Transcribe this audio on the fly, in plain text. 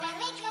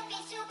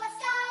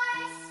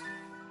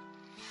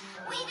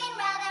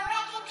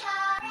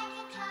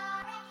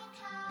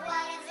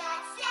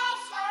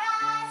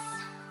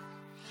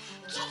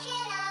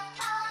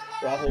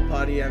Rahul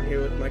Padhi. I'm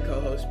here with my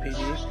co-host PD.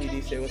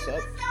 PD, say what's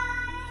up.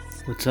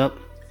 What's up?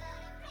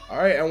 All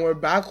right, and we're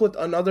back with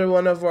another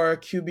one of our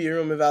QB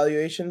room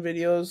evaluation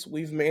videos.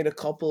 We've made a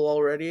couple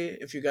already.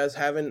 If you guys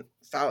haven't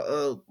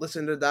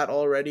listened to that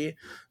already,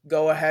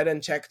 go ahead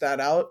and check that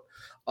out.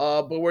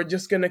 But we're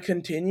just gonna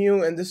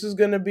continue, and this is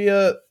gonna be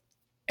a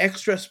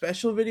extra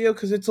special video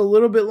because it's a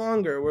little bit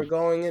longer. We're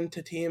going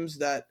into teams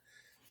that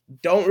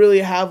don't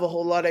really have a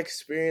whole lot of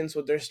experience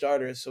with their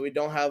starters, so we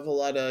don't have a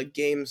lot of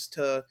games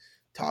to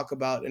talk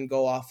about and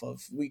go off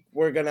of.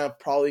 We're gonna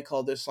probably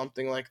call this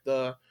something like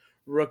the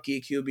rookie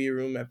QB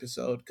room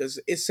episode because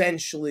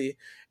essentially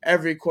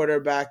every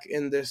quarterback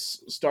in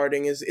this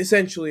starting is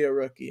essentially a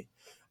rookie.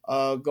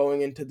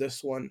 Going into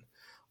this one,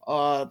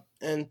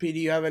 and P, do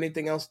you have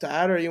anything else to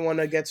add, or you want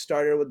to get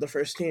started with the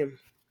first team?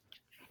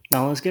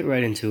 Now let's get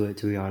right into it.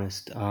 To be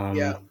honest,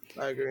 Yeah,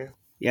 I agree.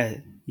 yeah.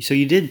 So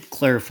you did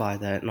clarify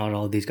that not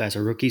all of these guys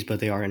are rookies, but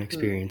they are Hmm.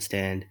 inexperienced,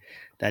 and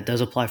that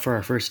does apply for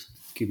our first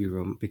QB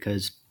room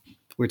because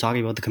we're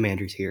talking about the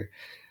Commanders here.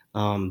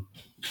 Um,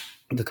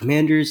 the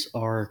Commanders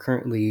are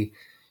currently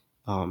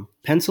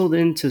penciled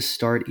in to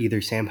start either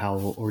Sam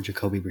Howell or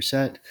Jacoby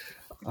Brissett,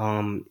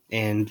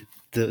 and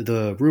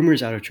the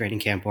rumors out of training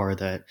camp are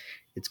that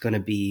it's going to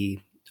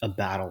be a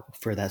battle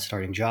for that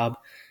starting job.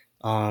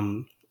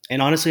 Um,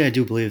 and honestly, I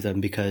do believe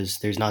them because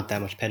there's not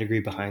that much pedigree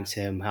behind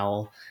Sam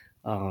Howell,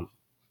 um,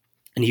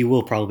 and he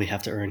will probably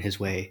have to earn his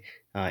way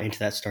into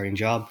that starting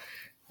job.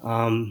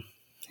 Um,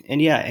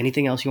 and yeah,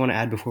 anything else you want to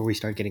add before we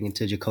start getting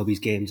into Jacoby's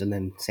games and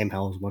then Sam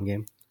Howell's one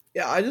game?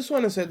 Yeah, I just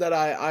want to say that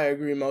I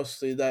agree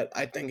mostly that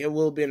I think it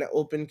will be an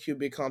open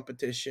QB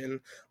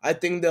competition. I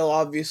think they'll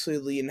obviously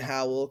lean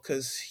Howell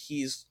because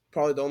he's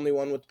probably the only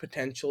one with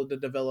potential to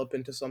develop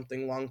into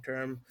something long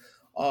term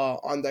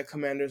on that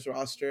Commanders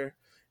roster.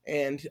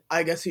 And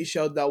I guess he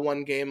showed that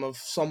one game of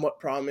somewhat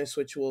promise,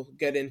 which we'll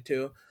get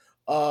into.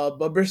 But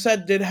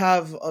Brissett did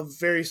have a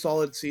very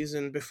solid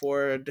season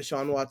before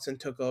Deshaun Watson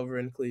took over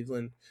in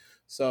Cleveland.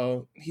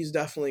 So he's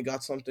definitely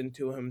got something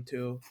to him,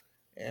 too.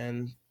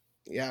 And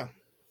yeah.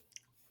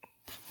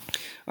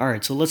 All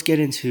right, so let's get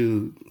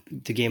into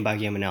the game by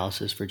game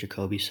analysis for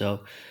Jacoby.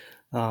 So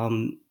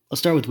I'll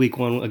start with week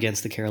one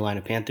against the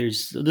Carolina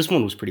Panthers. So this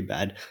one was pretty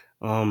bad.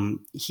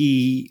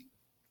 He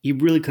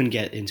really couldn't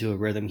get into a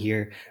rhythm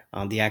here.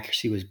 The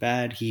accuracy was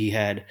bad. He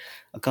had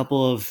a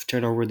couple of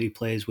turnover-worthy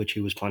plays, which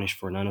he was punished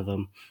for none of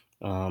them.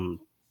 Um,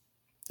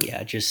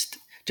 yeah, just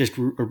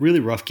a really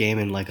rough game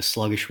and like a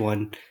sluggish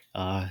one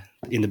uh,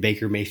 in the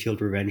Baker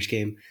Mayfield revenge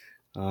game.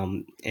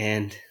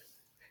 And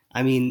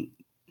I mean,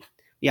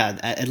 yeah,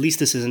 at least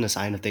this isn't a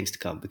sign of things to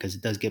come because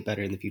it does get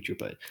better in the future.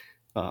 But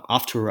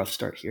off to a rough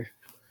start here.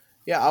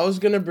 Yeah, I was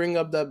gonna bring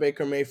up that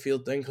Baker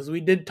Mayfield thing because we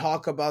did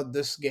talk about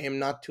this game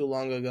not too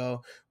long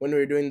ago when we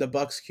were doing the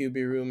Bucks QB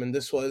room, and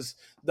this was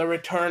the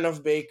return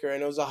of Baker,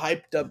 and it was a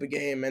hyped up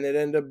game, and it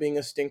ended up being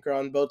a stinker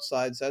on both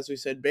sides. As we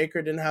said,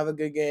 Baker didn't have a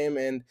good game,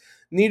 and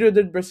neither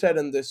did Brissett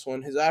in this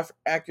one. His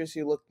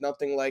accuracy looked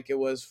nothing like it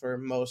was for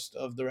most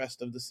of the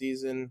rest of the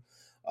season.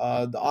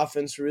 The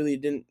offense really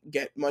didn't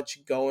get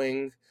much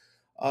going.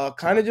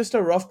 Kind of just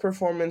a rough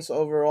performance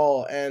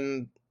overall,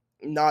 and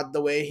not the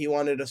way he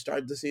wanted to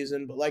start the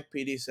season. But like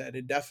PD said,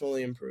 it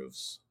definitely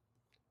improves.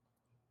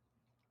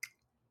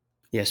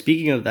 Yeah,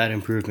 speaking of that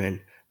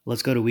improvement,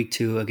 let's go to week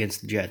two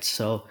against the Jets.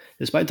 So,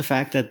 despite the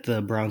fact that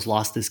the Browns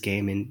lost this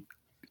game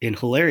in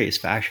hilarious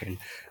fashion,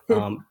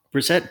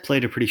 Brissett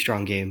played a pretty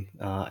strong game,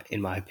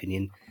 in my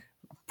opinion,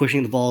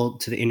 pushing the ball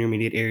to the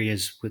intermediate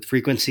areas with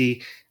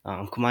frequency,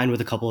 combined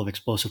with a couple of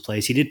explosive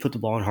plays. He did put the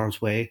ball in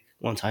harm's way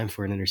one time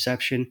for an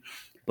interception,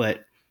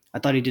 but I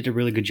thought he did a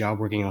really good job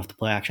working off the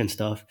play action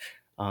stuff,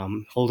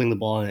 holding the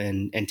ball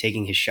and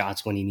taking his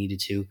shots when he needed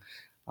to.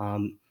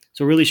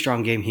 So, really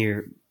strong game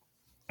here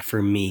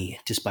for me,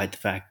 despite the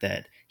fact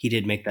that he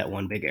did make that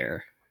one big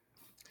error.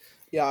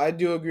 Yeah, I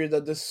do agree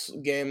that this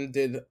game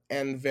did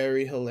end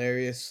very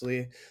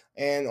hilariously,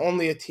 and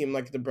only a team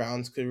like the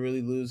Browns could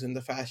really lose in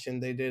the fashion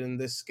they did in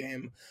this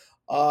game.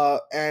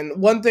 And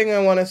one thing I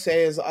want to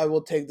say is I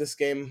will take this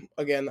game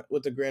again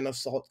with a grain of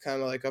salt,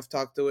 kind of like I've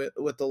talked to it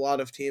with a lot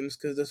of teams,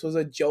 because this was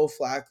a Joe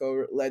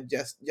Flacco led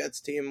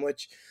Jets team,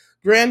 which,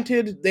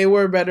 granted, they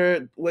were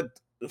better with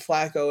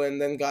Flacco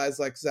and then guys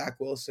like Zach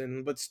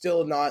Wilson, but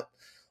still not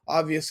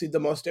obviously the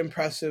most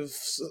impressive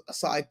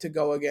side to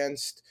go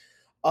against.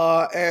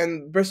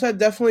 And Brissett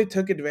definitely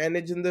took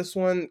advantage in this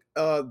one.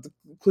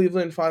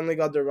 Cleveland finally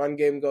got the run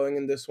game going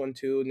in this one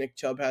too. Nick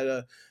Chubb had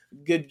a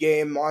good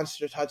game,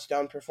 monster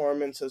touchdown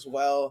performance as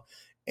well.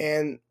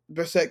 And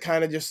Brissett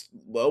kind of just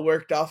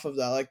worked off of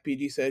that. Like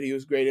PD said, he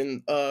was great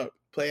in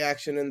play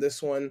action in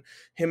this one.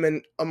 Him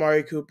and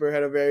Amari Cooper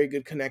had a very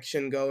good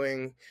connection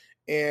going.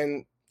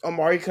 And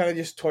Amari kind of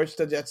just torched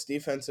the Jets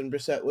defense, and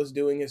Brissett was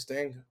doing his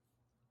thing.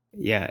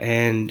 Yeah,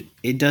 and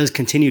it does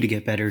continue to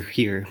get better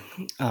here.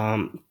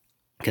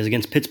 Because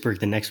against Pittsburgh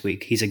the next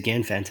week, he's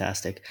again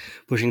fantastic,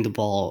 pushing the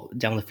ball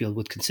down the field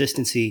with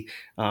consistency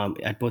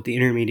at both the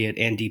intermediate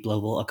and deep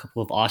level. A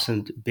couple of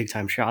awesome big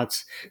time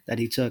shots that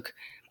he took.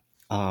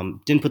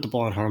 Didn't put the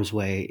ball in harm's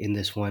way in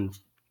this one.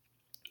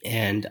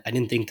 and I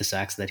didn't think the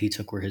sacks that he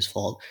took were his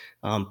fault.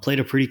 Played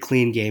a pretty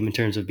clean game in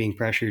terms of being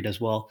pressured as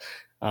well.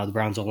 The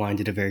Browns O line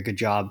did a very good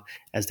job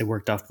as they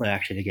worked off play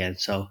action again.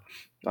 So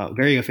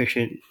very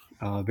efficient,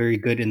 very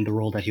good in the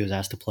role that he was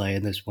asked to play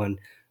in this one.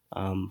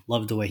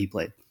 Loved the way he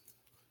played.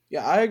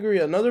 Yeah, I agree.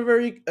 Another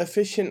very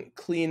efficient,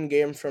 clean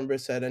game from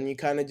Brissett, and you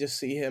kind of just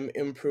see him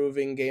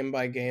improving game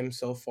by game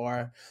so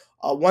far.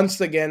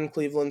 Once again,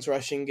 Cleveland's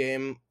rushing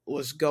game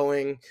was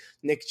going.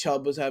 Nick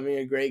Chubb was having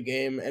a great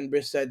game, and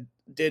Brissett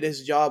did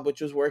his job, which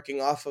was working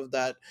off of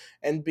that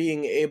and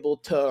being able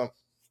to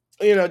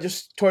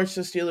just torch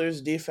the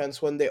Steelers'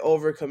 defense when they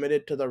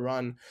overcommitted to the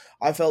run.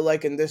 I felt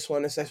like in this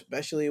one,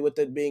 especially with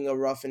it being a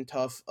rough and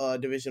tough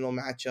divisional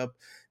matchup,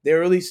 they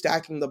were really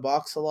stacking the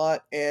box a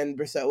lot, and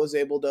Brissett was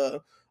able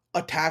to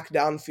attack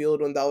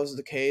downfield when that was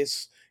the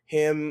case.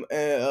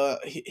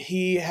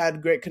 He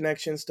had great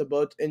connections to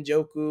both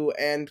Njoku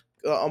and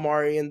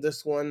Amari in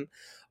this one.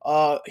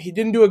 He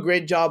didn't do a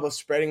great job of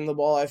spreading the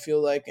ball, I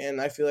feel like, and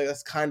I feel like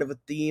that's kind of a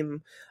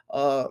theme.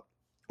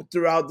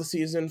 Throughout the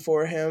season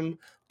for him.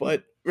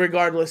 But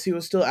regardless, he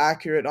was still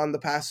accurate on the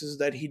passes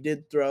that he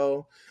did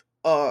throw,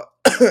 uh,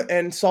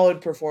 and solid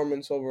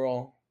performance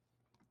overall.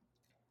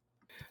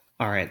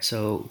 All right,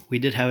 so we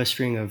did have a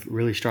string of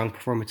really strong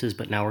performances,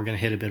 but now we're going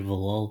to hit a bit of a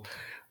lull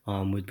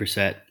with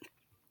Brissett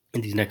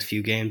in these next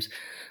few games.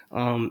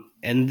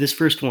 And this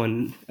first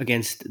one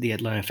against the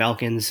Atlanta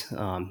Falcons,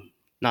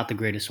 not the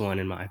greatest one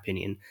in my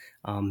opinion.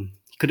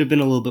 Could have been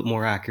a little bit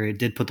more accurate.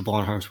 Did put the ball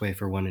in harm's way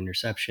for one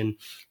interception,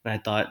 and I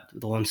thought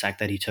the one sack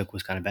that he took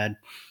was kind of bad.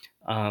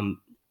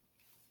 Um,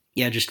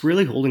 yeah, just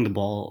really holding the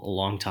ball a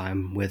long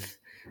time with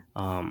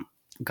um,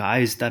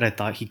 guys that I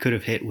thought he could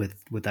have hit with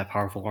that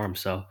powerful arm.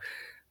 So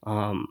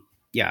um,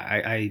 yeah,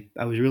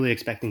 I was really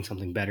expecting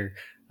something better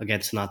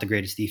against not the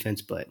greatest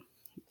defense, but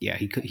yeah,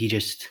 he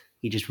just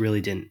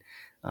really didn't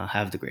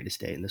have the greatest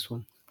day in this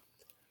one.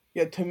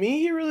 Yeah, to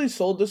me, he really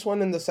sold this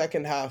one in the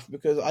second half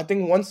because I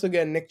think once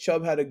again Nick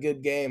Chubb had a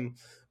good game,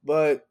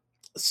 but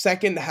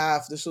second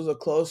half this was a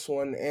close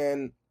one,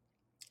 and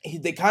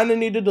they kind of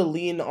needed to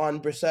lean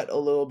on Brissett a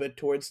little bit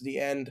towards the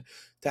end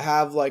to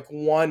have like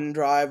one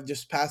drive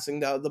just passing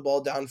down the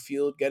ball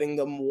downfield, getting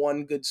them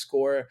one good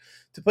score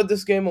to put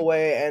this game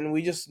away, and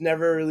we just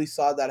never really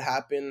saw that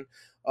happen.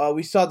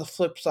 We saw the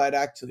flip side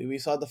actually. We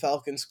saw the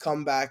Falcons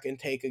come back and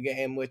take a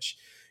game, which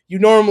you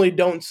normally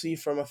don't see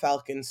from a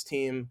Falcons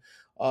team.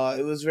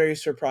 It was very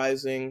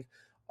surprising.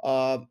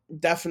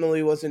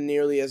 Definitely wasn't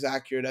nearly as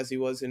accurate as he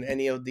was in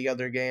any of the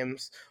other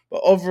games.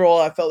 But overall,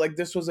 I felt like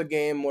this was a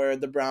game where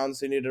the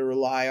Browns needed to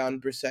rely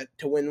on Brissett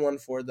to win one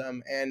for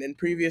them. And in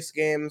previous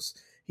games,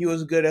 he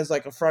was good as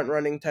like a front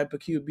running type of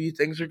QB.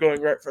 Things were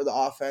going right for the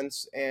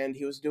offense, and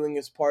he was doing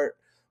his part.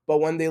 But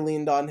when they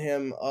leaned on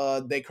him,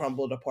 they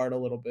crumbled apart a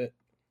little bit.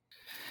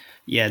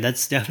 Yeah,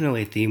 that's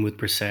definitely a theme with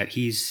Brissett.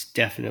 He's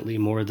definitely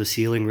more the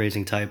ceiling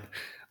raising type.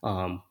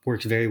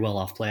 Works very well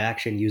off play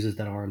action, uses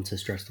that arm to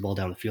stretch the ball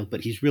down the field,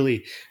 but he's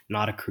really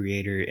not a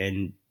creator,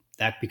 and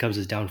that becomes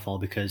his downfall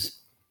because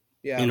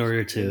Yeah, in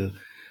order absolutely. to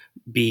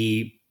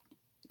be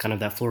kind of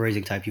that floor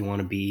raising type, you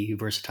want to be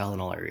versatile in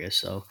all areas.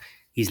 So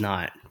he's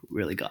not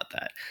really got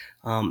that.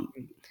 Um,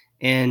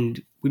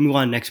 and we move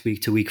on next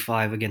week to week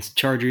 5 against the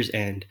Chargers.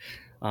 And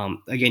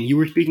again, you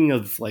were speaking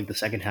of like the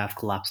second half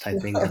collapse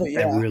type things that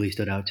Yeah. really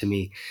stood out to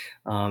me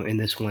in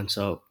this one.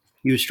 So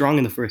he was strong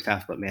in the first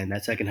half, but man,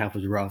 that second half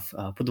was rough.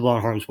 Put the ball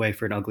in harm's way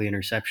for an ugly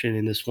interception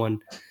in this one.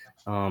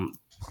 Um,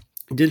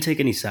 didn't take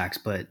any sacks,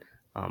 but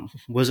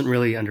wasn't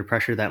really under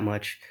pressure that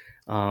much.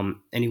 And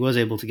he was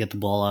able to get the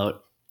ball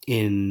out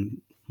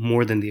in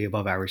more than the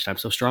above average time.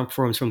 So strong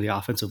performance from the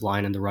offensive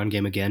line and the run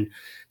game again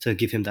to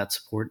give him that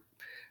support.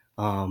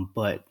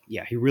 But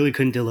yeah, he really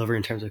couldn't deliver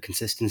in terms of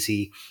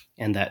consistency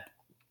and that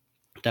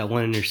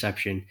one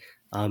interception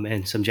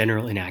and some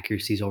general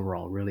inaccuracies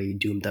overall really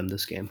doomed them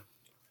this game.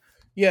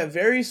 Yeah,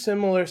 very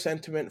similar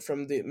sentiment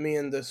from me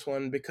in this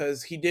one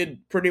because he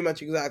did pretty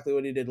much exactly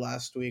what he did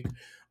last week.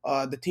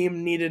 The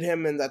team needed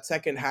him in that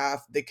second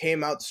half. They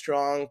came out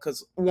strong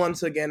because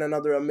once again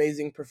another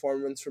amazing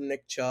performance from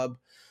Nick Chubb.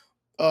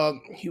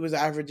 He was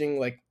averaging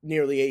like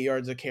nearly 8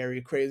 yards a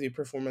carry. Crazy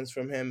performance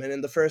from him. And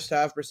in the first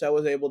half, Brissett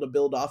was able to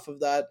build off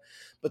of that.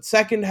 But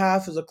second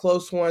half is a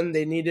close one.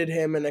 They needed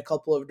him in a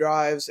couple of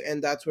drives,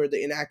 and that's where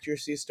the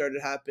inaccuracies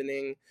started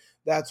happening.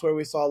 That's where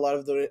we saw a lot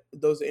of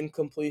those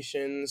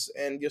incompletions,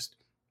 and just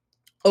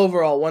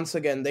overall, once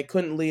again, they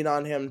couldn't lean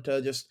on him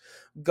to just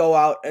go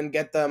out and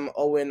get them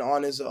a win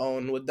on his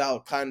own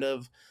without kind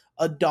of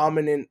a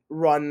dominant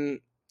run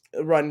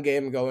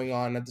game going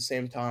on at the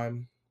same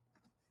time.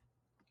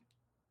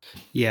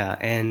 Yeah,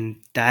 and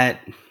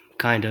that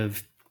kind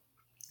of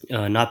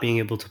not being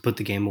able to put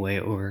the game away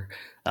or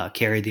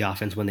carry the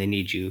offense when they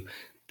need you,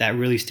 that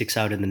really sticks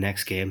out in the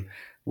next game.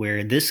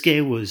 Where this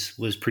game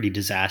was pretty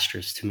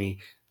disastrous to me.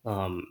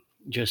 Um,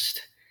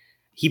 just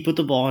he put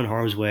the ball in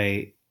harm's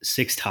way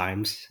 6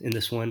 times in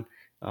this one,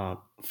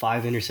 5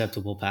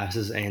 interceptable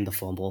passes and the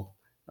fumble.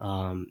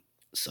 Um,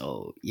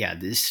 so yeah,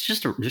 this is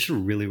just a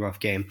really rough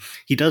game.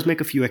 He does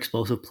make a few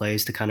explosive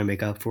plays to kind of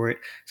make up for it.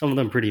 Some of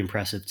them pretty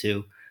impressive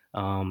too.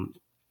 Um,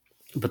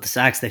 but the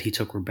sacks that he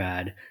took were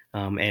bad.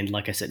 And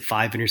like I said,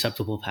 5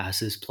 interceptable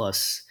passes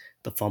plus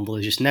the fumble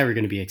is just never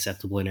going to be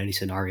acceptable in any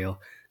scenario,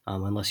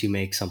 unless you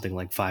make something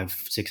like 5,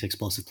 6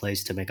 explosive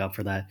plays to make up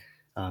for that.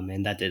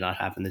 And that did not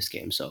happen this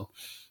game. So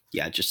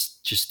yeah,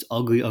 just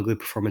ugly, ugly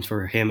performance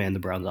for him and the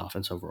Browns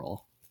offense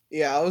overall.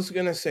 Yeah, I was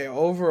gonna say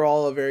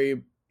overall a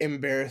very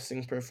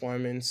embarrassing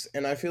performance,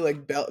 and I feel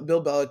like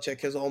Bill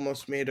Belichick has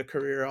almost made a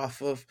career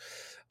off of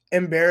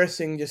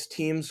embarrassing just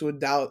teams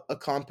without a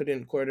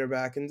competent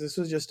quarterback, and this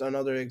was just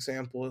another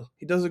example.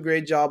 He does a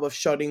great job of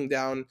shutting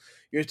down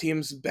your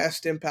team's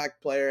best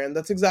impact player, and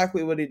that's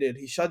exactly what he did.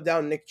 He shut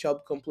down Nick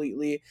Chubb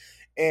completely,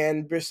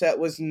 and Brissett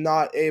was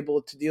not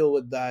able to deal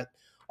with that.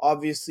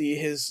 Obviously,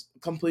 his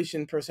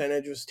completion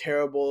percentage was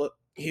terrible.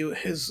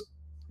 His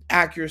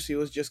accuracy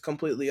was just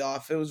completely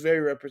off. It was very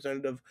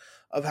representative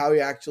of how he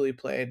actually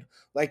played.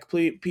 Like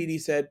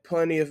PD said,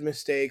 plenty of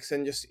mistakes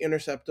and just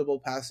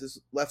interceptable passes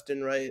left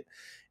and right.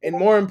 And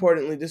more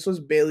importantly, this was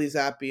Bailey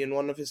Zappi in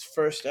one of his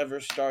first ever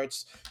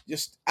starts,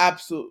 just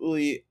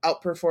absolutely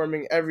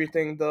outperforming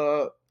everything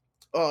the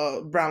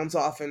Browns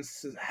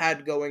offense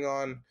had going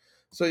on.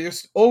 So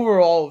just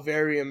overall,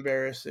 very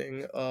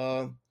embarrassing.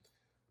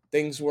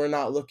 Things were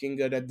not looking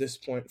good at this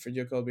point for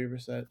Jacoby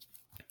Brissett.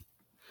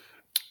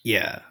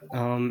 Yeah.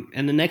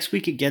 And the next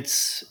week it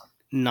gets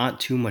not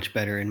too much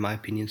better in my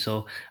opinion.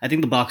 So I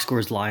think the box score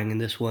is lying in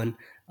this one.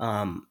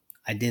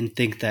 I didn't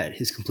think that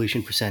his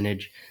completion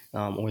percentage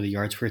or the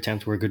yards per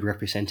attempt were a good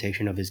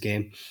representation of his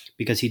game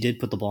because he did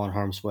put the ball in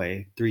harm's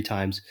way 3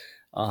 times,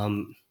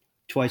 um,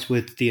 twice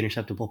with the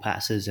interceptable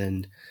passes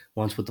and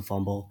once with the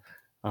fumble.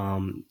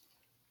 Um,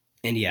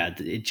 and yeah,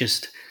 it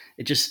just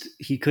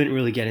he couldn't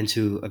really get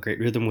into a great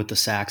rhythm with the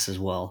sacks as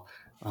well.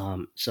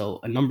 So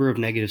a number of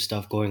negative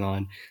stuff going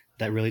on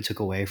that really took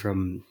away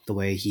from the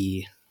way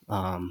he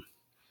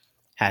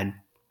had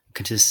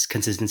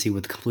consistency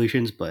with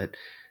completions. But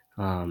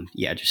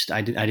yeah, just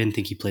I didn't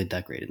think he played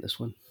that great in this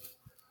one.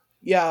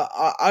 Yeah,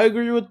 I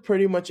agree with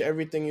pretty much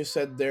everything you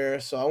said there,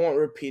 so I won't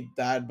repeat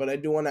that. But I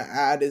do want to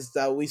add is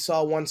that we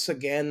saw once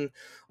again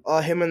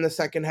him in the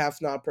second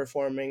half not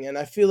performing, and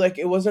I feel like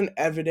it wasn't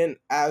evident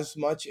as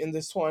much in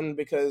this one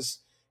because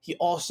he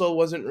also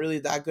wasn't really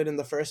that good in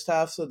the first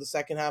half, so the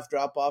second half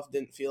drop off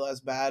didn't feel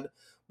as bad.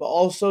 But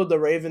also the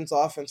Ravens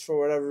offense, for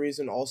whatever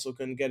reason, also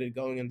couldn't get it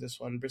going in this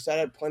one. Brissett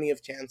had plenty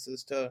of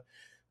chances to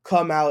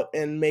come out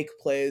and make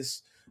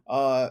plays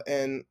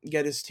and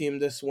get his team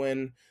this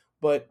win,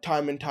 but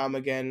time and time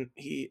again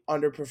he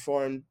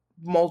underperformed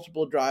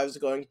multiple drives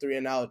going three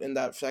and out in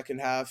that second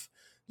half.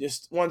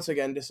 Just once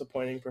again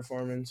disappointing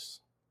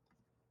performance.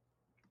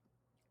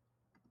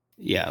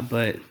 Yeah,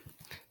 but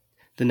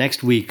the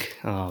next week,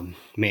 man,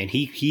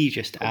 he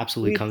just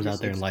absolutely Complete comes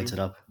out there and lights 360. it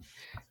up.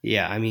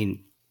 Yeah, I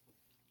mean,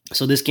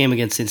 so this game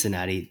against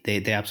Cincinnati,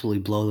 they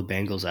absolutely blow the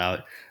Bengals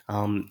out,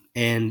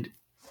 and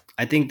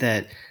I think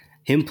that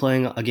him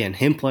playing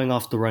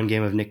off the run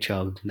game of Nick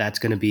Chubb, that's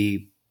going to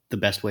be the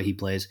best way he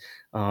plays.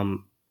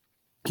 Um,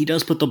 he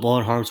does put the ball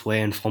in harm's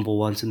way and fumble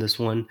once in this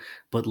one,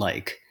 but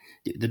like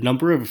the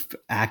number of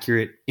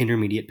accurate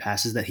intermediate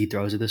passes that he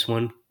throws at this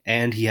one,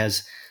 and he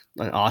has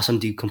an awesome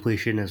deep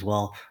completion as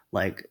well.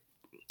 Like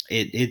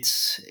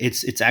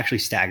it's actually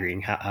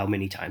staggering how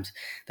many times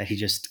that he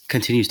just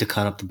continues to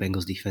cut up the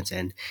Bengals defense,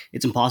 and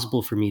it's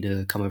impossible for me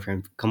to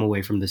come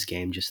away from this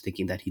game just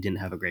thinking that he didn't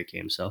have a great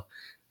game. So,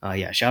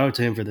 yeah, shout out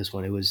to him for this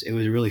one. It was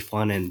really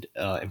fun and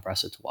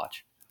impressive to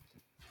watch.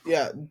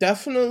 Yeah,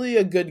 definitely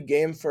a good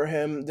game for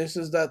him. This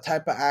is that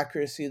type of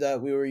accuracy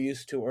that we were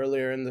used to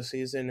earlier in the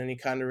season, and he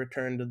kind of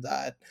returned to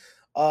that.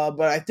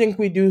 But I think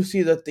we do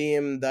see the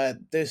theme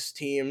that this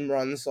team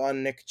runs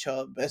on Nick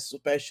Chubb,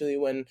 especially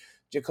when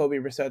Jacoby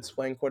Brissett's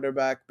playing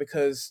quarterback,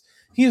 because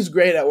he's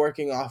great at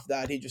working off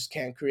that. He just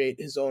can't create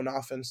his own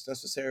offense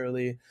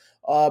necessarily.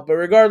 But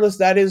regardless,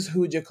 that is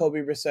who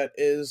Jacoby Brissett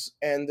is,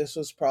 and this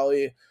was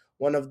probably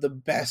one of the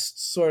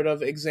best sort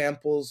of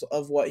examples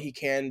of what he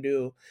can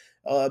do,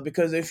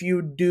 because if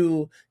you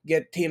do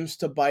get teams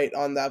to bite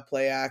on that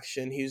play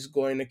action, he's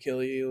going to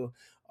kill you.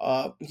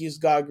 He's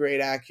got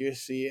great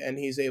accuracy, and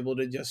he's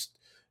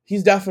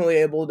definitely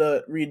able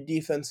to read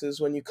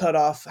defenses when you cut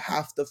off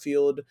half the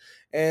field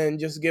and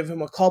just give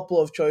him a couple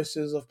of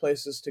choices of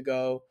places to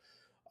go.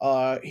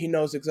 He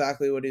knows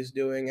exactly what he's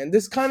doing, and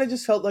this kind of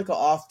just felt like an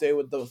off day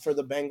with the for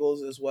the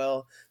Bengals as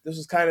well. This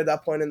was kind of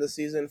that point in the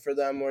season for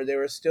them where they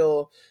were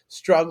still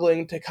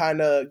struggling to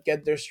kind of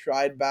get their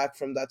stride back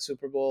from that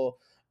Super Bowl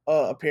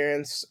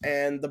appearance,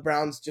 and the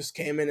Browns just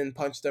came in and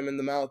punched them in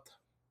the mouth.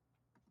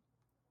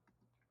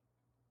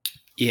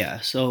 Yeah,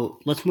 so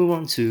let's move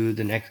on to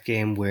the next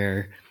game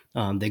where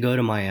they go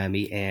to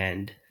Miami,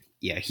 and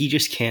yeah, he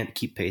just can't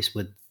keep pace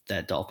with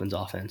that Dolphins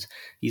offense.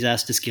 He's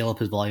asked to scale up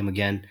his volume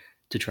again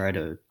to try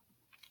to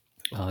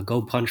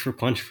go punch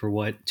for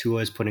what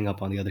Tua is putting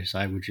up on the other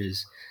side, which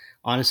is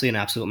honestly an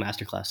absolute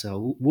masterclass.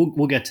 So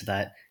we'll get to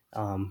that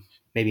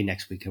maybe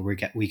next week or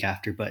week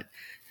after. But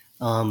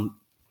um,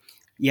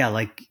 yeah,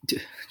 like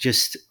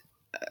just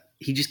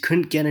he just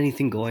couldn't get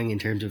anything going in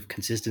terms of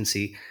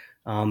consistency.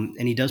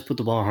 And he does put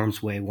the ball in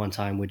harm's way one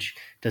time, which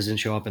doesn't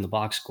show up in the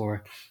box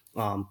score.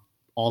 Um,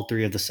 all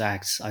three of the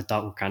sacks I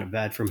thought were kind of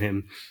bad from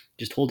him,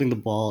 just holding the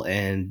ball,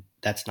 and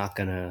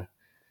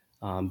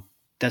um,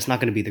 that's not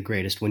gonna be the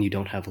greatest when you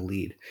don't have a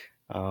lead,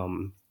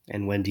 and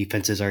when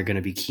defenses are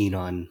gonna be keen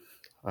on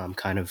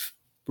kind of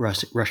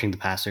rushing the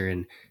passer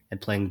and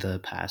playing the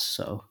pass.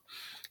 So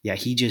yeah,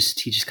 he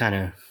just kind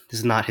of, this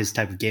is not his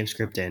type of game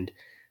script, and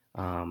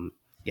um,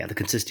 yeah, the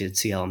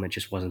consistency element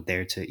just wasn't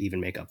there to even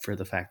make up for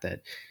the fact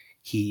that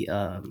he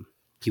um,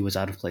 he was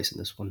out of place in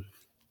this one.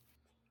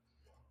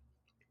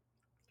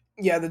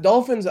 Yeah, the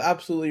Dolphins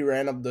absolutely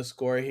ran up the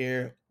score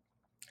here,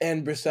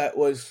 and Brissett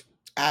was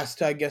asked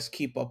to, I guess,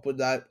 keep up with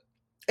that.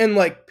 And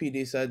like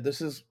PD said,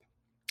 this is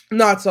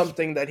not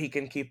something that he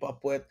can keep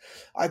up with.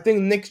 I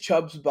think Nick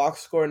Chubb's box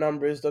score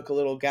numbers look a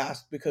little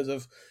gassed because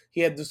of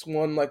he had this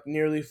one like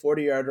nearly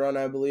 40-yard run,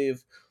 I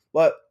believe.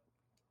 But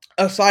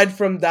aside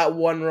from that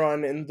one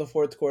run in the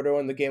fourth quarter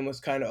when the game was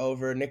kind of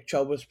over, Nick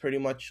Chubb was pretty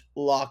much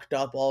locked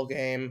up all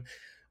game.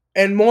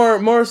 And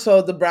more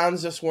so, the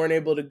Browns just weren't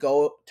able to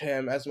go to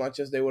him as much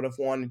as they would have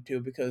wanted to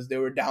because they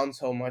were down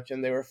so much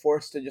and they were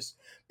forced to just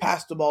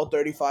pass the ball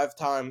 35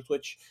 times,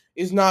 which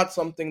is not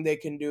something they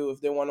can do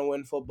if they want to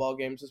win football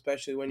games,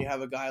 especially when you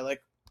have a guy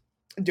like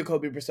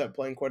Jacoby Brissett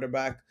playing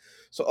quarterback.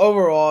 So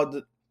overall,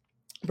 the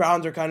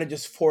Browns are kind of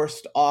just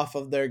forced off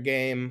of their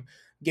game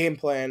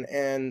plan,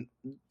 and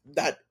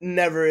that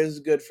never is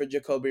good for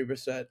Jacoby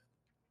Brissett.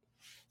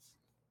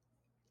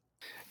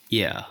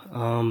 Yeah,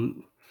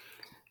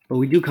 but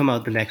we do come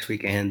out the next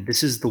week, and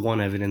this is the one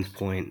evidence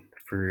point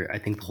for I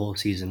think the whole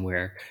season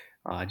where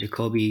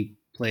Jacoby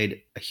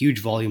played a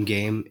huge volume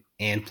game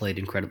and played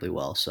incredibly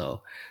well.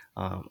 So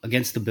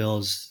against the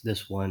Bills,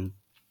 this one,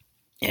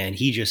 and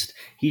he just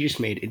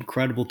made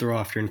incredible throw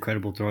after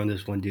incredible throw in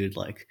this one, dude.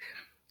 Like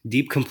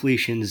deep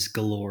completions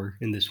galore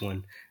in this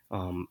one.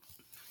 Um,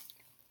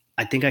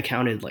 I think I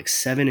counted like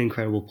seven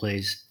incredible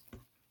plays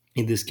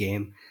in this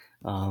game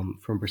from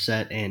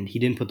Brissett, and he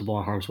didn't put the ball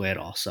in harm's way at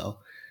all. So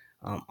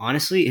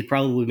honestly, it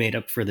probably made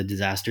up for the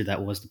disaster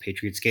that was the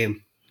Patriots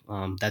game.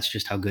 That's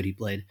just how good he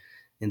played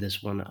in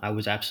this one. I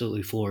was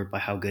absolutely floored by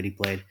how good he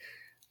played.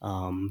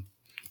 Um,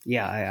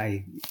 yeah,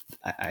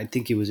 I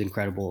think it was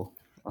incredible.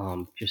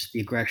 Just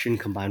the aggression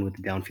combined with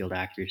the downfield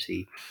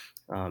accuracy,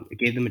 it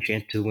gave them a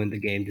chance to win the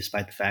game,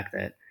 despite the fact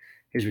that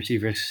his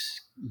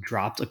receivers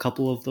dropped a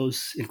couple of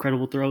those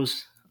incredible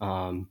throws.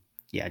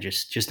 Yeah,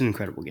 just an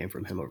incredible game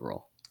from him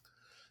overall.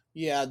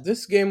 Yeah,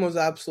 this game was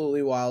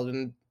absolutely wild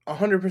and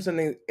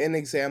 100% an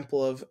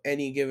example of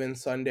any given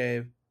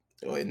Sunday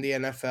in the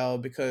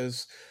NFL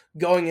because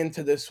going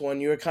into this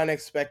one, you were kind of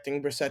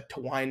expecting Brissett to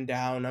wind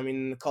down. I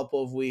mean, in a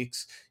couple of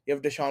weeks, you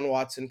have Deshaun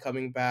Watson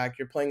coming back.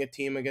 You're playing a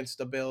team against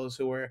the Bills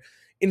who were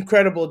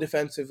incredible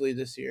defensively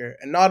this year.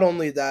 And not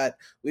only that,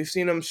 we've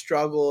seen them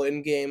struggle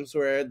in games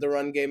where the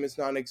run game is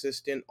non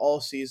existent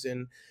all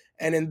season.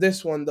 And in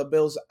this one, the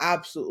Bills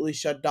absolutely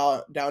shut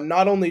down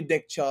not only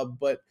Nick Chubb,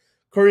 but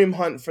Kareem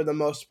Hunt for the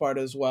most part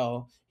as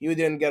well. He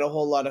didn't get a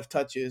whole lot of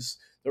touches.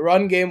 The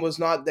run game was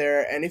not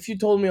there, and if you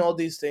told me all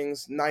these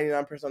things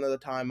 99% of the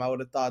time, I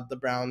would have thought the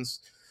Browns'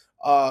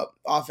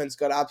 offense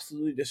got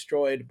absolutely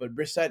destroyed. But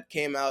Brissett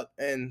came out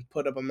and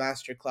put up a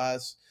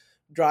masterclass,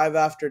 drive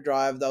after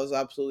drive. That was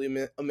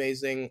absolutely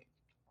amazing.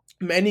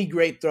 Many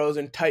great throws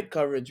and tight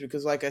coverage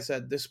because, like I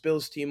said, this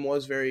Bills team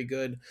was very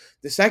good.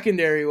 The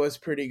secondary was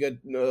pretty good,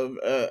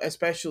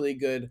 especially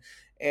good,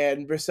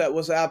 and Brissett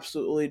was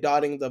absolutely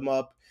dotting them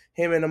up.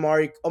 Him and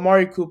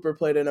Amari Cooper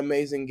played an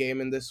amazing game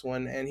in this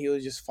one, and he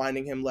was just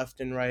finding him left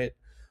and right.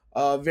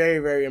 Very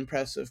very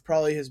impressive.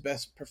 Probably his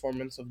best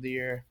performance of the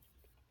year.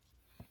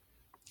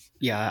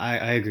 Yeah,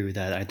 I agree with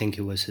that. I think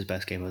it was his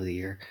best game of the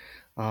year.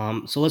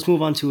 So let's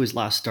move on to his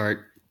last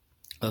start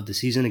of the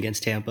season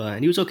against Tampa,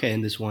 and he was okay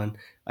in this one.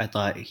 I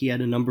thought he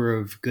had a number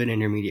of good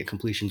intermediate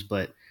completions,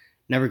 but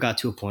never got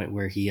to a point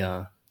where he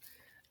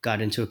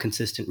got into a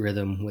consistent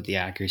rhythm with the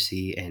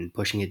accuracy and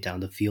pushing it down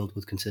the field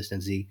with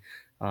consistency.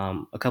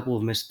 A couple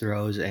of missed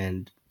throws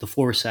and the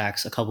four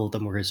sacks, a couple of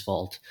them were his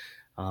fault,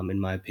 in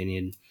my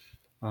opinion.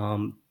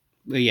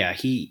 But yeah,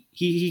 he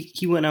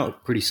went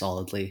out pretty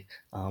solidly.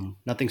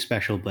 Nothing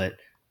special, but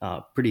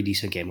pretty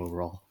decent game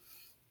overall.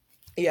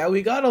 Yeah,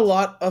 we got a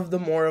lot of the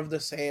more of the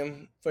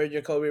same for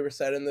Jacoby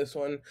Brissett in this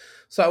one,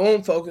 so I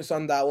won't focus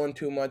on that one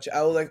too much.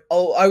 I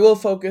will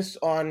focus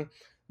on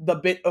the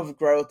bit of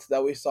growth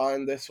that we saw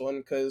in this one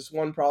because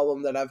one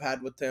problem that I've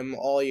had with him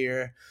all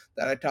year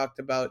that I talked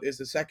about is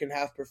the second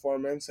half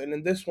performance, and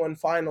in this one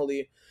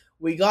finally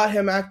we got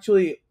him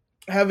actually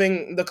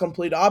having the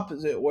complete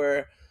opposite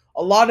where.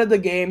 A lot of the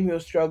game, he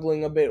was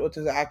struggling a bit with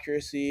his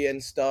accuracy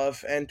and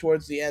stuff, and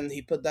towards the end, he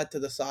put that to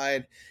the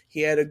side. He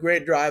had a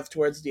great drive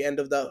towards the end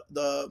of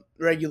the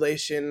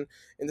regulation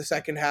in the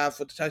second half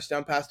with the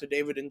touchdown pass to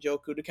David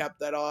Njoku to cap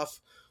that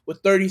off with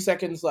 30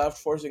 seconds left,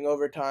 forcing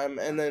overtime,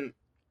 and then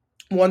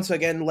once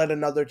again led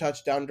another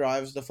touchdown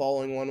drives the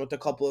following one with a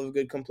couple of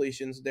good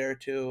completions there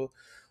too.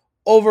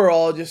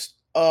 Overall, just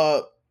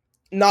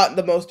not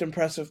the most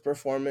impressive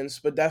performance,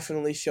 but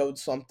definitely showed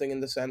something in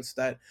the sense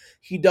that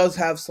he does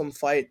have some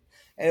fight.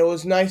 and it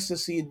was nice to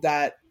see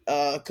that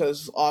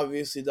because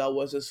obviously that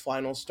was his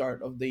final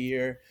start of the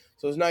year.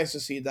 So it was nice to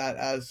see that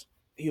as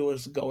he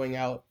was going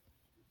out.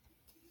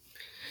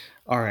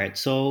 All right,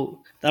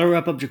 so that'll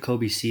wrap up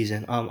Jacoby's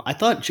season. I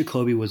thought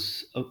Jacoby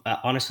was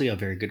honestly a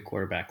very good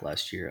quarterback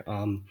last year.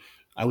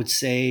 I would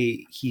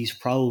say he's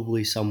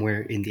probably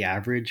somewhere in the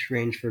average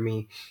range for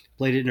me.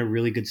 Played it in a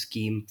really good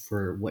scheme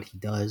for what he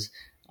does,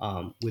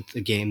 with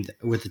a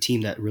with a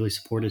team that really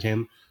supported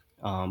him.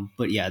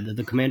 But yeah,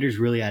 the Commanders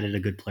really added a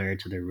good player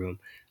to their room,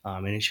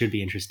 and it should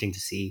be interesting to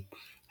see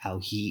how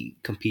he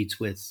competes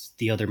with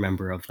the other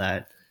member of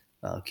that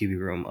QB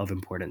room of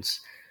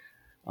importance.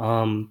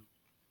 Um,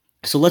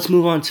 so let's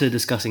move on to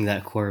discussing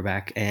that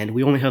quarterback. And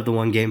we only have the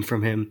one game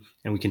from him,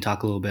 and we can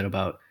talk a little bit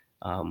about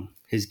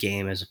his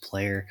game as a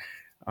player.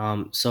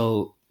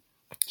 So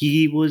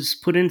he was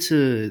put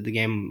into the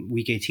game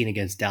week 18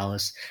 against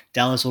Dallas.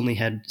 Dallas only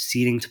had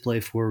seeding to play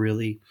for,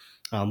 really,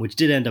 which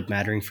did end up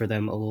mattering for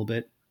them a little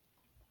bit,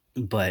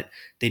 but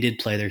they did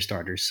play their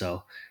starters.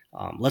 So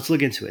let's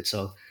look into it.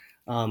 So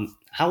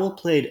Howell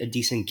played a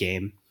decent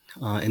game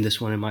in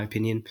this one, in my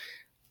opinion.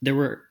 There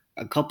were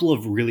a couple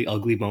of really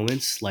ugly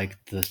moments, like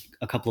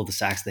a couple of the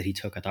sacks that he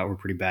took. I thought were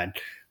pretty bad,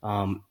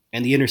 and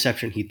the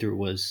interception he threw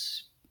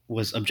was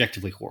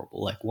objectively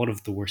horrible, like one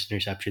of the worst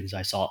interceptions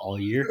I saw all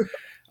year.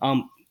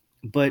 Um,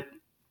 but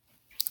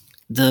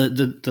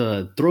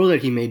the throw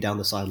that he made down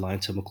the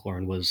sideline to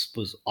McLaurin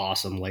was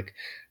awesome, like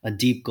a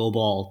deep go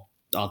ball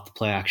off the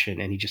play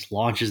action, and he just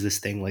launches this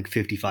thing like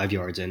 55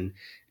 yards and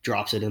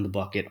drops it in the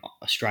bucket,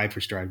 stride for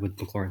stride with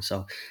McLaurin.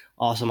 So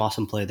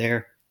awesome play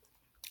there,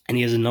 and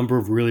he has a number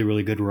of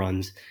really good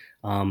runs.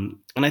 And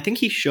I think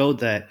he showed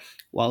that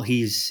while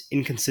he's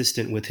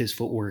inconsistent with his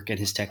footwork and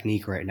his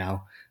technique right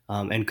now,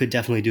 and could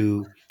definitely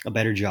do a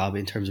better job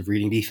in terms of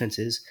reading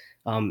defenses.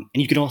 And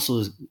you can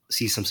also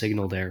see some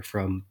signal there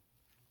from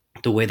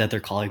the way that they're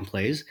calling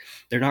plays.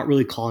 They're not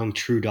really calling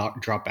true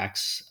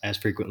dropbacks as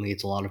frequently.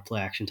 It's a lot of play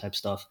action type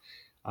stuff.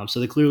 So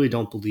they clearly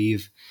don't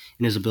believe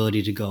in his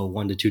ability to go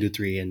 1 to 2 to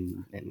 3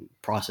 and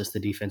process the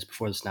defense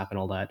before the snap and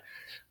all that.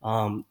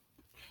 Um,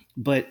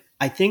 but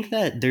I think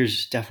that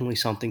there's definitely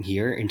something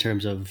here in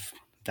terms of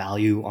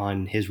value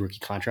on his rookie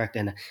contract.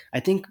 And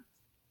I think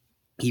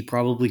he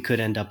probably could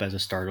end up as a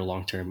starter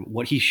long term.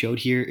 What he showed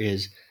here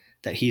is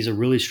that he's a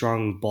really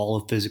strong ball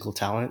of physical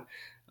talent.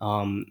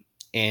 Um,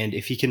 and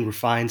if he can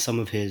refine some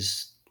of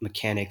his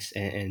mechanics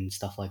and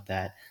stuff like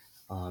that,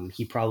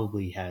 he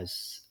probably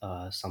has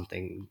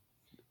something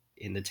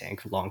in the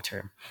tank long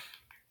term.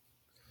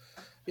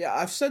 Yeah,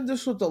 I've said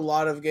this with a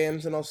lot of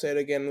games, and I'll say it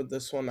again with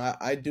this one.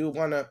 I do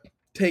want to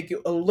take it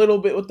a little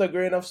bit with a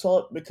grain of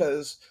salt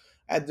because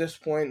at this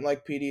point,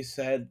 like PD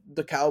said,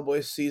 the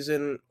Cowboys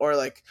season or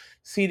like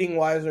seeding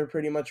wise are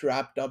pretty much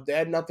wrapped up. They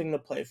had nothing to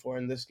play for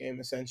in this game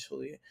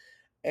essentially,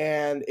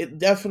 and it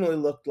definitely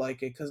looked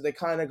like it because they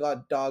kind of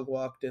got dog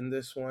walked in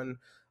this one.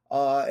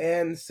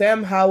 And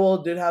Sam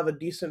Howell did have a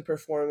decent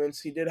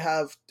performance. He did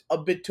have a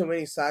bit too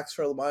many sacks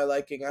for my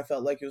liking. I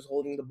felt like he was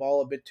holding the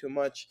ball a bit too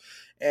much,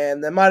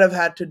 and that might have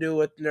had to do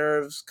with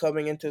nerves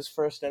coming into his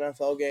first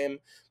NFL game.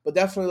 But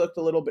definitely looked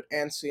a little bit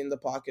antsy in the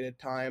pocket at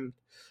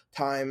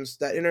times.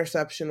 That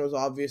interception was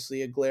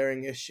obviously a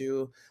glaring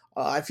issue.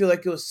 I feel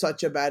like it was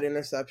such a bad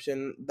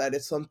interception that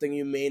it's something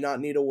you may not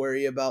need to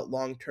worry about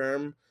long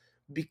term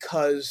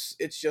because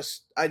it's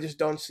just I just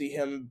don't see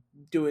him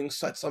doing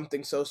such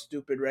something so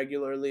stupid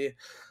regularly.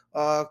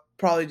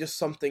 Probably just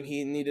something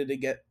he needed to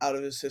get out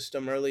of his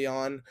system early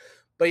on.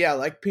 But yeah,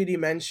 like PD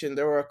mentioned,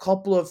 there were a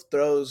couple of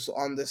throws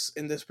on this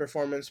in this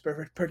performance,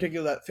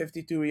 particularly that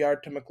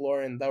 52-yard to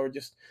McLaurin, that were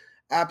just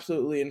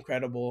absolutely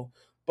incredible.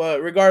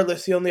 But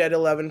regardless, he only had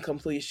 11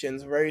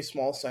 completions, very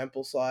small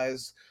sample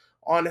size.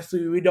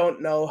 Honestly, we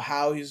don't know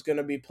how he's going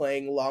to be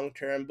playing long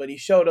term, but he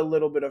showed a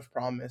little bit of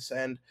promise,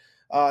 and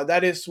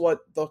that is what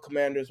the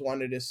Commanders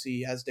wanted to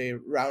see as they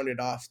rounded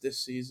off this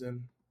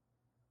season.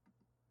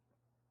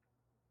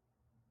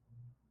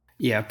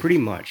 Yeah, pretty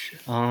much.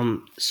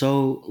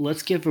 So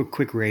let's give a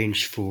quick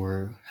range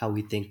for how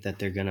we think that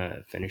they're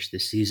gonna finish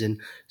this season.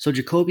 So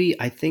Jacoby,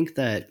 I think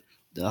that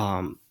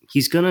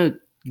he's gonna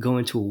go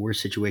into a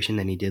worse situation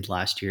than he did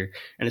last year,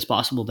 and it's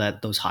possible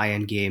that those high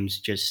end games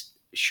just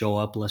show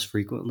up less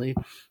frequently.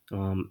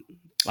 Um,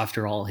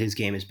 After all, his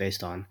game is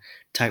based on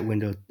tight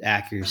window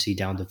accuracy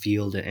down the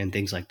field and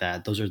things like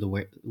that. Those are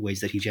the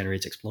ways that he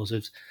generates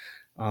explosives.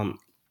 Um,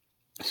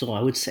 so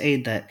I would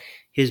say that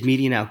his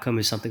median outcome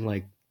is something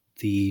like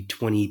the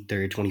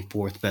 23rd,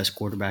 24th best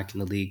quarterback in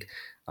the league.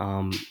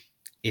 Um,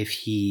 if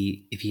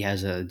he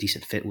has a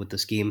decent fit with the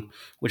scheme,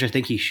 which I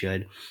think he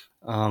should.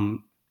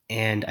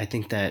 And I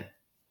think that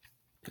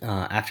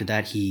after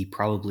that, he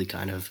probably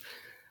kind of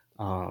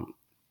um,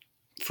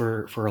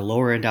 for a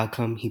lower end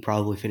outcome, he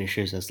probably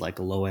finishes as like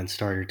a low end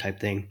starter type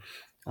thing.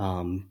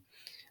 Um,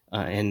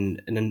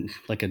 and then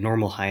like a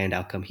normal high end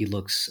outcome, he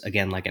looks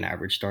again like an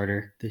average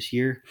starter this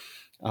year.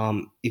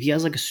 If he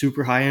has like a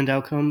super high end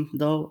outcome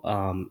though,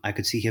 I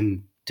could see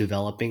him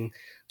developing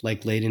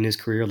like late in his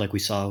career, like we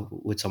saw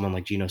with someone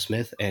like Geno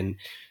Smith, and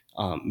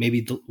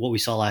maybe what we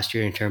saw last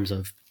year in terms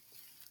of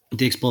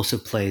the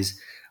explosive plays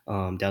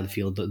down the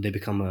field, they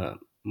become a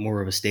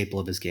more of a staple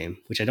of his game,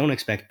 which I don't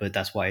expect, but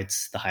that's why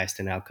it's the highest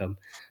in outcome.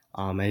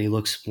 And he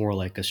looks more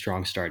like a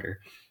strong starter.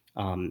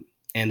 Um,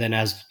 and then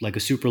as like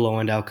a super low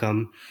end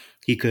outcome,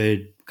 he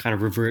could kind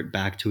of revert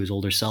back to his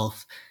older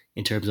self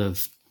in terms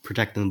of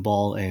protecting the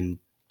ball, and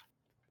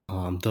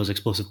those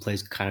explosive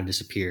plays kind of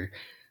disappear,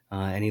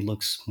 and he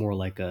looks more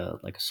like a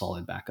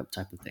solid backup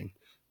type of thing.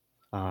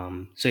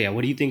 So yeah,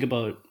 what do you think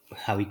about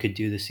how he could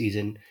do this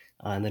season?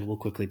 And then we'll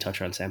quickly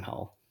touch on Sam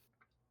Howell.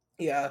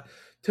 Yeah,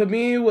 to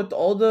me, with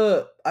all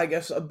the I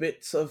guess a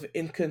bits of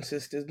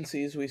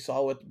inconsistencies we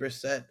saw with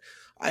Brissett,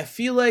 I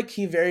feel like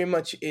he very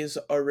much is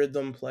a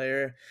rhythm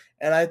player,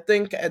 and I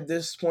think at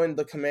this point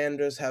the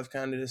Commanders have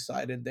kind of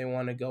decided they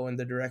want to go in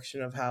the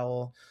direction of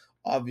Howell,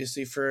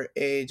 obviously for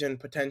age and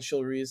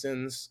potential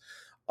reasons.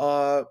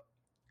 Uh,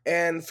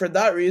 and for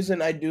that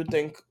reason, I do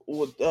think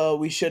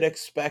we should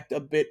expect a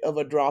bit of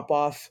a drop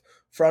off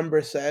from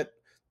Brissett.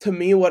 To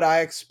me, what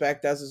I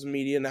expect as his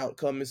median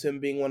outcome is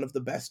him being one of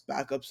the best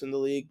backups in the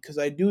league. Because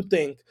I do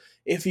think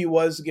if he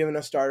was given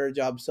a starter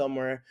job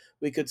somewhere,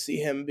 we could see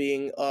him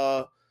being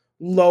a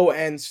low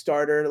end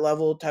starter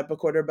level type of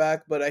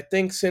quarterback. But I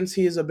think since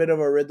he is a bit of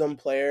a rhythm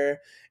player,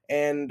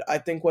 and I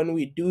think when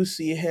we do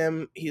see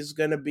him, he's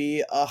going to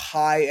be a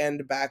high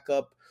end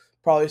backup,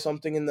 probably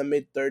something in the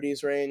mid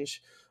 30s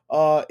range.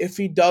 If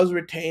he does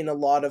retain a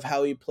lot of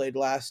how he played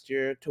last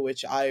year, to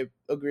which I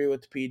agree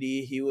with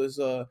PD, he was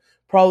a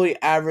probably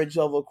average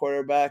level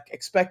quarterback,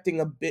 expecting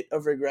a bit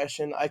of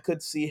regression. I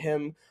could see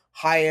him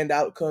high end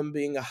outcome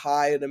being a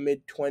high to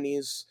mid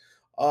 20s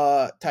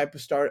type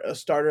of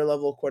starter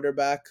level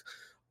quarterback.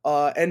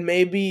 And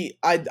maybe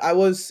I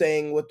was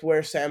saying with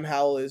where Sam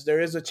Howell is,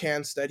 there is a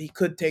chance that he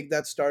could take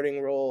that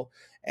starting role.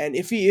 And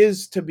if he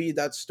is to be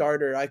that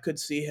starter, I could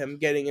see him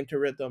getting into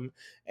rhythm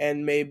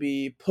and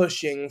maybe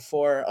pushing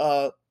for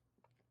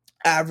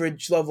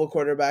average level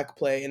quarterback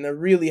play and a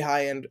really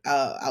high end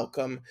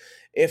outcome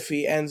if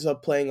he ends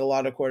up playing a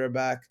lot of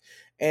quarterback.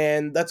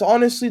 And that's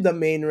honestly the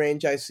main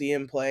range I see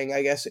him playing.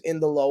 I guess in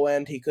the low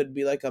end, he could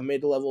be like a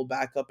mid level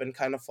backup and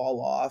kind of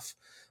fall off.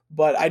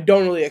 But I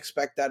don't really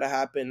expect that to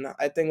happen.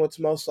 I think what's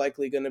most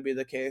likely going to be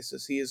the case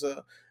is he is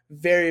a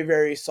very,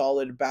 very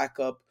solid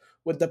backup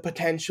with the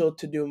potential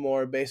to do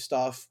more based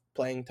off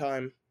playing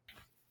time.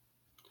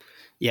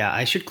 Yeah,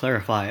 I should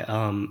clarify.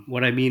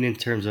 What I mean in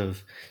terms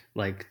of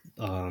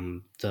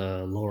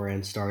the lower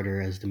end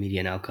starter as the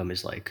median outcome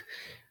is like,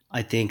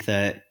 I think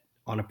that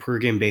on a per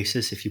game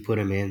basis, if you put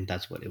him in,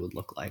 that's what it would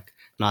look like.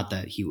 Not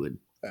that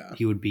Yeah.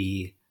 he would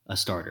be a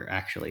starter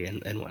actually,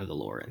 and one of the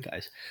lower end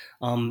guys.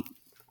 Um,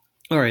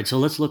 all right, so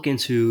let's look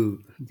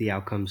into the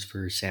outcomes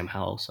for Sam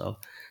Howell. So,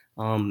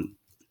 um,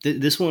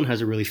 this one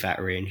has a really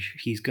fat range.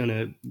 He's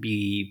gonna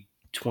be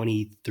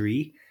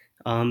 23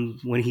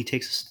 when he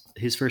takes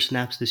his first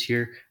snaps this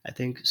year, I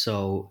think.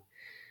 So,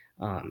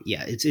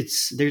 yeah,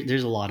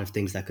 there's a lot of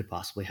things that could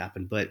possibly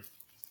happen, but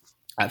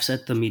I've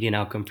set the median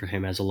outcome for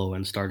him as a low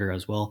end starter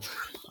as well.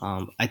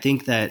 I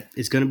think that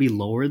it's going to be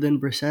lower than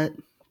Brissett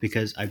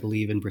because I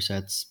believe in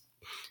Brissett's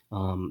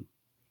um,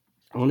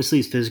 honestly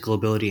his physical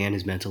ability and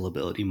his mental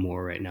ability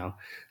more right now.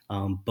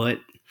 But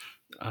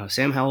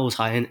Sam Howell's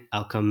high end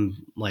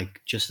outcome,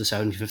 like just the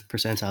 75th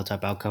percentile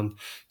type outcome,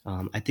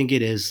 I think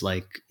it is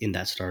like in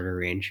that starter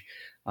range.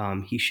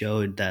 He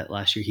showed that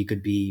last year he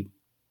could be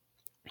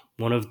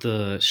one of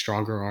the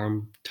stronger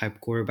arm type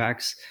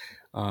quarterbacks.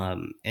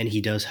 And he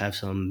does have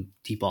some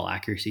deep ball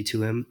accuracy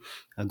to him,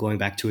 going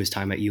back to his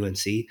time at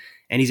UNC,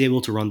 and he's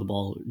able to run the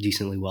ball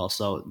decently well.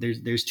 So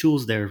there's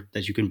tools there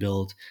that you can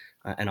build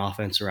an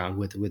offense around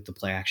with the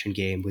play action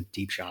game, with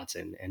deep shots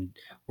and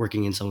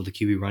working in some of the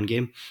QB run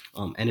game.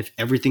 And if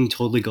everything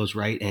totally goes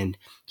right and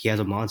he has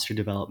a monster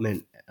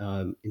development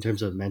in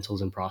terms of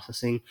mentals and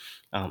processing,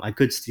 I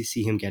could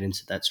see him get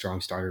into that strong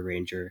starter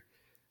ranger.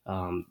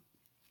 Um,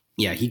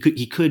 yeah,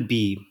 he could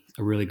be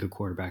a really good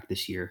quarterback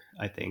this year,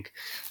 I think.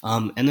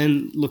 And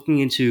then looking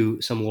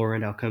into some lower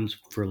end outcomes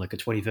for like a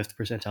 25th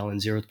percentile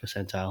and 0th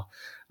percentile.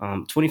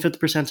 25th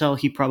percentile,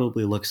 he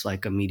probably looks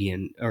like a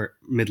median or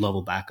mid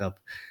level backup,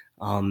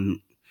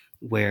 um,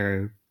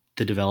 where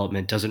the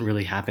development doesn't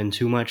really happen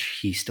too much.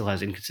 He still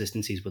has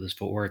inconsistencies with his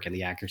footwork, and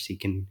the accuracy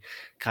can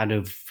kind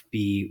of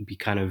be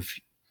kind of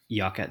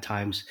yuck at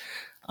times.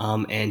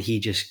 And he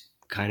just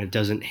kind of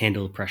doesn't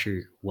handle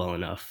pressure well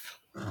enough.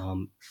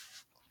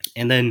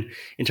 And then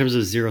in terms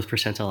of 0th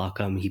percentile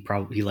outcome, he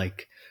probably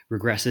like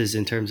regresses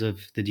in terms of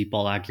the deep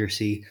ball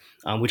accuracy,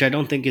 which I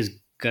don't think is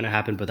going to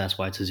happen, but that's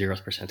why it's a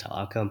 0th percentile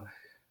outcome.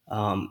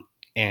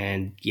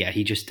 And yeah,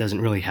 he just doesn't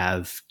really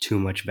have too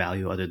much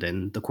value other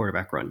than the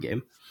quarterback run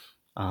game.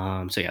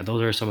 So yeah,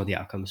 those are some of the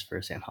outcomes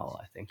for Sam Howell,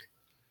 I think.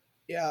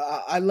 Yeah,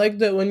 I like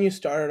that when you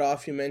started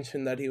off, you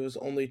mentioned that he was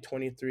only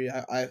 23.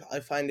 I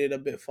find it a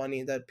bit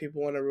funny that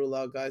people want to rule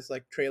out guys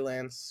like Trey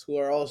Lance, who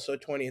are also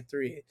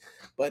 23.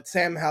 But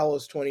Sam Howell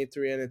is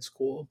 23, and it's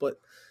cool.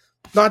 But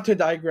not to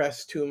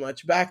digress too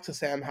much, back to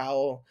Sam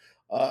Howell.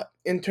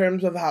 In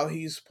terms of how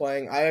he's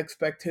playing, I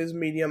expect his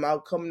medium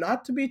outcome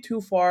not to be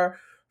too far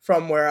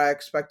from where I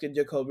expected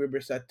Jacoby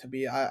Brissett to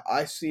be.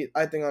 I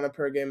think on a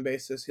per game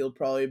basis he'll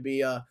probably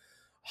be a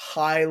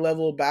high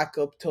level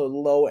backup to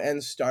low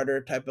end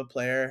starter type of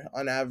player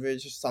on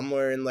average,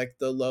 somewhere in like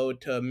the low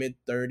to mid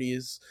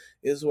 30s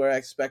is where I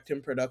expect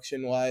him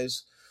production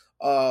wise.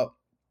 Uh,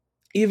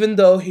 Even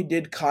though he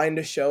did kind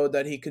of show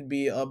that he could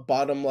be a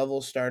bottom level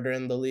starter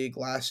in the league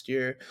last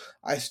year,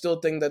 I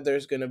still think that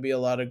there's going to be a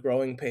lot of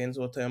growing pains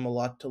with him, a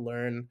lot to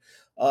learn.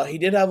 He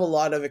did have a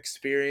lot of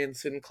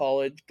experience in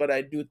college, but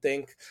I do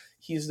think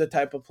he's the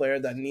type of player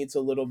that needs a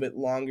little bit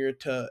longer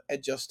to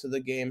adjust to the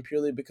game,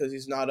 purely because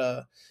he's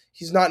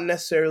not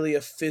necessarily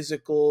a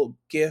physical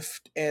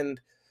gift,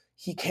 and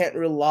he can't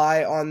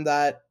rely on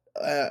that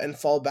and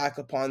fall back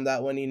upon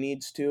that when he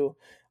needs to.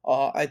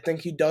 I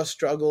think he does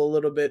struggle a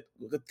little bit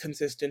with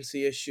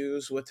consistency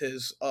issues with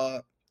his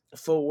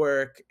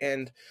footwork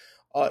and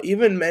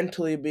even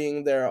mentally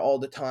being there all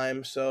the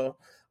time. So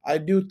I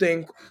do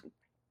think,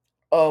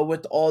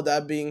 with all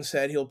that being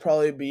said, he'll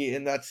probably be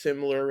in that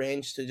similar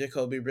range to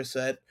Jacoby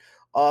Brissett.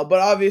 But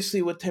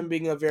obviously, with him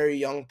being a very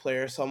young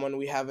player, someone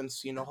we haven't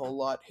seen a whole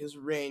lot, his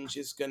range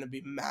is going to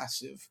be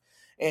massive.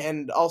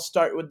 And I'll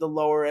start with the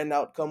lower end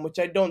outcome, which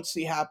I don't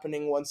see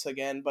happening once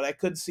again, but I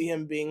could see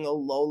him being a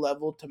low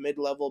level to mid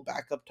level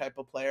backup type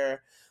of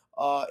player.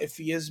 If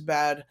he is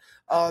bad,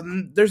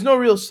 there's no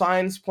real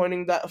signs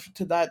pointing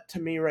that to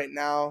me right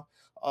now.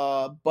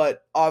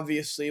 But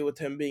obviously, with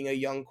him being a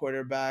young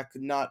quarterback,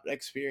 not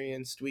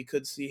experienced, we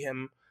could see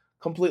him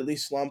completely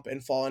slump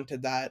and fall into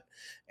that.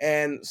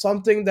 And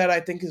something that I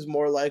think is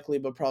more likely,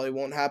 but probably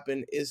won't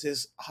happen, is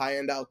his high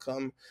end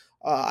outcome.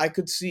 I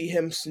could see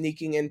him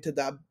sneaking into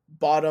that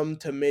bottom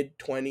to mid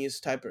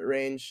 20s type of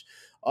range.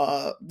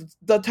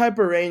 The type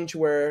of range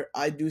where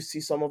I do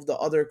see some of the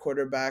other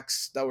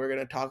quarterbacks that we're going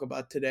to talk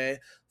about today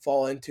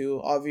fall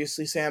into.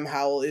 Obviously, Sam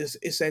Howell is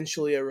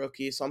essentially a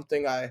rookie,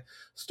 something I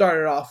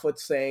started off with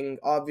saying.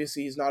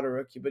 Obviously, he's not a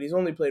rookie, but he's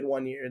only played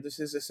 1 year.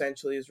 This is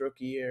essentially his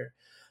rookie year.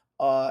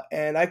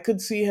 And I could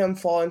see him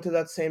fall into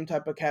that same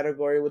type of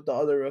category with the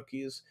other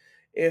rookies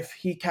if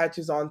he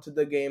catches on to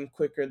the game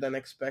quicker than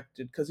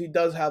expected, because he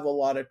does have a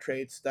lot of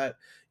traits that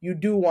you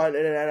do want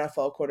in an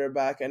NFL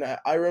quarterback. And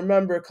I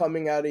remember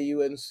coming out of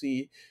UNC,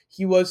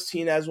 he was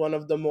seen as one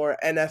of the more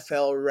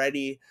NFL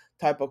ready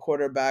type of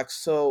quarterbacks.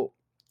 So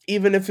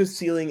even if his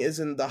ceiling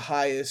isn't the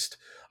highest,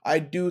 I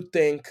do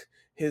think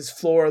his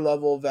floor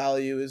level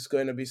value is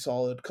going to be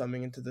solid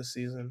coming into the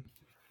season.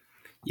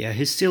 Yeah,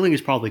 his ceiling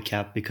is probably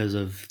capped because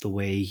of the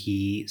way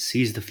he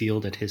sees the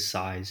field at his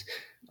size.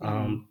 Mm.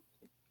 Um,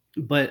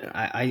 but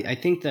I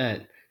think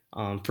that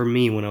for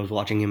me, when I was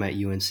watching him at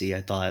UNC, I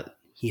thought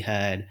he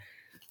had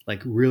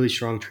like really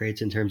strong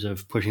traits in terms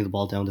of pushing the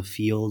ball down the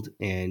field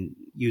and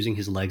using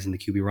his legs in the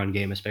QB run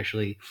game,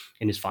 especially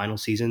in his final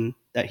season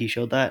that he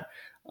showed that.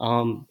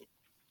 Um,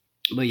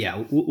 but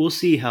yeah, we'll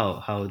see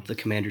how the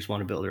Commanders want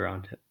to build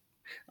around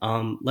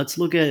him. Let's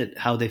look at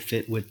how they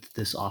fit with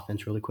this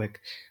offense really quick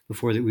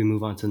before that we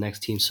move on to the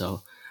next team.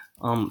 So,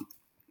 um,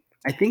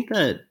 I think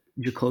that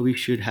Jacoby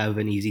should have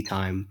an easy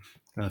time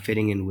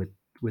fitting in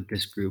with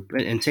this group,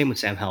 and same with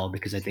Sam Howell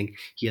because I think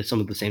he has some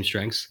of the same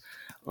strengths.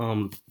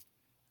 Um,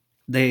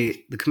 the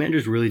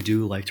Commanders really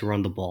do like to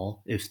run the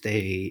ball if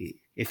they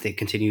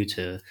continue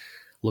to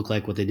look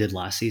like what they did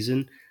last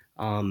season.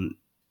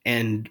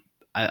 And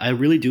I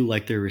really do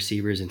like their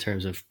receivers in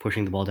terms of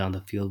pushing the ball down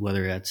the field,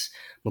 whether that's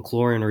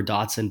McLaurin or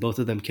Dotson. Both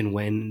of them can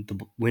win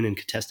in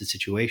contested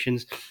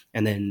situations,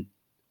 and then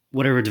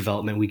whatever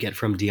development we get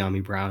from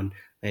De'Ami Brown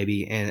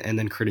maybe, and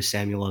then Curtis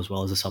Samuel as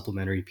well as a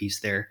supplementary piece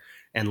there,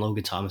 and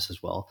Logan Thomas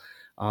as well.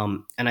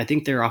 And I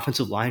think their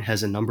offensive line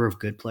has a number of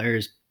good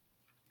players,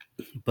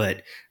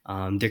 but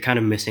they're kind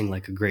of missing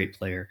like a great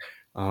player.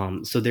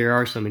 So there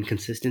are some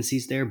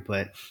inconsistencies there,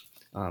 but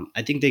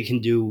I think they can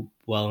do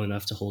well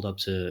enough to hold up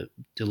to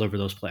deliver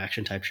those play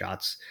action type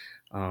shots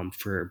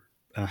for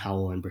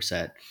Howell and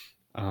Brissett.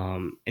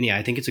 And yeah,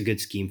 I think it's a good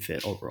scheme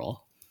fit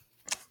overall.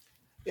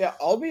 Yeah,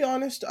 I'll be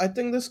honest. I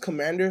think this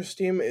Commanders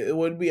team, it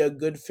would be a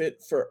good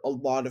fit for a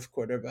lot of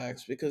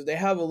quarterbacks because they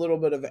have a little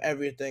bit of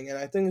everything, and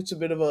I think it's a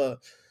bit of a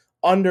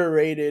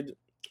underrated,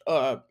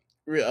 uh,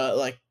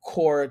 like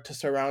core to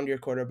surround your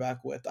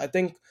quarterback with. I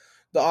think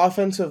the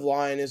offensive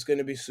line is going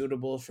to be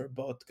suitable for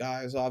both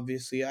guys.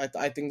 Obviously, I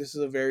think this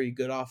is a very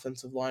good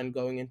offensive line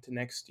going into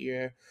next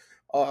year.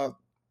 Uh,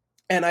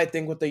 and I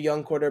think with a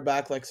young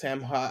quarterback like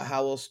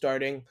Howell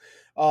starting,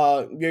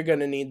 you're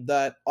gonna need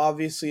that.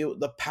 Obviously,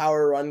 the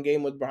power run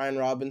game with Brian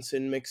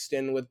Robinson mixed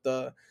in with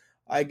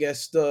I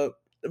guess the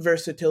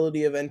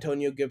versatility of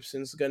Antonio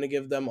Gibson is gonna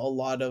give them a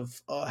lot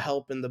of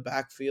help in the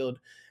backfield.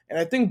 And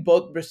I think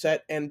both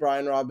Brissett and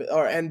Brian Robin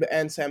or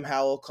and Sam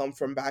Howell come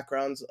from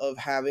backgrounds of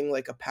having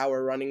like a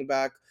power running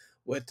back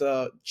with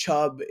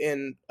Chubb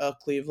in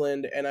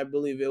Cleveland, and I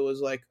believe it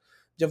was like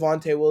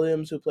Javonte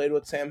Williams who played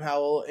with Sam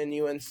Howell in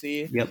UNC.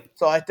 Yep.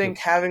 So I think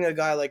Yep. having a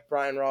guy like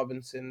Brian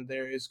Robinson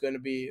there is going to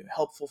be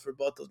helpful for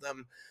both of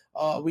them.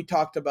 We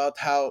talked about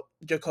how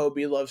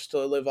Jacoby loves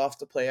to live off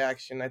the play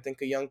action. I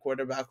think a young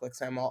quarterback like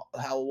Sam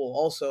Howell will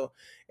also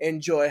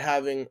enjoy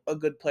having a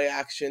good play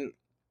action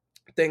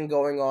thing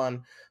going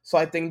on. So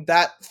I think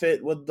that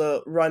fit with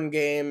the run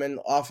game and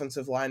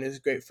offensive line is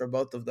great for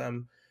both of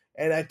them.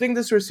 And I think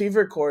this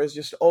receiver core is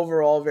just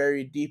overall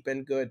very deep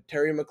and good.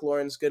 Terry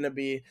McLaurin's going to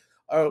be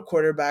a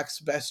quarterback's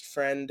best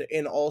friend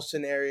in all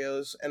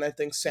scenarios. And I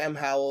think Sam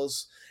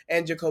Howell's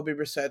and Jacoby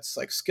Brissett's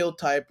like skill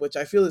type, which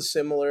I feel is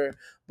similar.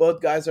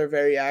 Both guys are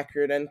very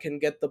accurate and can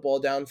get the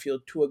ball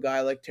downfield to a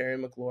guy like Terry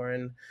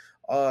McLaurin.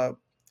 Uh,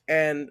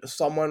 and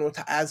someone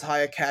with as high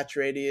a catch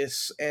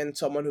radius and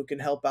someone who can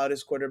help out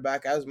his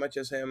quarterback as much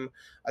as him.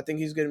 I think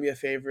he's going to be a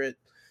favorite.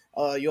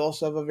 You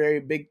also have a very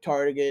big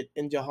target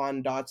in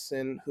Jahan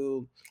Dotson,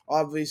 who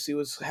obviously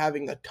was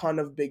having a ton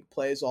of big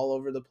plays all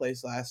over the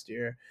place last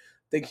year.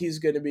 I think he's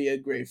going to be a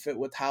great fit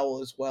with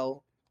Howell as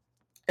well.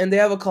 And they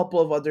have a couple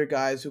of other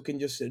guys who can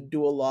just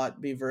do a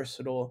lot, be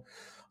versatile.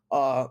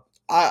 Uh,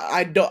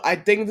 I don't. I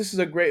think this is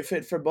a great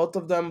fit for both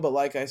of them. But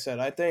like I said,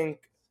 I think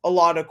a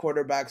lot of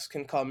quarterbacks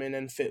can come in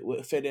and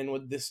fit in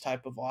with this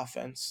type of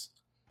offense.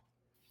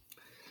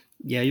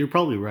 Yeah, you're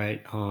probably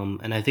right.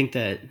 And I think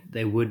that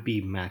they would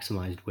be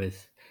maximized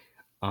with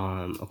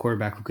a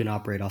quarterback who can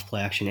operate off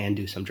play action and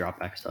do some drop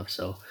back stuff.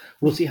 So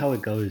we'll see how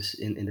it goes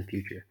in the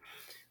future.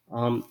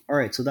 All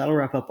right, so that'll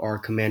wrap up our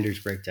Commanders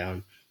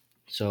breakdown.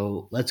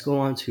 So let's go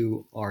on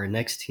to our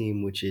next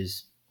team, which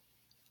is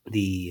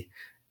the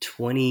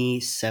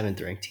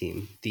 27th ranked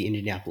team, the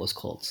Indianapolis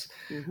Colts.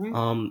 Hmm.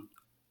 Um,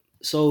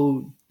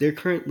 so they're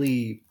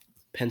currently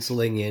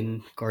penciling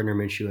in Gardner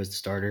Minshew as the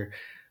starter.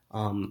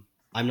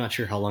 I'm not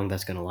sure how long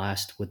that's going to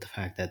last with the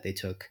fact that they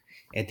took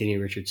Anthony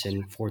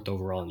Richardson fourth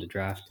overall in the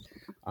draft.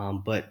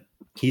 But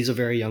he's a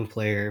very young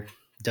player,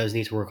 does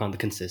need to work on the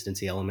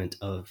consistency element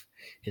of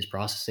his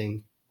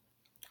processing.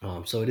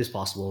 So it is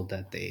possible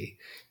that they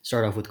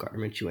start off with Gardner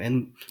Minshew.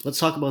 And let's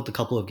talk about the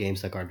couple of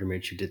games that Gardner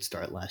Minshew did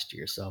start last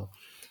year. So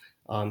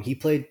he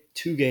played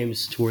two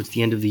games towards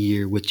the end of the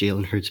year with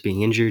Jalen Hurts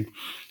being injured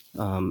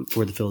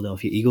for the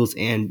Philadelphia Eagles.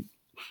 And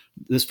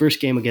this first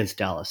game against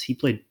Dallas, he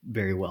played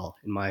very well,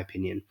 in my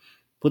opinion.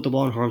 Put the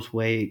ball in harm's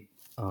way,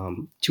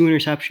 two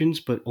interceptions,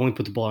 but only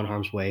put the ball in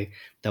harm's way.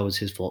 That was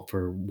his fault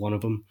for one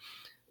of them.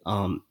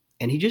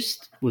 And he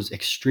just was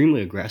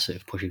extremely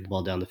aggressive pushing the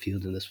ball down the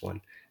field in this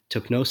one.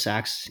 Took no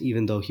sacks,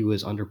 even though he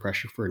was under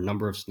pressure for a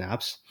number of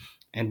snaps,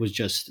 and was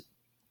just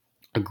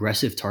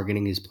aggressive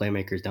targeting his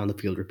playmakers down the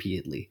field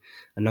repeatedly.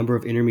 A number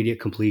of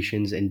intermediate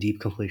completions and deep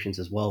completions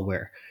as well,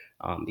 where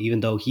even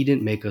though he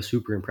didn't make a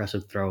super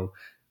impressive throw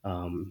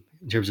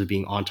in terms of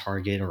being on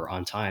target or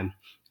on time,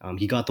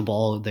 he got the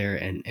ball there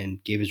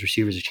and gave his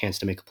receivers a chance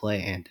to make a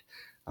play. And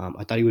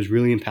I thought he was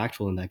really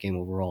impactful in that game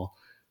overall.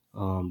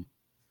 Um,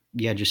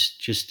 yeah,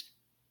 just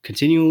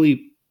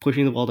continually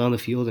pushing the ball down the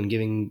field and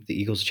giving the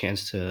Eagles a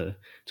chance to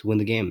win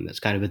the game. That's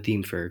kind of a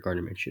theme for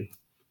Gardner Minshew.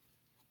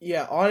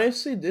 Yeah,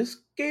 honestly, this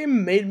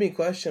game made me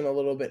question a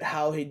little bit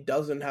how he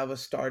doesn't have a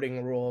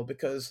starting role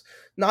because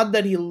not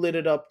that he lit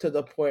it up to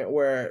the point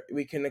where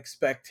we can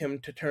expect him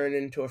to turn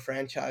into a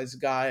franchise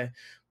guy,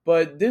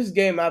 but this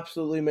game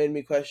absolutely made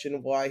me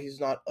question why he's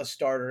not a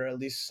starter at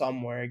least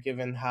somewhere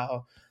given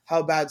how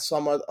bad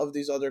some of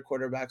these other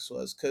quarterbacks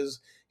was cuz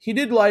he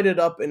did light it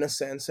up in a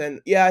sense and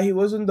yeah, he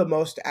wasn't the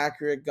most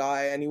accurate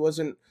guy and he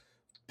wasn't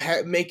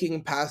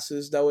making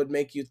passes that would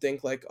make you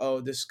think like,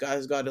 oh, this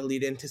guy's got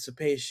elite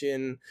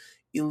anticipation,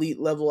 elite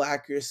level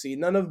accuracy,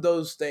 none of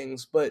those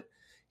things. But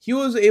he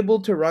was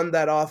able to run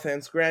that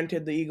offense.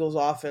 Granted, the Eagles'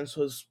 offense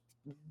was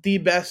the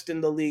best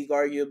in the league,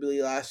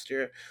 arguably last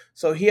year,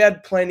 so he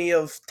had plenty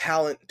of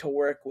talent to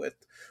work with.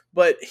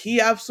 But he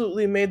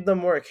absolutely made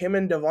them work. Him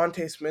and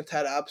Devontae Smith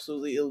had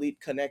absolutely elite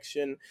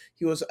connection.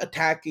 He was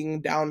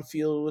attacking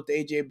downfield with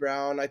AJ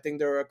Brown. I think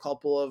there were a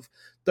couple of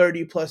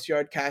 30 plus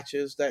yard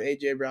catches that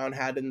AJ Brown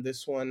had in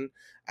this one.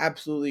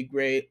 Absolutely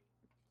great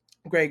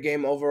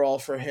game overall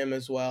for him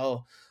as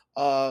well.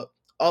 Uh,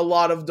 a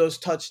lot of those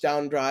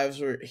touchdown drives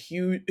were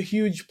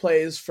huge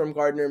plays from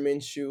Gardner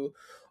Minshew.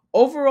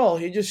 Overall,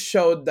 he just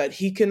showed that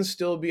he can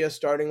still be a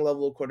starting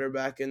level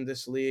quarterback in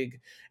this league,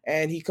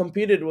 and he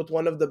competed with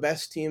one of the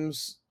best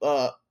teams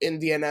in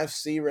the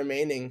NFC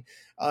remaining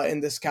in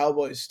this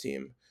Cowboys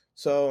team.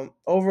 So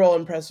overall,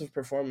 impressive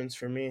performance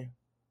for me.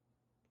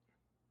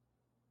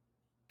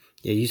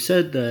 Yeah, you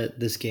said that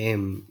this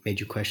game made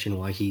you question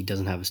why he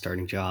doesn't have a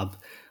starting job.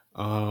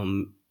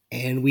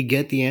 And we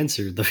get the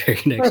answer the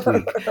very next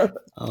week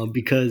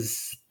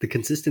because the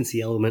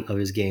consistency element of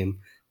his game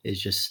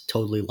is just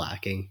totally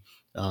lacking.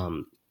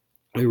 Um,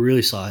 we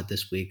really saw it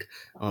this week.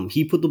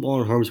 He put the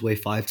ball in harm's way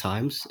five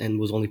times and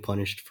was only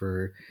punished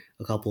for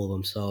a couple of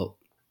them. So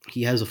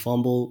he has a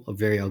fumble, a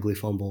very ugly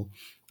fumble,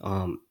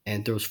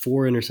 and throws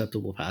four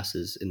interceptable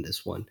passes in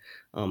this one.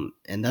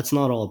 And that's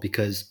not all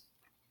because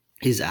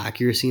his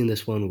accuracy in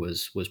this one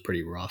was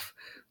pretty rough.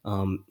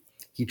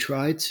 He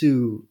tried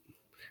to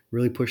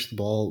really push the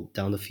ball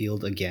down the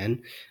field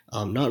again,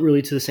 not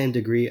really to the same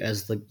degree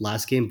as the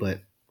last game,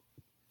 but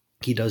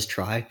he does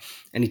try,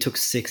 and he took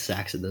six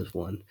sacks in this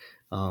one,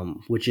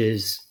 which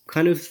is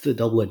kind of the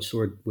double-edged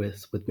sword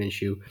with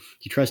Minshew.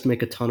 He tries to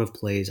make a ton of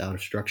plays out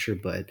of structure,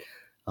 but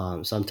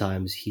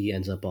sometimes he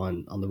ends up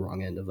on the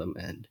wrong end of them,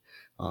 and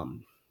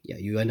yeah,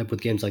 you end up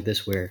with games like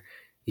this where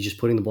he's just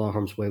putting the ball in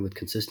harm's way with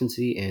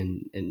consistency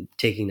and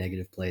taking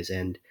negative plays.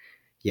 And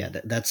yeah,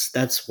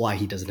 that's why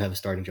he doesn't have a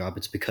starting job.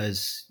 It's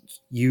because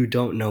you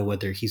don't know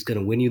whether he's going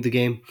to win you the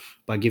game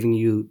by giving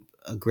you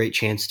a great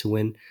chance to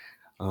win,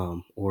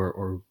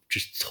 or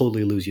just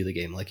totally lose you the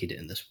game like he did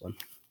in this one.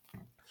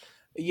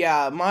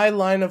 Yeah, my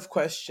line of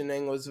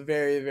questioning was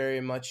very, very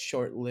much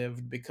short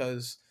lived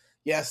because,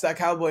 yes, that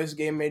Cowboys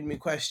game made me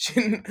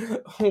question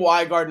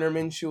why Gardner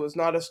Minshew was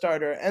not a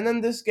starter. And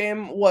then this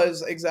game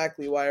was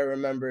exactly why I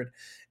remembered.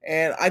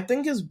 And I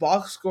think his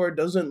box score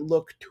doesn't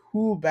look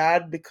too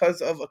bad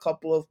because of a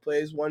couple of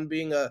plays, one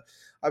being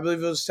I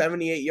believe it was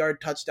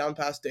 78-yard touchdown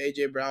pass to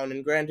A.J. Brown.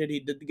 And granted,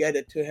 he did get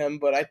it to him,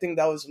 but I think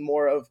that was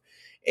more of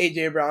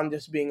A.J. Brown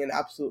just being an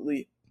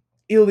absolutely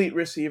elite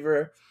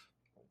receiver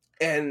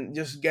and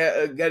just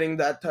getting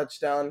that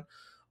touchdown.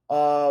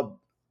 Uh,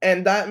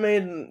 and that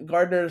made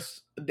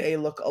Gardner's day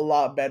look a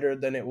lot better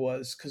than it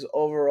was because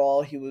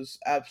overall he was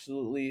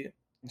absolutely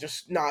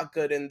just not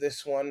good in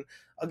this one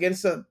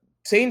against a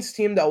Saints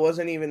team that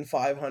wasn't even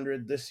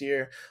 500 this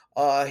year.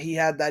 He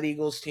had that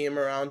Eagles team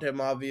around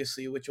him,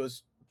 obviously, which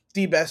was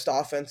the best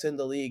offense in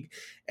the league,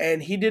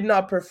 and he did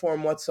not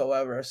perform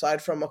whatsoever.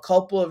 Aside from a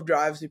couple of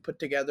drives he put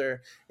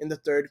together in the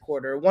third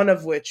quarter, one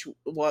of which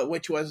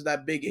was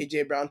that big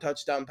AJ Brown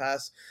touchdown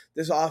pass.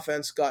 This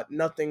offense got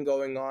nothing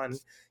going on.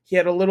 He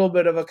had a little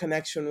bit of a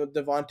connection with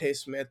Devontae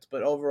Smith,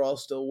 but overall,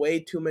 still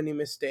way too many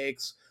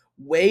mistakes,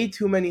 way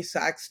too many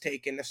sacks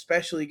taken,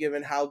 especially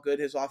given how good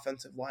his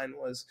offensive line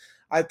was.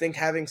 I think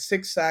having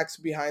 6 sacks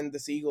behind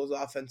this Eagles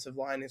offensive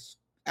line is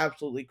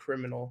absolutely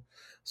criminal.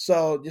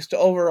 So just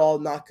overall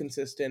not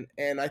consistent,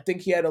 and I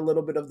think he had a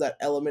little bit of that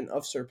element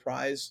of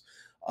surprise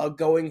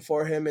going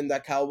for him in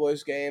that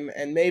Cowboys game,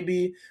 and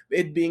maybe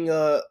it being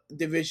a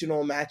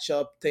divisional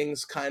matchup,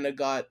 things kind of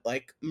got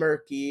like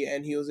murky,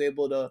 and he was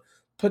able to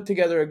put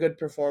together a good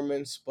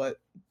performance, but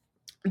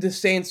the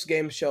Saints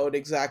game showed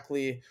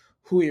exactly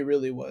who he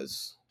really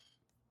was.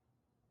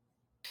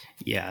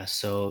 Yeah,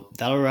 so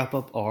that'll wrap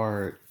up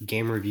our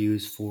game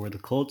reviews for the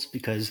Colts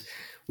because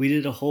we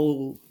did a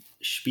whole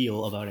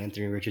spiel about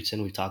Anthony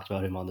Richardson. We've talked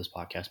about him on this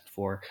podcast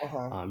before. Uh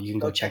huh. You can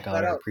Go go check check out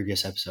that our out.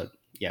 previous episode.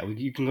 Yeah,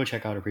 you can go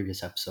check out our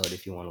previous episode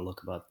if you want to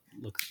look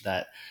at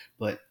that.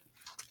 But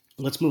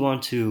let's move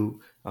on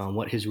to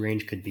what his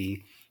range could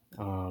be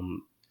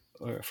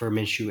for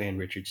Minshew and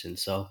Richardson.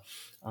 So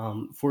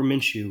for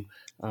Minshew,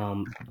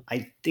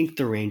 I think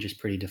the range is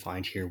pretty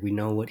defined here. We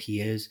know what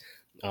he is.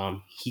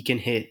 He can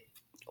hit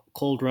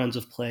cold runs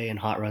of play and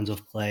hot runs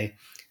of play.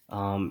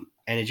 And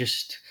it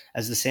just,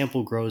 as the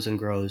sample grows and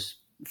grows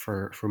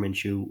for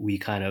Minshew, we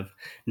kind of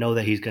know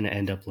that he's going to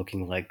end up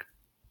looking like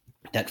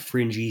that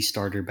fringy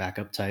starter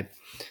backup type.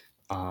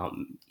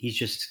 He's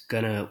just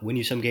going to win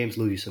you some games,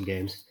 lose you some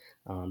games.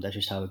 That's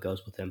just how it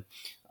goes with him.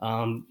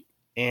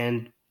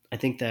 And I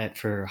think that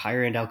for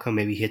higher end outcome,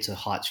 maybe he hits a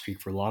hot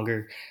streak for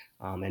longer,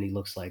 and he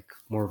looks like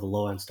more of a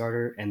low end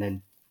starter. And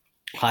then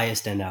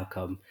highest end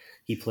outcome,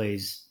 he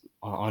plays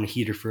on a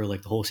heater for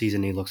like the whole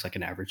season. He looks like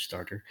an average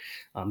starter.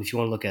 If you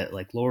want to look at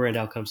like lower end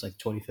outcomes, like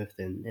 25th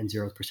and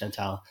 0th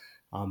percentile,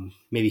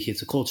 maybe he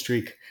hits a cold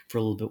streak for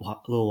a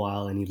little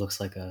while, and he looks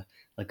like a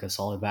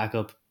solid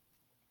backup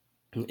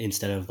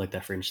instead of like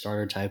that fringe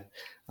starter type.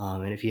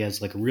 And if he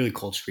has like a really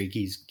cold streak,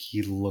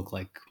 he look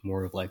like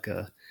more of like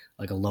a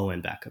low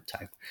end backup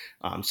type.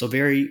 So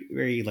very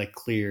very like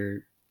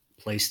clear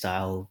play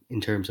style in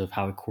terms of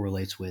how it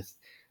correlates with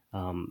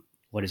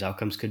what his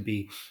outcomes could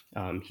be.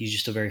 He's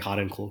just a very hot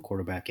and cold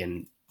quarterback,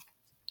 and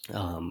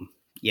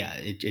yeah,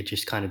 it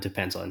just kind of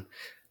depends on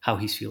how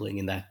he's feeling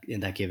in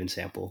that given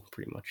sample,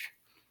 pretty much.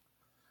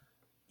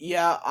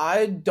 Yeah,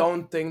 I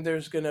don't think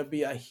there's gonna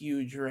be a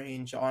huge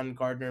range on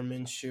Gardner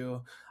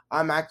Minshew.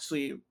 I'm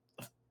actually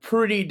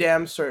pretty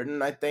damn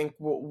certain. I think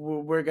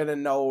we're gonna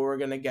know what we're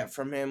gonna get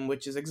from him,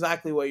 which is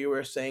exactly what you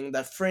were saying,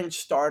 that fringe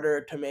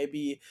starter to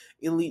maybe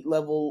elite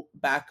level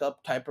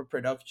backup type of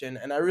production.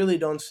 And I really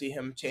don't see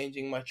him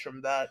changing much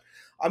from that.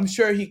 I'm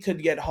sure he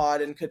could get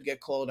hot and could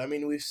get cold. I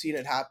mean, we've seen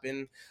it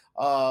happen.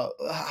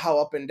 How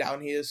up and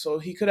down he is, so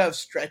he could have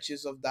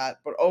stretches of that.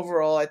 But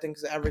overall, I think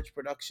his average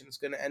production is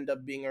going to end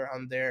up being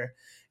around there.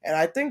 And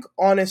I think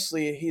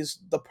honestly, he's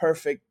the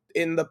perfect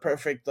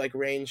like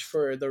range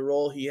for the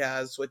role he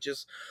has, which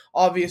is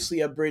obviously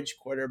a bridge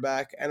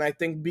quarterback. And I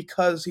think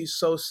because he's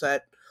so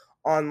set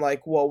on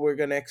like what we're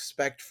going to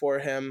expect for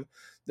him,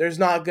 there's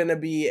not going to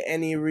be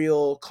any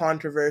real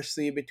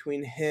controversy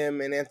between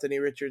him and Anthony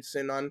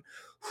Richardson on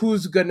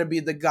who's going to be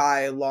the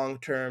guy long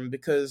term,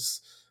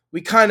 because we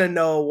kind of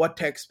know what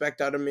to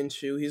expect out of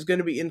Minshew. He's going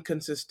to be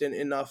inconsistent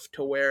enough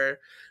to where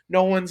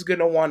no one's going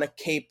to want to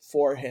cape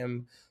for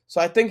him.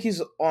 So I think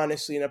he's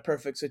honestly in a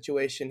perfect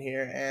situation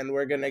here, and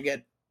we're going to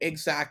get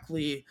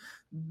exactly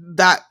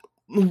that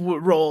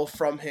role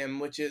from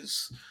him, which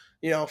is,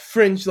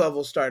 fringe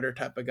level starter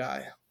type of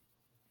guy.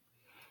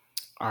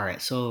 All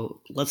right,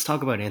 so let's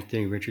talk about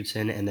Anthony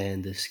Richardson and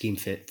then the scheme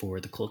fit for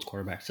the Colts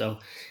quarterback. So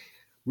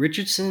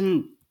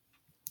Richardson,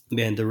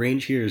 man, the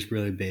range here is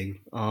really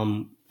big.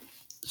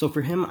 So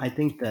for him, I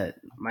think that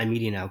my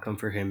median outcome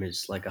for him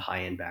is like a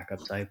high end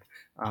backup type.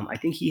 I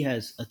think he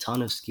has a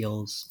ton of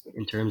skills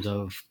in terms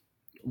of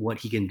what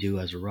he can do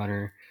as a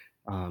runner,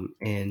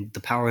 and the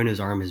power in his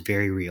arm is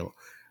very real.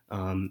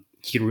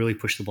 He can really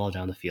push the ball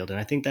down the field, and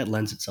I think that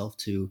lends itself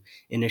to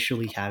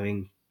initially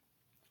having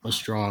a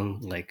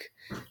strong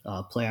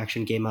play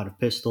action game out of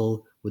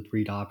pistol with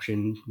read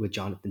option with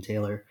Jonathan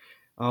Taylor,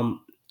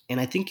 um, and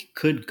I think it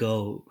could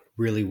go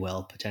really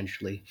well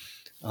potentially.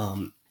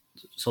 Um,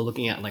 so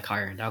looking at like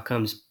higher end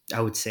outcomes,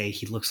 I would say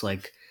he looks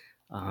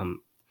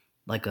um,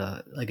 like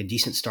a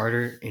decent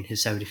starter in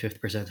his 75th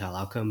percentile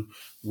outcome,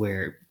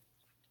 where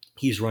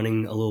he's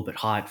running a little bit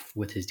hot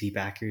with his deep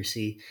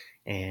accuracy,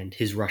 and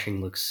his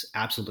rushing looks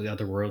absolutely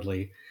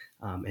otherworldly.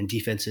 And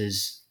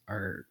defenses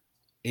are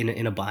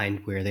in a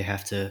bind where they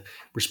have to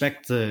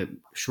respect the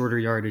shorter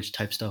yardage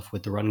type stuff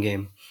with the run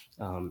game,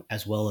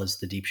 as well as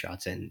the deep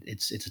shots, and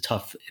it's a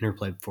tough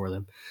interplay for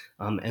them.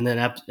 And then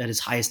at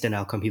his highest end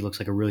outcome, he looks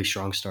like a really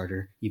strong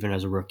starter, even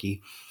as a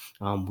rookie,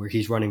 where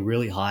he's running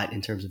really hot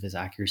in terms of his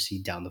accuracy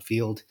down the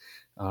field.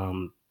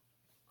 Um,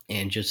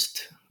 and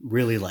just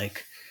really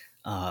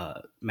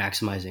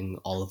maximizing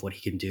all of what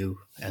he can do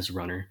as a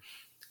runner.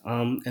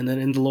 And then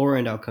in the lower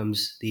end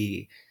outcomes,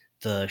 the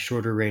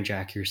shorter range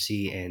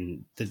accuracy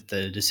and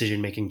the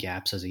decision making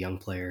gaps as a young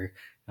player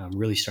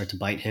really start to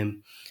bite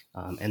him.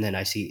 And then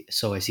I see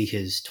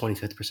his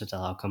 25th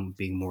percentile outcome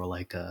being more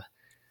like a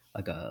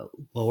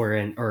lower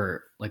end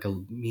or like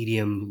a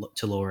medium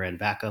to lower end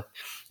backup.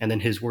 And then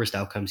his worst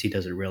outcomes, he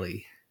doesn't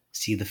really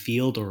see the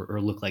field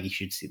or look like he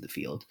should see the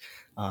field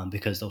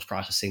because those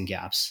processing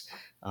gaps,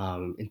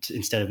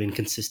 instead of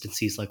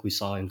inconsistencies like we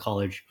saw in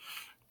college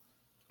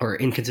or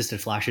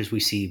inconsistent flashes, we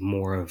see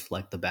more of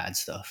like the bad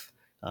stuff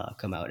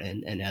come out.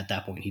 And at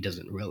that point, he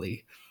doesn't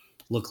really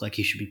look like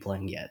he should be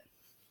playing yet.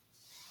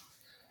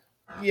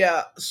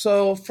 Yeah,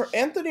 so for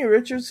Anthony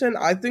Richardson,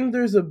 I think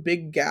there's a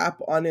big gap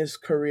on his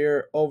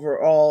career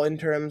overall in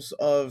terms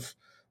of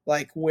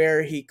like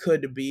where he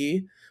could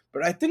be.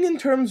 But I think in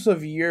terms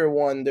of year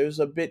one, there's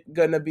a bit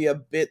gonna be a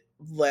bit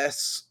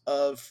less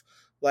of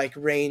like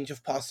range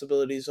of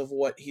possibilities of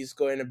what he's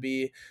going to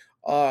be.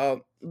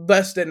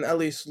 Less than at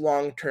least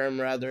long term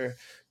rather,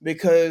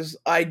 because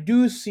I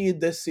do see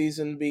this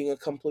season being a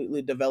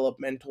completely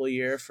developmental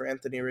year for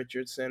Anthony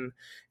Richardson,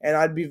 and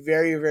I'd be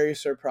very very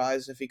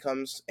surprised if he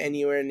comes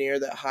anywhere near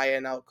that high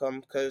end outcome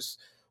because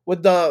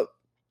with the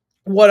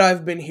what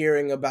I've been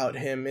hearing about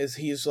him is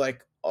he's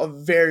like a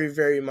very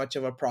very much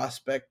of a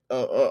prospect,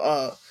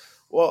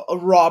 well, a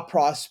raw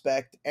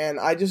prospect, and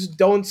I just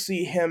don't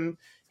see him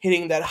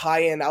hitting that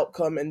high end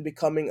outcome and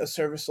becoming a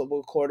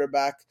serviceable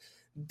quarterback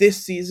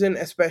this season,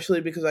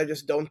 especially because I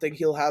just don't think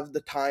he'll have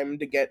the time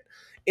to get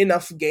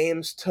enough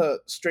games to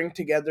string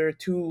together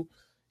to,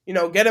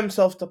 get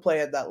himself to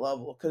play at that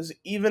level. Because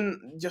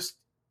even just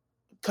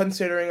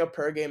considering a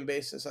per game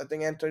basis, I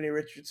think Anthony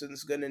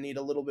Richardson's going to need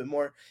a little bit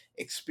more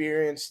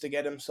experience to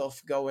get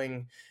himself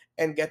going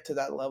and get to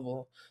that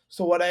level.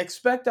 So what I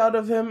expect out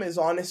of him is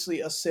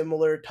honestly a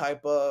similar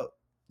type of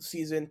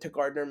season to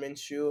Gardner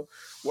Minshew,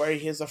 where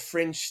he is a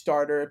fringe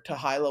starter to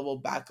high level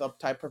backup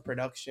type of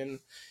production.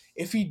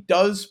 If he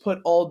does put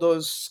all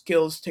those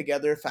skills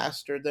together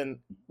faster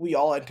than we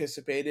all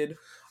anticipated,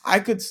 I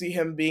could see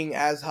him being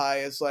as high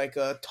as like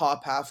a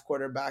top half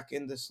quarterback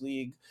in this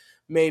league,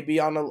 maybe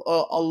on a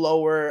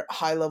lower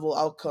high level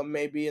outcome,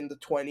 maybe in the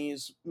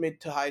 20s,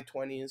 mid to high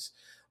 20s.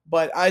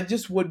 But I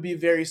just would be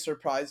very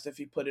surprised if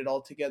he put it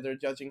all together,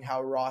 judging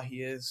how raw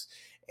he is.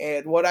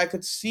 And what I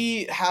could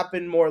see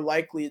happen more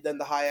likely than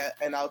the high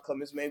end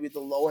outcome is maybe the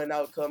low end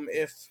outcome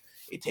if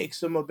it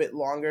takes him a bit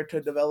longer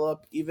to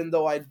develop. Even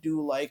though I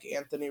do like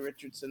Anthony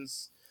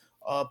Richardson's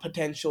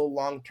potential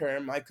long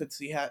term, I could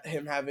see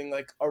him having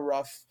like a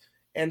rough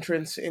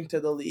entrance into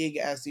the league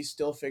as he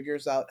still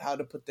figures out how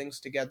to put things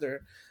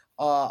together.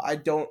 I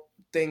don't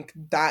think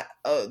that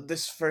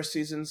this first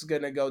season's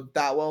gonna go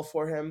that well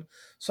for him,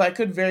 so I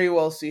could very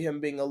well see him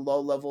being a low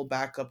level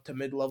backup to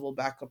mid level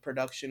backup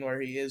production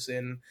where he is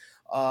in,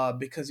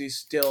 because he's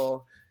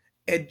still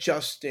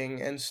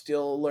adjusting and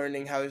still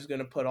learning how he's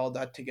gonna put all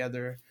that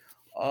together.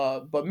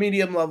 But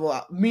median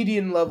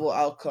level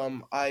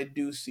outcome, I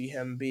do see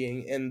him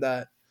being in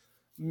that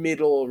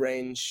middle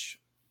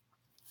range.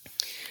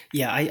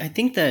 Yeah, I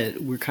think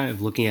that we're kind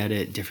of looking at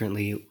it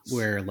differently.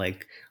 Where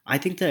like I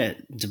think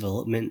that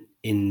development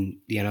in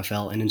the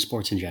NFL and in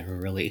sports in general,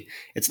 really,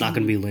 it's not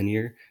going to Mhm. be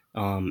linear.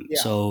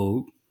 Yeah,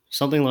 So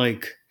something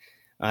like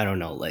I don't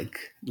know, like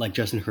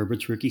Justin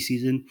Herbert's rookie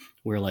season,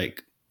 where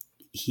like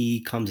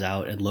he comes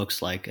out and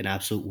looks like an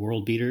absolute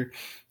world beater.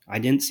 I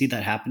didn't see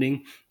that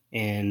happening,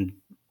 and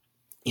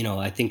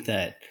I think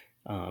that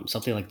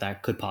something like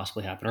that could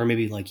possibly happen, or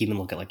maybe like even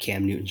look at like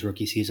Cam Newton's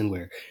rookie season,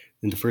 where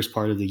in the first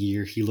part of the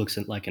year he looks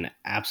like an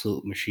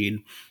absolute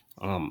machine.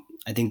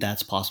 I think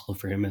that's possible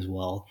for him as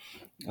well.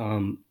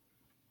 Um,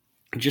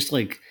 just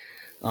like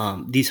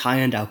these high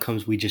end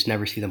outcomes, we just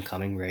never see them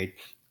coming, right?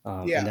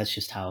 And yeah. that's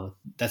just how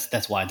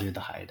that's why they're the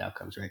high end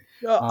outcomes, right?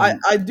 No, I, Um,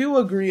 I do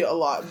agree a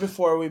lot.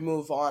 Before we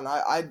move on,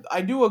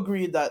 I do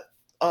agree that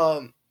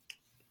um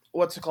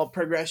what's it called,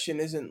 progression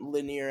isn't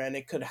linear and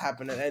it could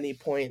happen at any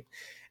point.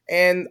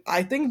 And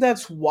I think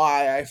that's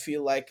why I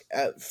feel like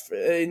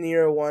in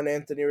year one,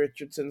 Anthony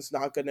Richardson's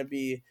not going to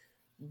be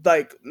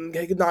like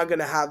not going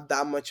to have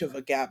that much of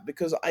a gap,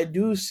 because I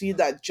do see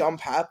that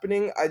jump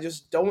happening. I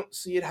just don't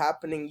see it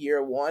happening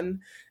year one.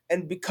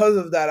 And because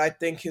of that, I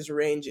think his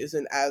range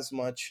isn't as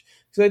much.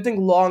 Because I think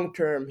long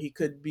term, he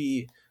could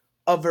be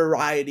a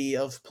variety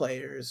of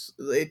players.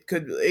 It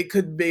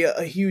could be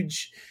a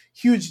huge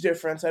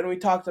difference. And we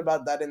talked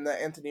about that in the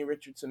Anthony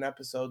Richardson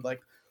episode,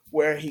 like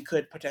where he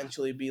could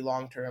potentially be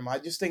long term. I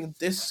just think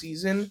this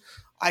season,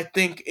 I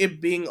think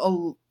it being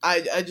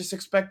I just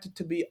expect it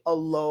to be a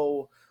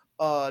low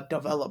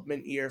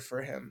development year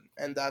for him,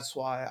 and that's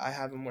why I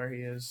have him where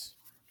he is.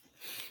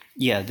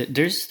 Yeah,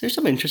 there's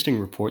some interesting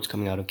reports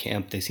coming out of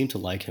camp. They seem to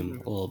like him a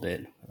Mhm. little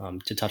bit.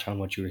 To touch on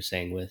what you were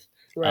saying with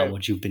Right.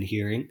 what you've been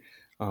hearing,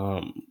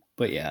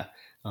 but yeah,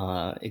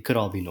 it could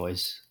all be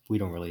noise. We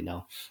don't really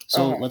know. Uh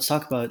So huh. let's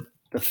talk about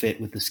the fit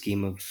with the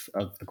scheme of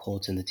the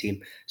Colts and the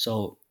team.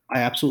 So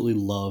I absolutely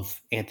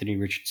love Anthony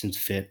Richardson's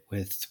fit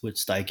with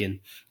Steichen.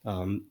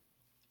 Um,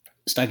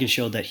 Steichen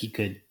showed that he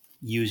could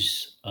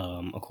use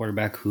a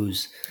quarterback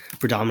who's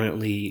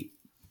predominantly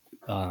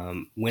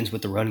wins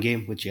with the run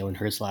game with Jalen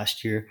Hurts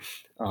last year,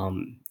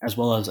 as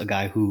well as a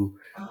guy who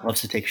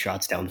loves to take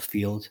shots down the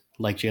field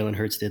like Jalen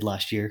Hurts did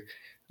last year.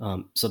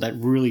 So that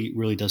really,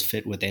 really does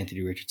fit with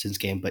Anthony Richardson's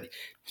game, but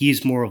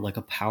he's more of like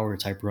a power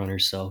type runner.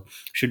 So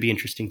should be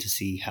interesting to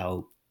see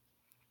how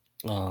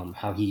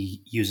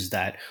he uses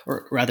that,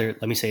 or rather,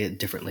 let me say it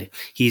differently.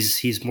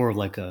 He's more of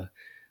like an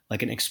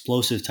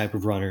explosive type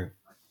of runner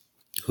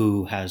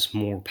who has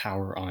more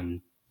power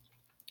on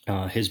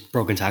his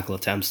broken tackle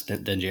attempts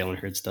than Jalen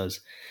Hurts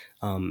does.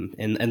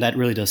 And that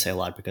really does say a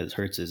lot because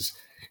Hurts is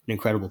an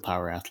incredible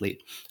power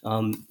athlete.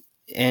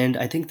 And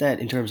I think that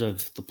in terms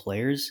of the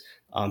players,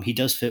 he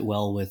does fit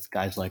well with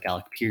guys like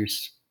Alec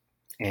Pierce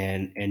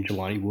and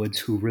Jelani Woods,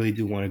 who really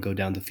do want to go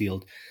down the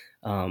field.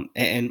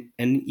 And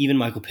even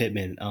Michael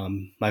Pittman.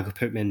 Michael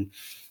Pittman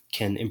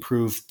can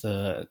improve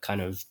the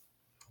kind of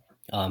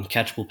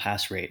catchable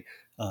pass rate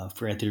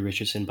for Anthony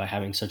Richardson by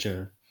having such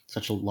a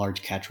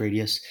large catch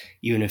radius.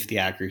 Even if the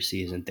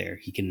accuracy isn't there,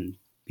 he can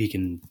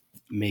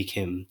make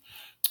him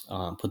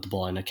put the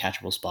ball in a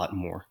catchable spot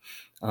more.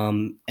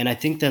 And I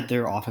think that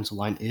their offensive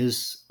line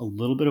is a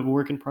little bit of a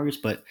work in progress,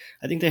 but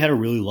I think they had a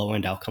really low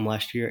end outcome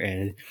last year.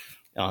 And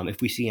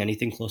if we see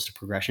anything close to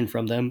progression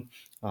from them,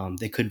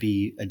 they could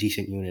be a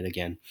decent unit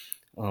again.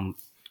 Um,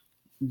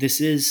 this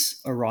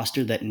is a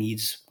roster that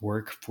needs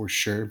work for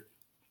sure,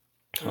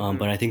 Hmm.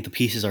 but I think the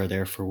pieces are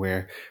there for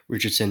where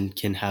Richardson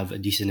can have a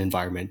decent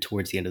environment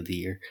towards the end of the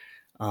year.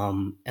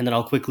 And then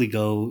I'll quickly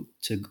go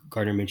to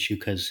Gardner Minshew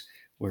because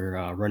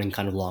we're running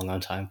kind of long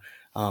on time.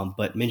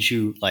 But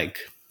Minshew, like,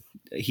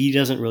 he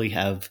doesn't really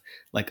have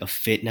like a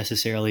fit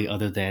necessarily,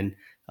 other than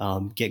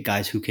get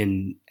guys who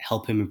can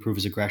help him improve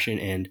his aggression.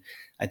 And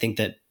I think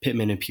that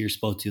Pittman and Pierce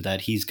both do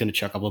that. He's going to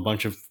chuck up a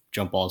bunch of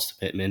jump balls to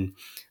Pittman,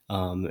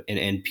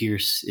 and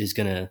Pierce is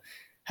going to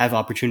have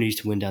opportunities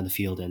to win down the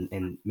field,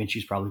 and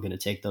Minshew's probably going to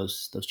take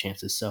those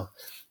chances. So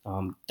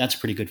that's a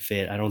pretty good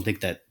fit. I don't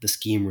think that the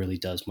scheme really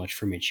does much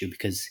for Minshew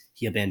because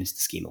he abandons the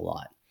scheme a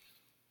lot.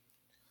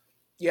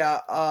 Yeah,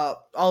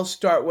 I'll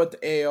start with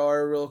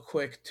AR real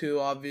quick too,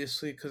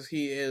 obviously, because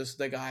he is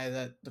the guy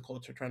that the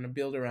Colts are trying to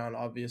build around,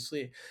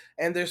 obviously.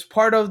 And there's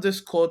part of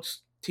this Colts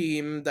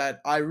team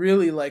that I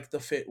really like the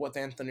fit with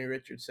Anthony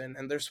Richardson,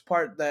 and there's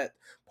parts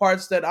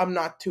that I'm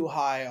not too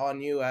high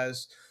on you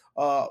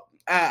uh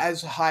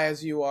as high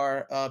as you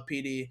are,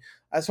 PD.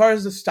 As far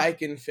as the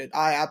Steichen fit,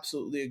 I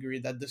absolutely agree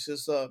that this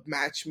is a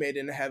match made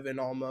in heaven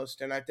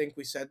almost, and I think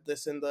we said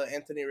this in the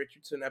Anthony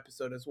Richardson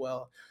episode as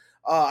well.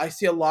 I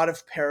see a lot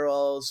of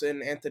parallels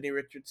in Anthony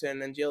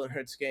Richardson and Jalen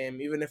Hurts'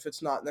 game, even if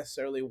it's not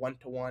necessarily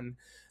 1-to-1.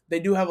 They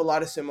do have a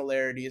lot of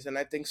similarities, and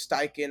I think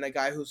Steichen, a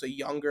guy who's a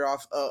younger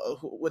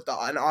with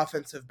an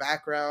offensive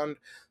background,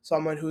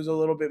 someone who's a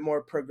little bit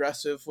more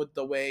progressive with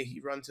the way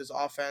he runs his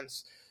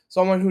offense,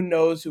 someone who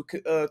knows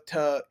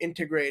to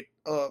integrate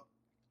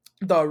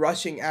the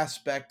rushing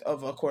aspect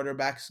of a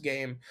quarterback's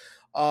game,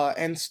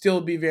 and still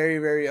be very,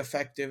 very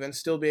effective and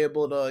still be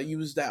able to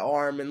use that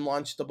arm and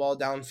launch the ball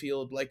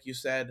downfield, like you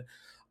said.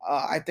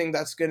 I think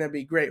that's going to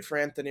be great for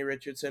Anthony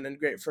Richardson and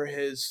great for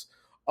his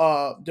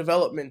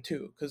development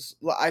too. Because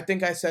I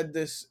think I said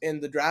this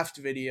in the draft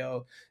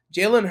video.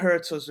 Jalen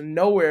Hurts was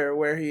nowhere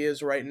where he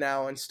is right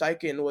now, and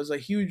Steichen was a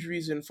huge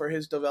reason for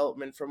his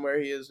development from where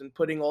he is and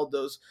putting all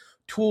those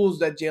tools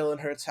that Jalen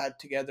Hurts had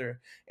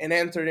together. And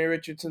Anthony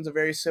Richardson's a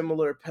very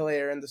similar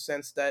player in the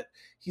sense that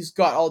he's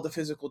got all the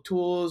physical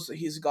tools,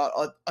 he's got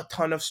a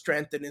ton of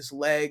strength in his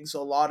legs,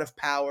 a lot of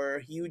power,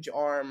 huge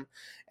arm,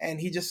 and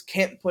he just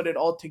can't put it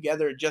all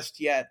together just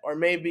yet. Or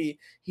maybe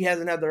he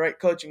hasn't had the right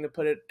coaching to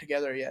put it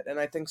together yet.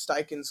 And I think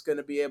Steichen's going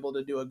to be able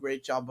to do a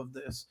great job of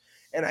this.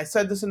 And I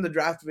said this in the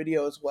draft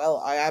video as well.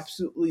 I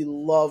absolutely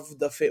love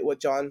the fit with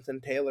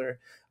Jonathan Taylor.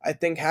 I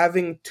think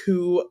having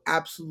two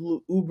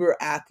absolute uber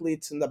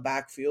athletes in the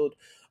backfield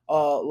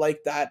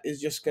like that is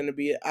just going to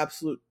be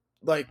absolute,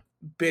 like,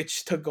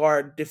 bitch to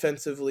guard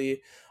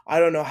defensively. I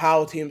don't know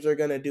how teams are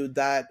going to do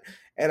that.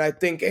 And I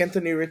think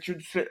Anthony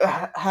Richardson,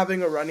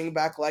 having a running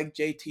back like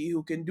JT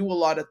who can do a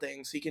lot of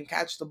things, he can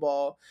catch the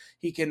ball,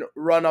 he can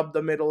run up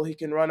the middle, he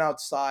can run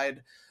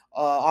outside.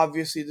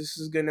 Obviously, this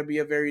is going to be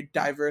a very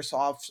diverse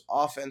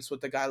offense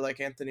with a guy like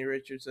Anthony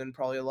Richardson.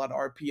 Probably a lot of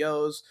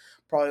RPOs,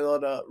 probably a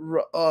lot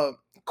of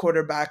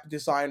quarterback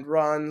designed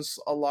runs,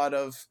 a lot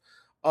of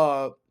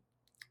uh,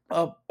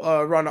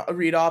 run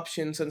read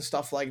options and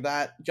stuff like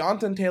that.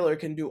 Jonathan Taylor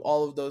can do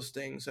all of those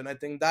things, and I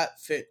think that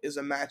fit is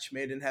a match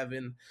made in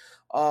heaven.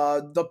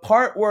 The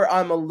part where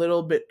I'm a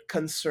little bit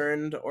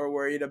concerned or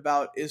worried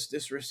about is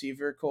this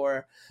receiver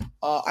core.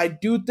 I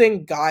do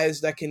think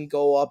guys that can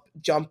go up,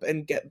 jump,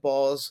 and get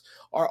balls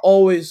are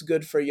always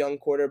good for young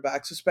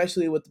quarterbacks,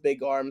 especially with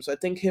big arms. I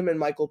think him and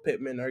Michael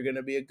Pittman are going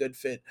to be a good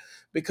fit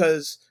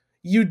because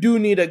you do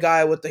need a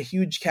guy with a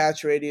huge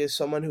catch radius,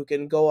 someone who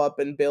can go up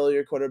and bail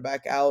your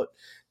quarterback out,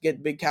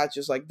 get big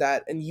catches like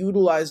that, and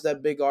utilize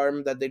that big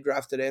arm that they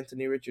drafted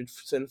Anthony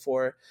Richardson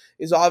for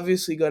is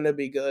obviously going to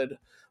be good.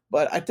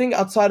 But I think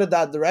outside of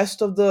that, the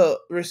rest of the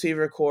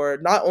receiver core,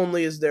 not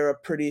only is there a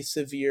pretty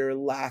severe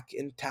lack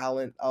in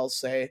talent, I'll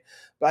say,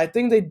 but I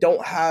think they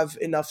don't have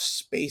enough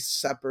space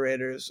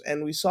separators.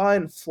 And we saw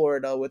in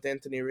Florida with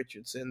Anthony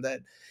Richardson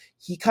that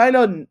he kind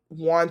of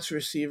wants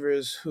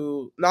receivers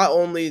who, not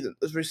only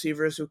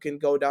receivers who can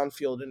go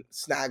downfield and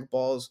snag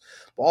balls,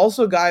 but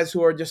also guys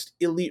who are just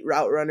elite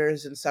route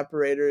runners and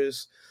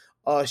separators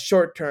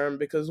short term.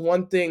 Because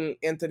one thing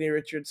Anthony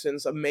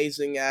Richardson's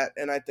amazing at,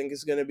 and I think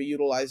is going to be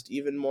utilized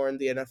even more in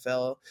the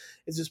NFL,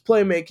 is his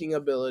playmaking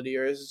ability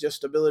or his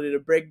just ability to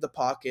break the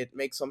pocket,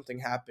 make something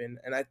happen.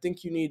 And I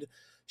think you need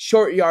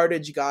short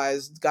yardage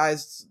guys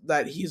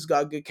that he's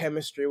got good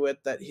chemistry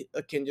with, that he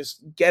can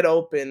just get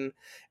open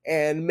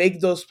and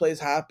make those plays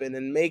happen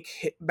and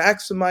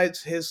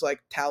maximize his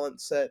like talent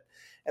set.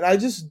 And I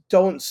just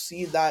don't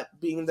see that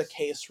being the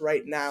case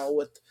right now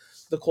with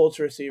the Colts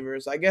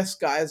receivers. I guess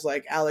guys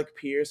like Alec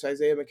Pierce,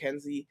 Isaiah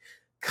McKenzie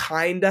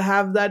kind of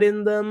have that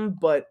in them,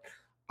 but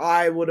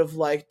I would have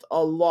liked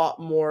a lot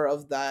more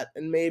of that,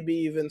 and maybe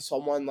even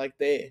someone like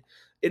they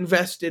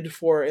invested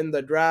for in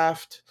the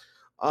draft.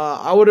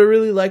 I would have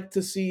really liked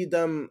to see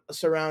them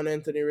surround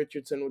Anthony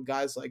Richardson with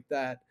guys like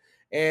that.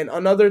 And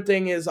another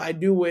thing is, I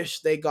do wish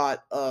they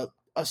got a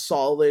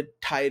solid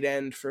tight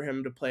end for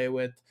him to play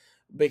with,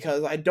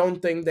 because I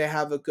don't think they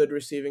have a good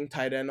receiving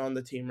tight end on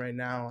the team right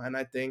now. And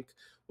I think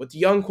with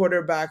young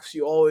quarterbacks,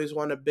 you always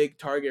want a big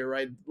target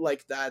right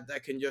like that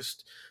can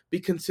just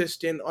be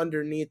consistent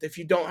underneath. If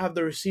you don't have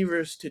the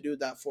receivers to do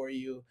that for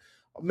you,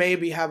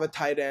 maybe have a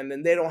tight end,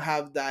 and they don't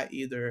have that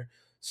either.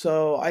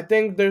 So I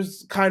think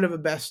there's kind of a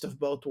best of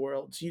both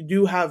worlds. You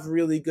do have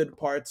really good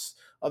parts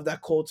of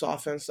that Colts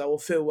offense that will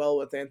fit well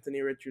with Anthony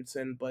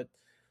Richardson, but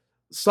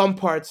some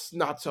parts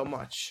not so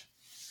much.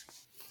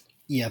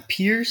 Yeah,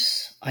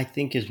 Pierce, I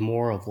think, is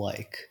more of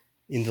like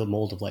in the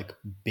mold of like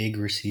big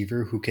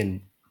receiver who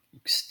can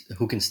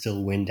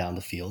still win down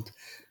the field.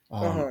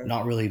 Uh-huh.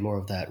 Not really more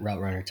of that route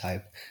runner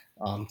type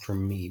for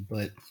me,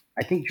 but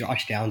I think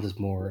Josh Downs is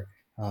more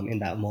in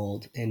that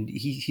mold, and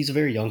he's a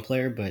very young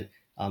player, but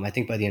I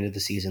think by the end of the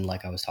season,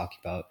 like I was talking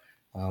about,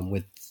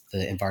 with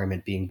the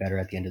environment being better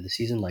at the end of the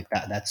season, like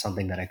that's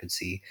something that I could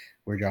see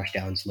where Josh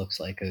Downs looks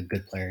like a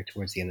good player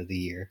towards the end of the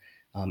year,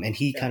 and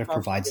he Yeah, kind of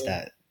provides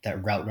possibly.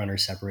 that route runner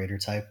separator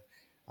type.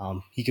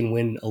 He can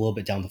win a little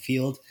bit down the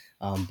field,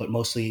 but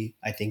mostly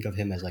I think of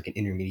him as like an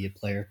intermediate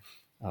player,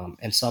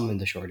 and some in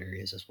the short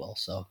areas as well.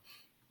 So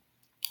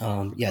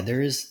yeah,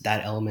 there is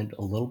that element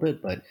a little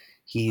bit, but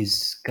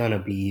he's gonna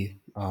be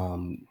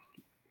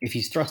if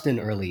he's thrust in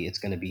early, it's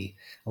gonna be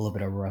a little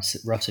bit of a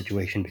rough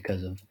situation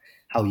because of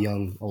how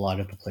young a lot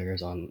of the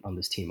players on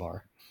this team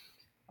are.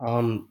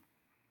 Um,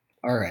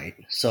 all right,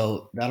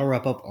 so that'll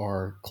wrap up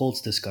our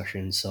Colts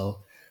discussion.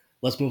 So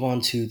let's move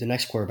on to the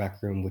next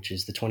quarterback room, which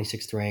is the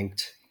 26th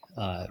ranked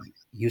uh,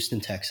 Houston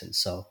Texans.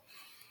 So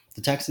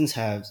the Texans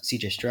have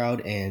C.J.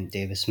 Stroud and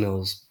Davis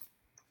Mills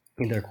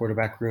in their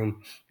quarterback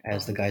room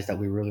as the Uh-huh. guys that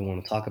we really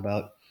want to talk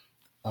about.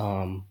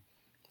 Um,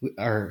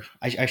 or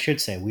I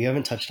should say, we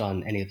haven't touched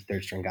on any of the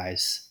third string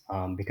guys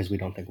because we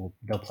don't think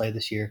they'll play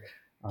this year.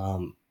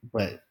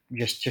 But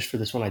just for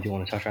this one, I do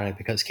want to touch on it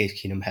because Case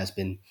Keenum has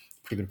been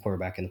a pretty good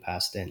quarterback in the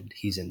past, and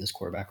he's in this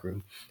quarterback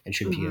room and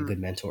should be a Hmm. good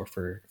mentor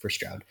for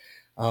Stroud.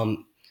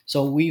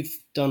 So we've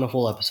done a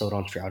whole episode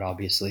on Stroud.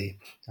 Obviously,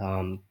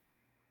 um,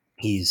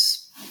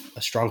 he's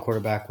a strong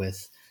quarterback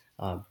with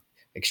um,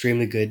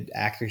 extremely good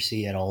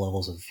accuracy at all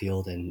levels of the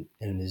field, and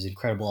is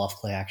incredible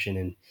off play action,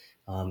 and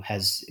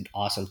has an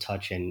awesome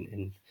touch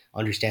and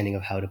understanding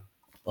of how to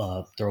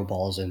throw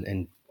balls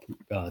and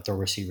throw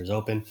receivers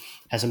open.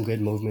 Has some good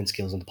movement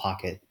skills in the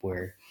pocket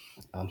where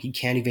he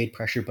can evade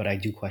pressure, but I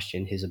do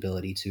question his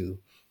ability to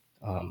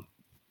um,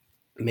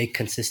 make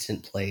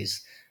consistent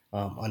plays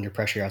under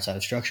pressure outside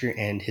of structure,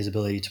 and his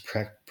ability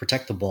to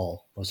protect the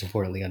ball, most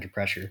importantly, under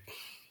pressure.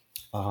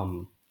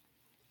 Um,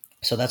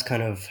 So that's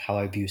kind of how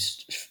I view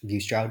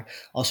Stroud.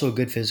 Also, a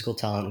good physical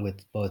talent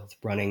with both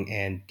running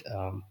and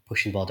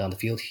pushing the ball down the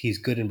field. He's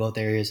good in both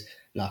areas,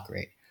 not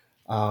great.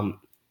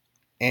 Um,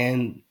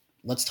 and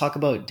let's talk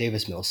about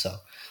Davis Mills. So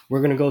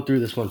we're going to go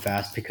through this one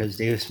fast because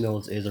Davis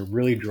Mills is a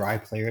really dry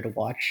player to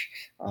watch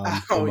for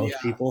Oh most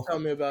yeah, people. tell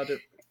me about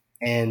it.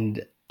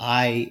 And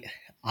I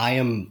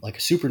am like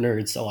a super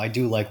nerd, so I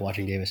do like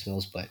watching Davis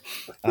Mills, but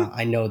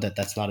I know that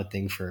that's not a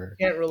thing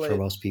Can't for relate.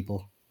 most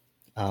people.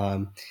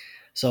 Um,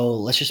 so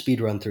let's just speed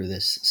run through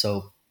this.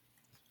 So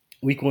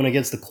week one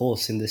against the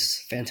Colts in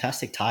this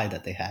fantastic tie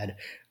that they had,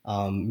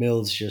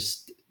 Mills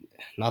just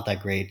not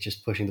that great,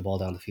 just pushing the ball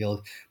down the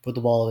field, put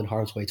the ball in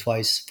harm's way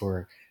twice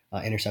for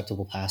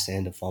interceptable pass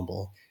and a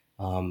fumble.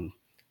 A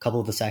couple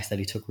of the sacks that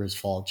he took were his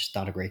fault. Just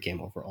not a great game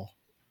overall.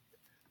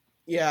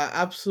 Yeah,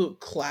 absolute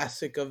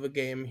classic of a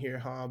game here,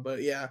 huh?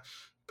 But yeah,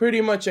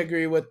 pretty much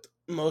agree with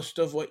most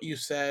of what you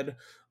said.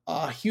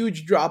 A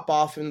huge drop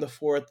off in the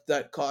fourth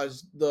that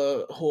caused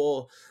the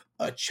whole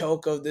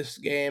choke of this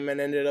game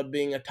and ended up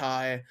being a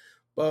tie.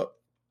 But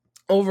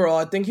overall,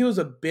 I think he was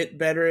a bit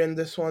better in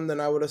this one than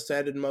I would have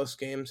said in most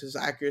games. His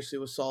accuracy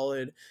was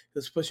solid. He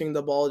was pushing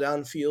the ball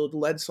downfield,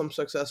 led some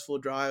successful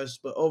drives,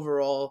 but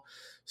overall,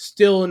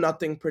 still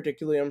nothing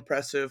particularly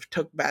impressive.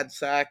 Took bad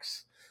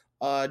sacks.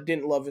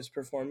 Didn't love his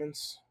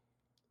performance.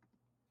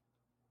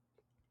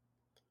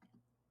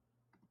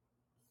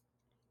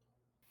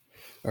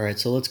 All right,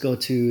 so let's go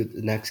to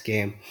the next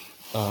game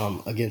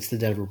against the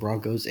Denver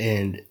Broncos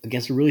and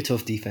against a really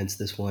tough defense.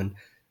 This one,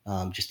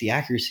 just the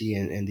accuracy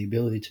and the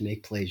ability to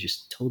make plays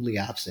just totally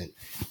absent.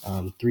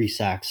 Three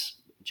sacks.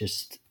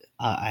 Just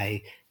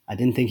I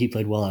didn't think he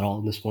played well at all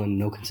in this one.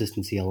 No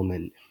consistency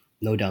element,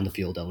 no down the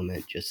field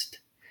element. Just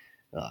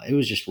it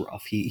was just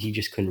rough. He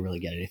just couldn't really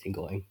get anything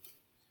going.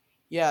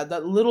 Yeah,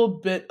 that little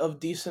bit of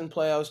decent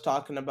play I was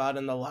talking about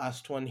in the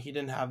last one, he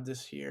didn't have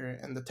this year,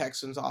 and the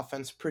Texans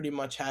offense pretty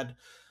much had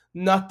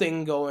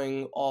nothing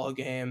going all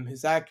game.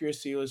 His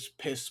accuracy was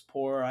piss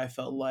poor, I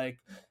felt like.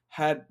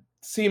 Had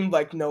seemed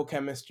like no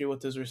chemistry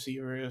with his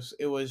receivers.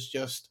 It was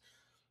just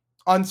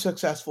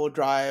unsuccessful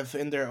drive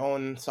in their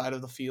own side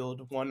of the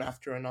field, one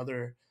after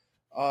another.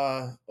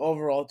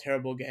 Overall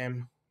terrible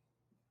game.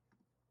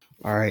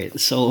 All right,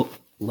 so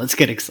let's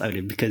get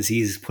excited because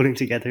he's putting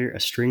together a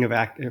string of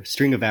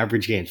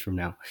average games from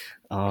now.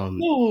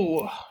 Um,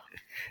 Ooh,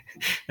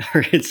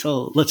 all right,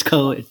 so let's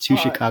go to God.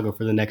 Chicago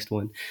for the next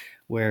one,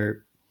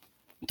 where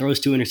throws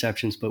two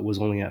interceptions, but was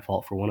only at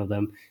fault for one of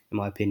them, in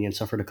my opinion.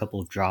 Suffered a couple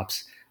of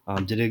drops.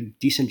 Did a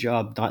decent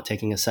job not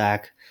taking a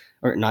sack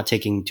or not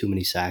taking too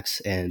many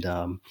sacks, and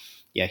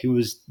yeah, he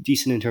was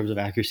decent in terms of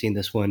accuracy in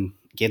this one.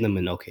 Gave them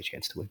an okay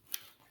chance to win.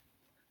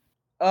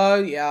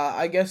 Yeah,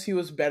 I guess he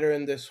was better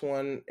in this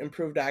one.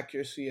 Improved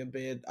accuracy a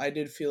bit. I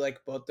did feel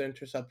like both the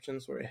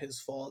interceptions were his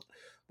fault,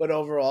 but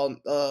overall,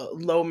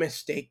 low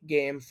mistake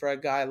game for a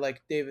guy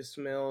like Davis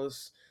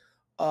Mills.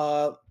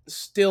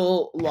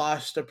 Still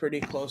lost a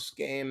pretty close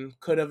game.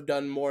 Could have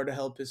done more to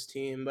help his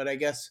team, but I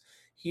guess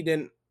he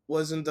didn't.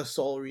 Wasn't the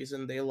sole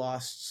reason they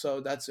lost. So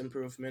that's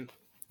improvement.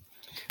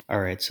 All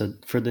right, so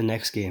for the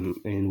next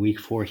game in week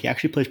four, he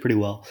actually plays pretty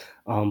well.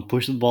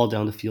 Pushed the ball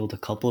down the field a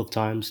couple of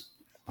times,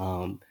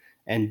 um,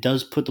 and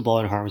does put the ball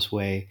in harm's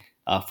way.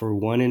 For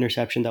one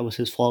interception, that was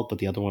his fault, but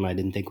the other one I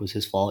didn't think was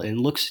his fault, and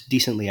looks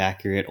decently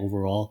accurate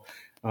overall.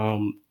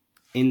 Um,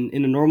 in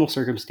a normal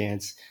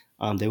circumstance,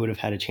 they would have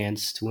had a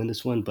chance to win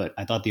this one, but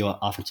I thought the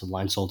offensive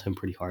line sold him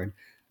pretty hard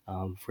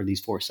for these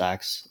four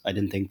sacks. I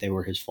didn't think they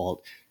were his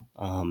fault.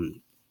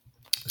 Um,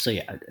 so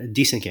yeah, a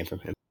decent game from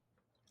him.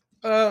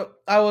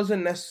 I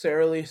wasn't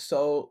necessarily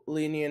so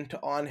lenient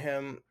on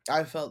him.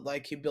 I felt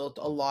like he built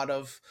a lot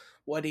of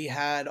what he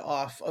had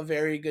off a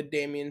very good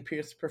Damian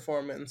Pierce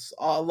performance.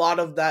 A lot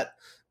of that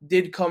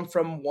did come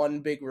from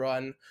one big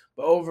run,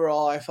 but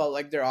overall, I felt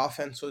like their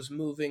offense was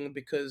moving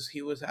because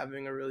he was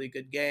having a really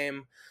good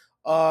game.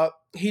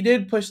 He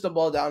did push the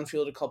ball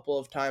downfield a couple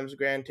of times.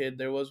 Granted,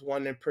 there was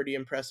one pretty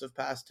impressive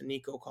pass to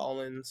Nico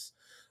Collins,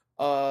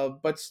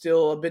 but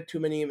still a bit too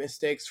many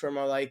mistakes for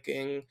my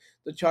liking.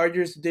 The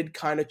Chargers did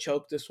kind of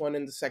choke this one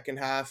in the second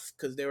half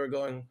because they were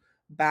going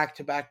back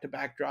to back to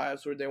back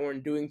drives where they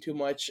weren't doing too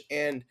much.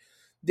 And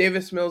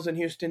Davis Mills in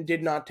Houston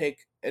did not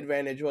take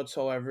advantage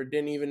whatsoever,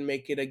 didn't even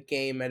make it a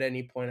game at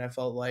any point, I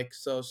felt like.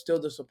 So still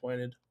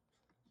disappointed.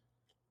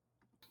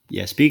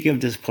 Yeah, speaking of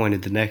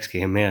disappointed, the next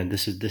game, man,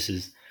 this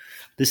is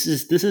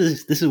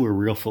where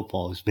real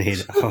football is made.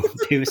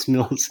 Davis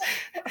Mills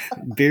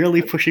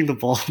barely pushing the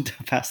ball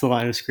past the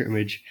line of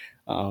scrimmage,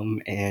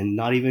 and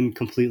not even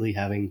completely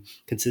having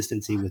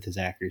consistency with his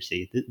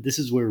accuracy. This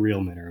is where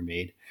real men are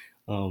made.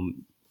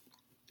 Um,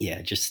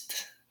 yeah,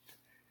 just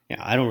yeah,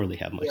 I don't really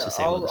have much Yeah, to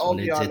say about I'll this I'll one.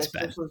 be It's honest.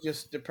 bad. This was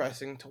just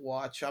depressing to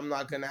watch. I'm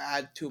not gonna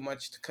add too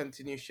much to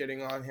continue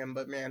shitting on him,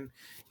 but man,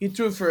 he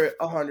threw for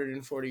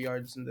 140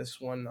 yards in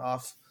this one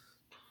off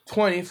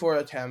 24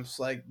 attempts.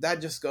 Like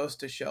that just goes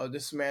to show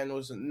this man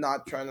was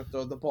not trying to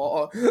throw the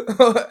ball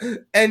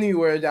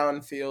anywhere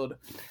downfield.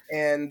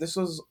 And this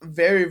was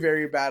very,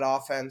 very bad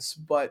offense,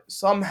 but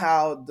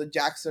somehow the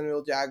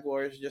Jacksonville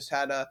Jaguars just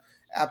had a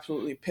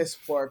absolutely piss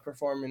poor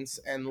performance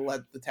and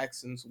let the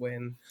Texans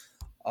win.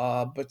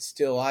 But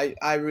still,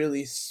 I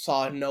really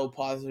saw no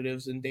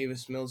positives in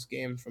Davis Mills'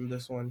 game from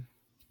this one.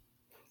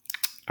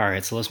 All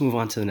right, so let's move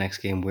on to the next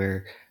game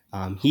where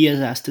he is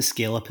asked to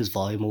scale up his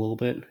volume a little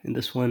bit in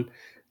this one,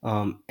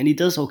 and he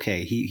does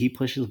okay. He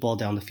pushes the ball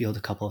down the field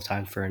a couple of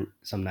times for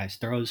some nice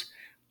throws.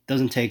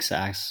 Doesn't take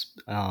sacks,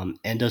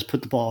 and does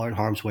put the ball in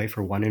harm's way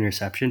for one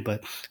interception.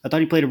 But I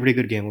thought he played a pretty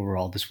good game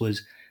overall. This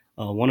was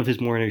one of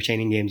his more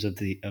entertaining games of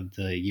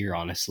the year,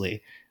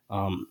 honestly.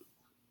 Um,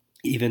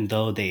 Even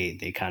though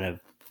they kind of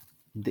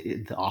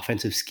the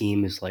offensive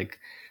scheme is like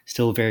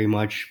still very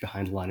much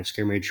behind the line of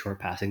scrimmage, short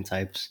passing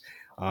types.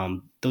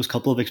 Those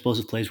couple of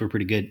explosive plays were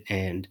pretty good,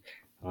 and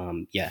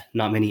yeah,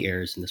 not many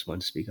errors in this one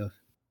to speak of.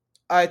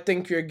 I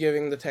think you're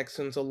giving the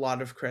Texans a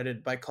lot of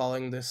credit by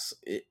calling this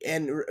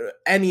and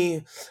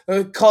any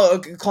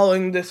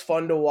calling this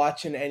fun to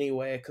watch in any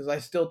way, because I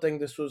still think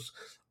this was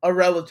a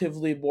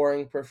relatively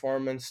boring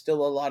performance.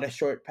 Still a lot of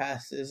short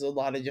passes, a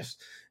lot of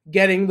just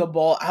getting the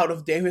ball out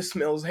of Davis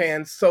Mills'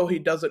 hands so he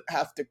doesn't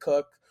have to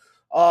cook.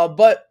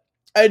 But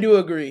I do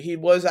agree he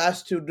was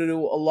asked to do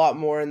a lot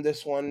more in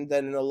this one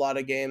than in a lot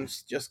of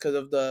games, just because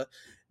of the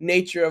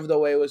nature of the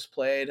way it was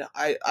played.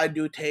 I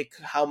do take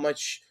how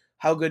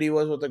good he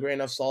was with a grain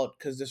of salt,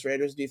 because this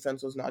Raiders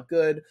defense was not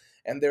good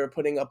and they were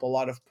putting up a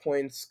lot of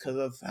points because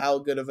of how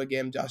good of a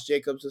game Josh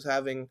Jacobs was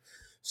having.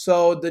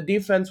 So the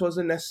defense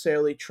wasn't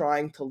necessarily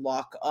trying to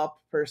lock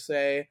up per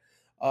se.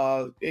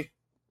 It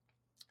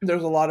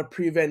There's a lot of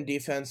prevent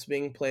defense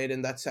being played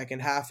in that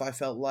second half, I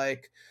felt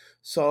like.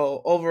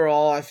 So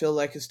overall, I feel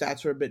like his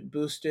stats were a bit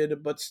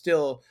boosted, but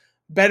still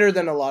better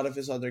than a lot of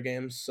his other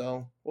games.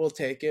 So we'll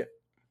take it.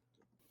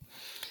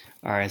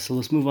 All right, so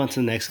let's move on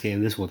to the next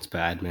game. This one's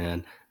bad,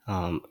 man.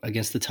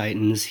 Against the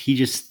Titans, he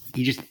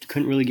just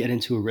couldn't really get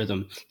into a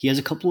rhythm. He has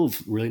a couple of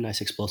really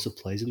nice explosive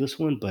plays in this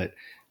one, but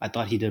I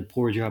thought he did a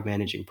poor job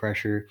managing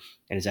pressure,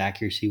 and his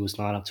accuracy was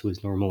not up to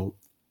his normal,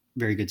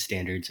 very good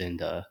standards.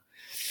 And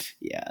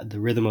yeah, the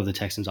rhythm of the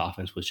Texans'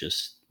 offense was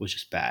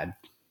just bad.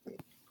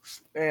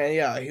 And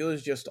yeah, he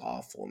was just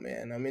awful,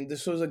 man. I mean,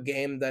 this was a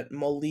game that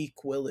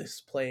Malik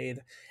Willis played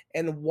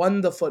and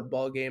won the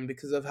football game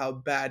because of how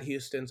bad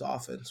Houston's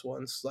offense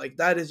was. Like,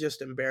 that is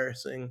just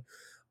embarrassing.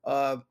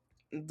 Uh,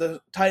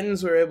 the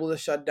Titans were able to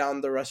shut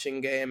down the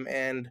rushing game,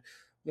 and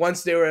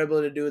once they were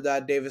able to do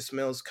that, Davis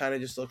Mills kind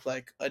of just looked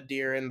like a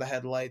deer in the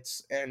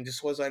headlights and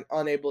just was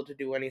unable to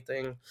do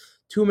anything.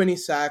 Too many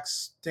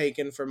sacks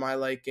taken for my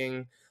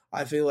liking.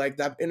 I feel like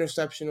that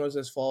interception was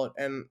his fault,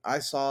 and I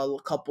saw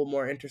a couple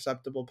more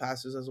interceptable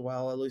passes as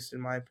well, at least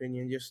in my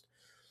opinion. Just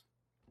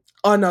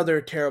another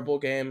terrible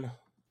game.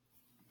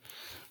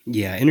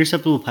 Yeah,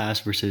 interceptable pass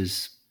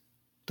versus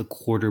the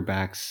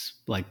quarterbacks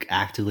like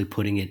actively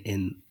putting it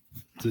in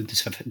the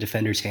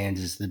defender's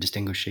hands is the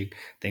distinguishing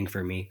thing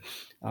for me.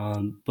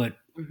 But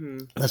Hmm.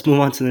 let's move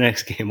on to the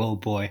next game. Oh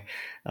boy!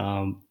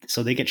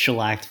 So they get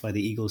shellacked by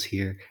the Eagles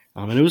here,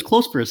 and it was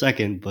close for a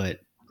second, but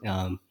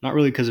not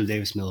really because of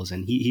Davis Mills,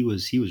 and he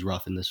was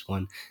rough in this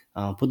one.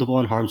 Put the ball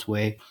in harm's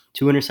way.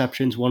 Two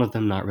interceptions, one of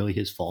them not really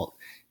his fault,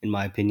 in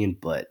my opinion.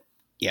 But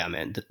yeah,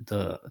 man,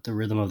 the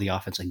rhythm of the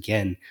offense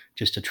again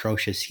just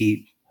atrocious.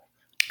 He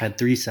had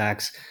three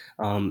sacks.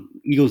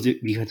 Eagles'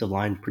 defensive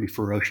line pretty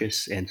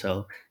ferocious, and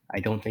so I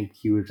don't think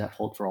he was at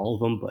fault for all of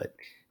them. But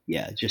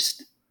yeah,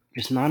 just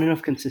not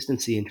enough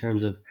consistency in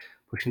terms of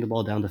pushing the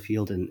ball down the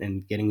field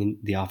and getting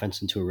the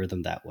offense into a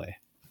rhythm that way.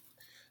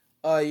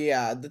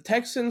 Yeah, the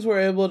Texans were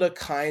able to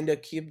kind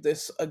of keep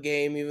this a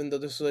game, even though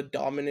this was a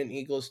dominant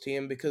Eagles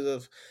team, because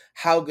of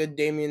how good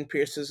Damian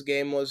Pierce's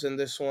game was in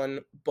this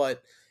one.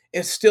 But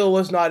it still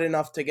was not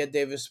enough to get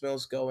Davis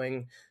Mills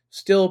going.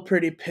 Still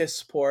pretty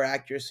piss poor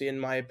accuracy, in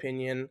my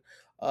opinion.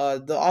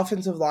 The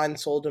offensive line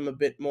sold him a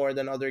bit more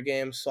than other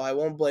games, so I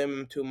won't blame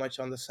him too much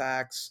on the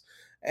sacks.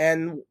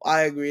 And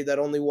I agree that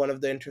only one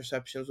of the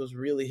interceptions was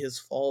really his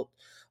fault.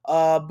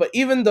 But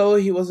even though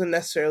he wasn't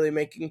necessarily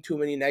making too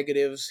many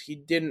negatives, he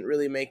didn't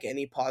really make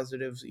any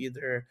positives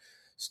either.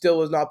 Still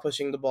was not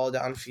pushing the ball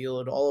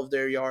downfield. All of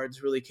their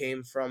yards really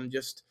came from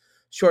just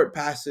short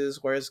passes,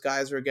 whereas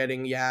guys were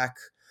getting yak.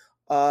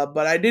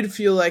 But I did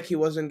feel like he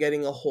wasn't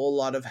getting a whole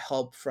lot of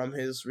help from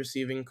his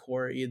receiving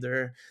core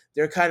either.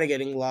 They're kind of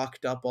getting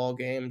locked up all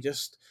game.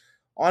 Just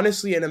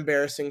honestly, an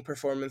embarrassing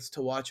performance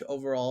to watch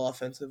overall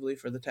offensively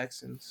for the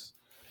Texans.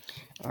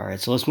 All right,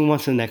 so let's move on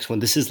to the next one.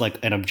 This is like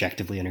an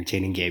objectively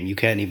entertaining game. You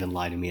can't even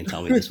lie to me and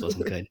tell me this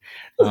wasn't good.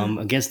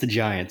 Against the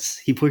Giants,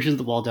 he pushes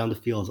the ball down the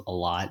field a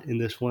lot in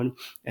this one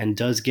and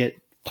does get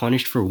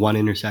punished for one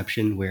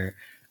interception where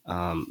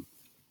um,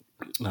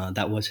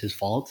 that was his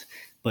fault,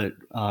 but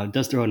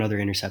does throw another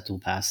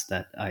interceptable pass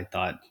that I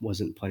thought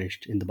wasn't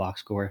punished in the box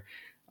score.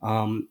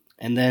 And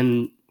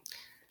then,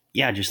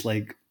 yeah, just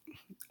like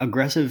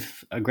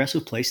aggressive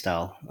play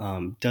style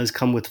does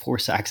come with four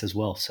sacks as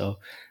well. So,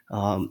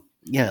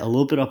 yeah, a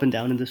little bit up and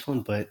down in this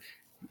one, but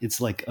it's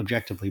like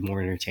objectively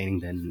more entertaining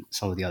than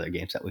some of the other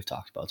games that we've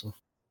talked about. So,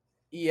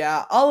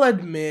 Yeah, I'll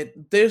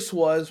admit this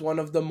was one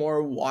of the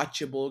more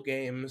watchable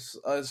games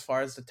as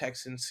far as the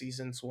Texans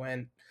seasons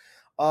went.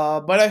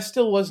 But I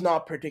still was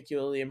not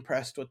particularly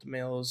impressed with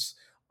Mills.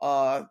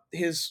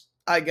 His,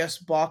 I guess,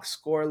 box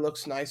score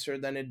looks nicer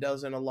than it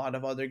does in a lot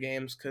of other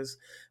games because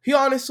he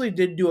honestly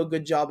did do a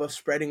good job of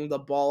spreading the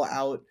ball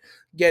out,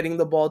 getting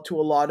the ball to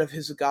a lot of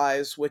his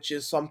guys, which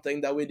is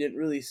something that we didn't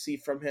really see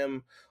from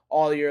him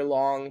all year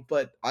long.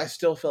 But I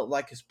still felt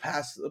like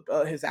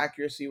his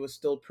accuracy was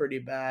still pretty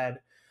bad.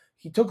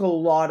 He took a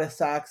lot of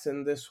sacks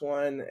in this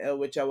one,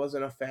 which I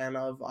wasn't a fan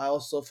of. I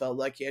also felt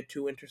like he had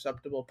two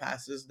interceptable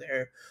passes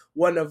there,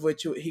 one of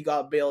which he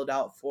got bailed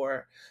out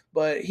for.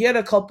 But he had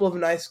a couple of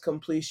nice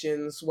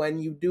completions. When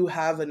you do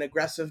have an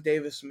aggressive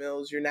Davis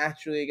Mills, you're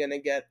naturally going to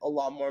get a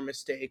lot more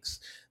mistakes.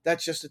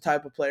 That's just the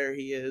type of player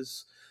he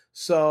is.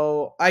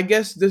 So I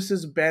guess this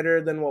is better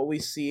than what we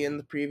see in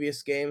the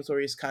previous games where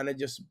he's kind of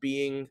just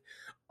being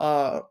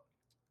uh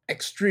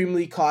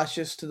extremely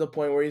cautious to the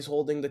point where he's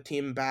holding the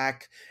team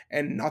back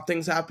and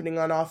nothing's happening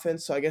on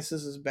offense. So I guess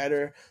this is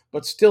better,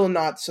 but still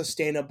not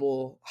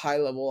sustainable high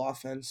level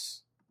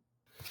offense.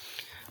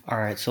 All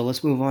right, so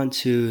let's move on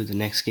to the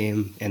next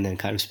game and then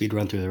kind of speed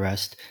run through the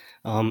rest.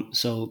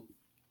 So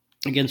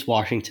against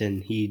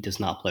Washington, he does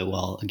not play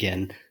well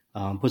again.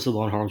 Puts the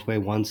ball in harm's way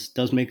once,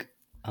 does make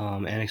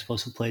an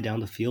explosive play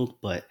down the field,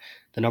 but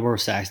the number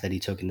of sacks that he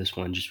took in this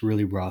one just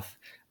really rough.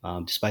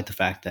 Despite the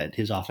fact that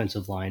his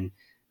offensive line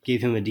gave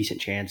him a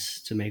decent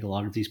chance to make a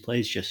lot of these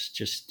plays,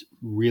 just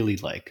really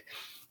like,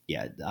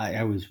 yeah,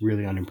 I was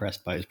really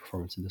unimpressed by his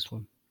performance in this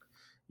one.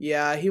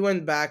 Yeah, he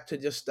went back to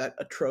just that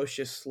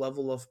atrocious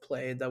level of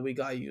play that we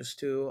got used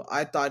to.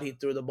 I thought he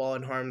threw the ball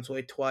in harm's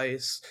way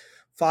twice.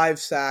 5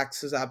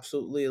 sacks is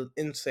absolutely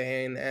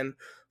insane. And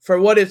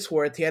for what it's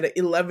worth, he had an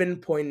 11.9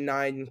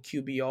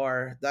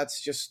 QBR.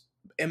 That's just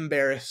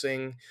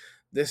embarrassing.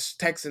 This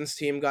Texans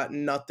team got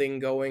nothing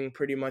going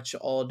pretty much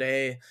all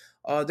day.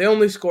 They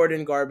only scored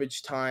in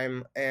garbage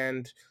time,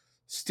 and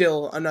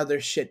still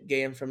another shit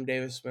game from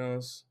Davis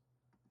Mills.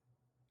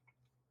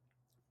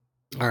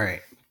 All right.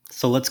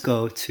 So let's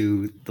go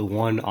to the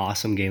one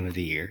awesome game of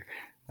the year,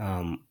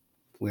 um,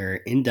 where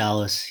in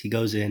Dallas, he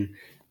goes in,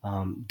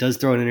 does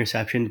throw an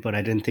interception, but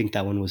I didn't think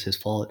that one was his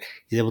fault.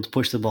 He's able to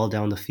push the ball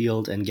down the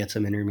field and get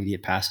some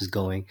intermediate passes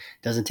going,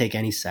 doesn't take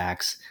any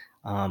sacks.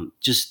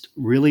 Just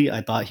really,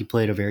 I thought he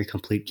played a very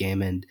complete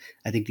game, and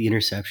I think the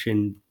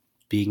interception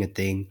being a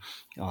thing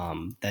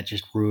that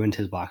just ruined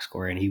his box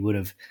score, and he would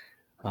have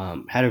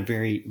had a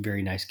very,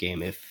 very nice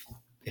game if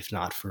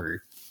not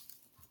for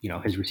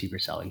his receiver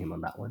selling him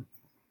on that one.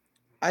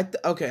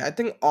 Okay, I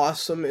think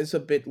awesome is a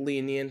bit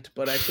lenient,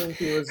 but I think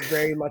he was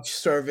very much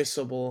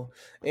serviceable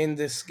in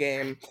this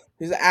game.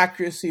 His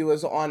accuracy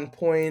was on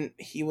point.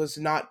 He was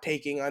not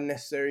taking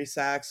unnecessary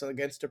sacks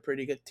against a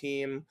pretty good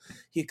team.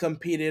 He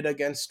competed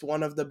against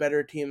one of the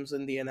better teams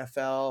in the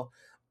NFL,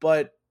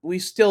 but we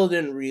still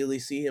didn't really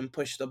see him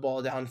push the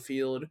ball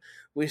downfield.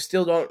 We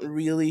still don't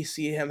really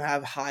see him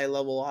have high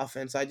level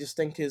offense. I just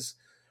think his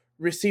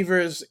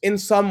receivers, in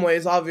some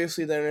ways,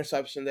 obviously the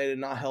interception, they did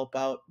not help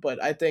out,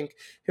 but I think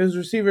his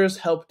receivers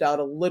helped out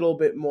a little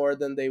bit more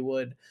than they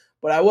would.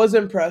 But I was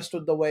impressed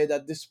with the way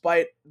that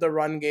despite the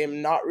run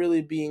game not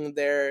really being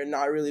there,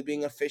 not really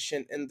being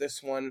efficient in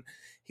this one,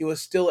 he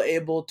was still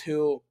able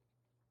to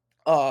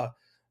uh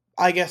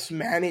I guess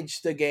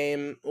manage the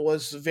game,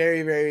 was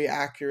very, very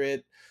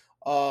accurate.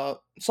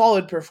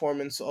 Solid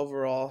performance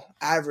overall,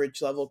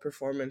 average level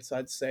performance,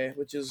 I'd say,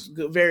 which is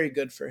very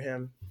good for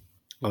him.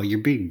 Oh, you're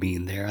being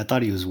mean there. I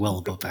thought he was well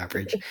above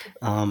average.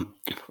 All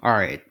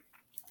right.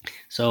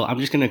 So I'm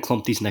just going to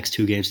clump these next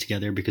two games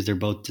together because they're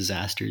both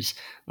disasters.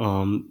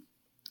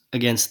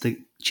 Against the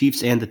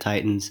Chiefs and the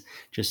Titans,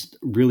 just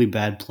really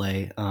bad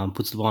play.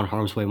 Puts the ball in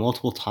harm's way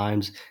multiple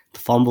times. The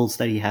fumbles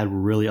that he had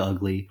were really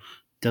ugly.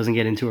 Doesn't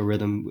get into a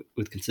rhythm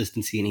with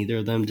consistency in either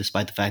of them,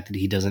 despite the fact that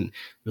he doesn't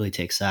really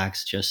take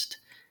sacks. Just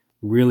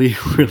really,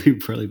 really,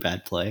 really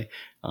bad play.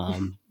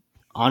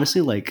 Honestly,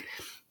 like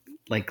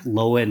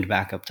low end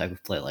backup type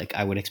of play. Like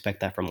I would expect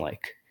that from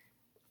like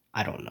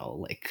I don't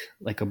know,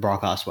 like a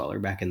Brock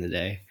Osweiler back in the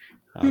day.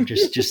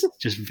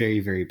 Just very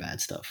very bad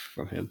stuff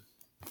from him.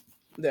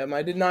 Them.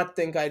 I did not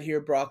think I'd hear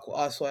Brock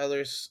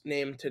Osweiler's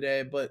name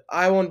today, but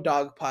I won't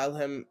dogpile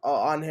him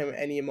on him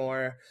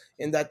anymore.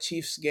 In that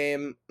Chiefs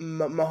game,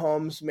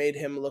 Mahomes made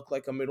him look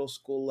like a middle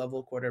school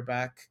level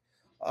quarterback.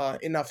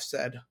 Enough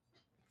said.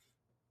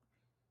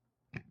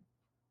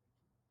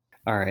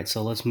 All right,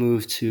 so let's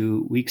move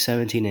to week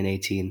 17 and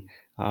 18.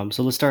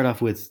 So let's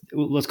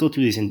go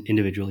through these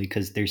individually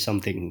because there's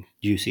something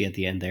juicy at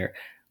the end there.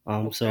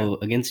 Okay. So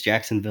against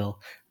Jacksonville,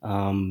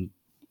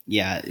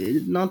 yeah,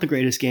 not the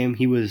greatest game.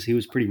 He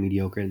was pretty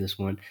mediocre in this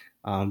one.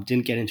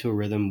 Didn't get into a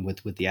rhythm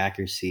with the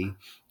accuracy.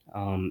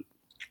 Um,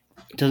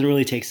 doesn't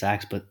really take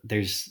sacks, but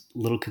there's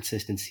little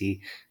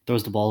consistency.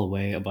 Throws the ball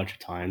away a bunch of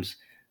times,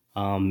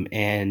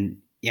 and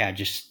yeah,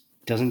 just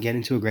doesn't get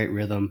into a great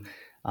rhythm.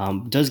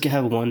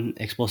 Have one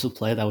explosive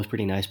play that was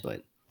pretty nice,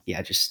 but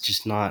yeah,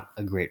 just not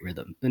a great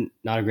rhythm.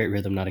 Not a great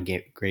rhythm. Not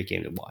a great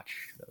game to watch.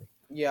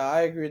 Yeah,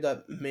 I agree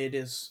that mid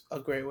is a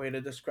great way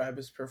to describe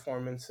his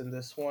performance in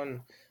this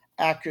one.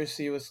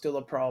 accuracy was still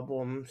a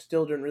problem.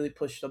 Still didn't really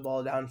push the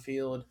ball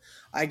downfield.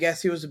 I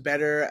guess he was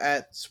better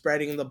at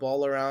spreading the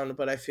ball around,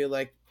 but I feel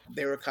like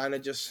they were kind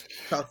of just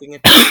chucking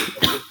it to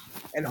Staley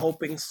and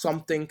hoping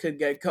something could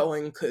get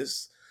going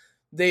because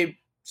they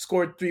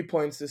scored 3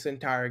 points this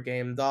entire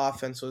game. The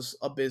offense was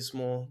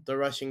abysmal. The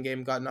rushing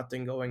game got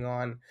nothing going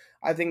on.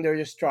 I think they're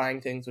just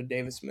trying things with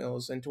Davis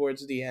Mills, and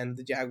towards the end,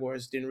 the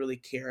Jaguars didn't really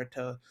care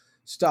to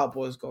stop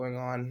what was going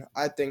on.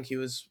 I think he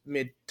was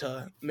mid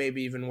to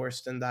maybe even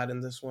worse than that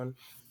in this one.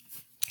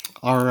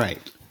 All right.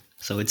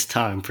 So it's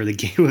time for the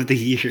game of the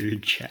year,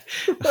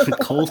 the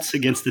Colts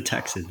against the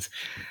Texans.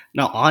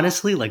 Now,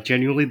 honestly, like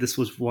genuinely, this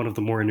was one of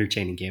the more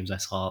entertaining games I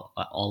saw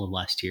all of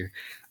last year,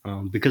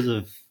 because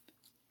of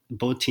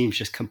both teams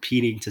just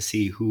competing to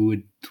see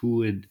who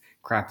would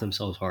crap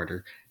themselves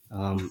harder.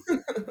 Um,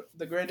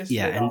 The greatest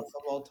yeah, mid and off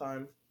of all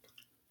time.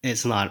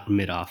 it's not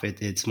mid off;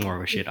 it's more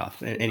of a shit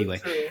off. Anyway,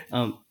 True.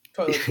 um,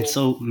 Toilet bowl.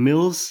 so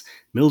Mills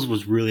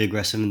was really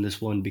aggressive in this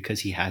one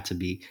because he had to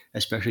be,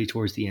 especially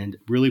towards the end,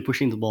 really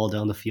pushing the ball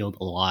down the field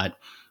a lot.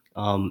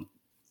 Um,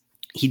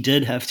 he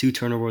did have two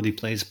turnover-worthy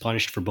plays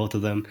punished for both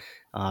of them,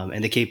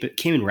 and they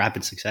came in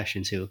rapid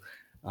succession too.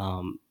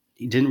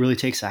 He didn't really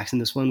take sacks in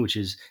this one, which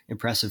is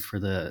impressive for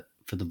the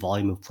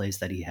volume of plays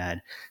that he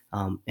had.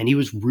 And he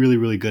was really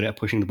really good at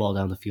pushing the ball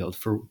down the field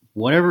for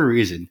whatever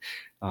reason.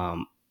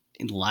 Um,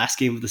 in the last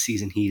game of the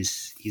season,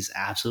 he's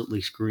absolutely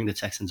screwing the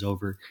Texans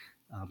over,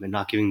 and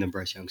not giving them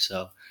Bryce Young.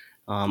 So.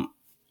 Um,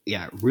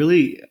 yeah,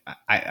 really,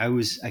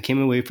 I came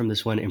away from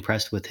this one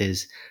impressed with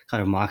his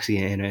kind of moxie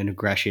and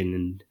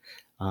aggression,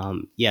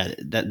 and yeah,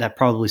 that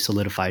probably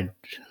solidified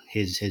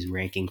his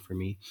ranking for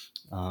me,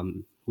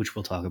 which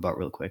we'll talk about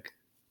real quick.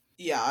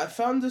 Yeah, I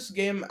found this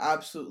game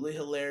absolutely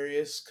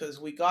hilarious because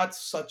we got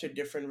such a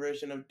different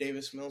version of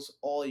Davis Mills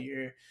all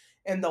year.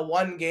 And the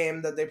one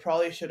game that they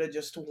probably should have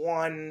just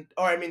won,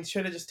 or I mean,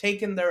 should have just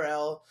taken their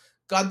L,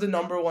 got the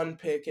number one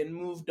pick, and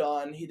moved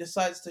on. He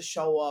decides to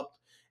show up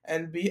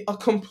and be a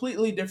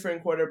completely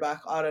different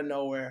quarterback out of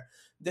nowhere,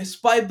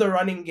 despite the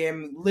running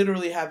game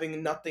literally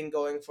having nothing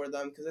going for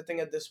them. Because I think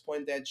at this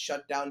point they had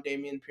shut down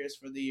Damian Pierce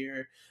for the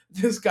year.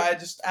 This guy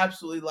just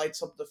absolutely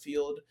lights up the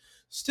field.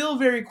 Still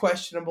very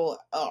questionable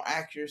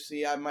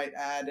accuracy, I might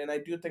add, and I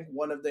do think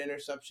one of the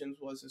interceptions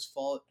was his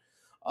fault.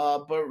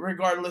 But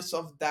regardless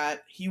of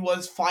that, he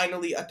was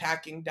finally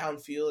attacking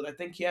downfield. I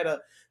think he had a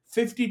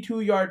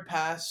 52-yard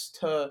pass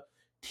to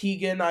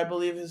Teagan, I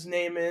believe his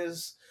name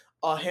is.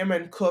 Him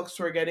and Cooks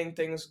were getting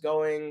things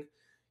going.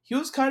 He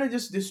was kind of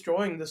just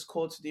destroying this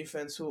Colts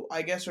defense, who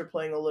I guess are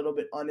playing a little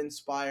bit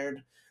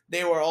uninspired.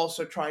 They were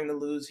also trying to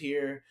lose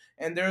here,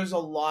 and there's a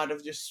lot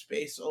of just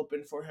space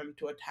open for him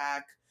to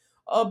attack.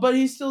 But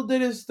he still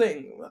did his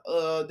thing.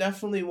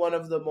 Definitely one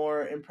of the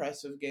more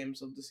impressive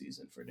games of the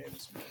season for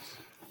Davis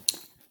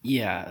Mills.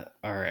 Yeah,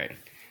 all right.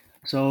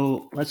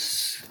 So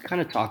let's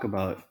kind of talk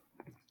about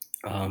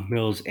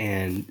Mills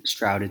and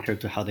Stroud in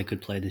terms of how they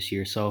could play this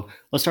year. So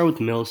let's start with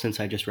Mills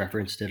since I just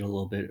referenced it a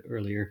little bit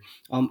earlier.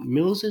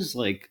 Mills is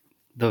like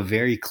the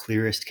very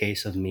clearest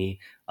case of me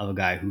of a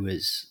guy who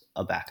is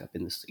a backup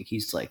in this league.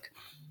 He's like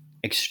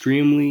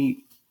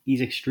extremely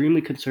he's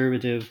extremely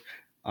conservative.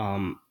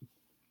 Um,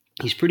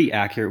 he's pretty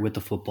accurate with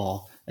the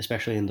football,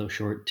 especially in those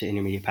short to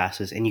intermediate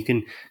passes, and you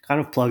can kind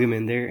of plug him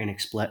in there and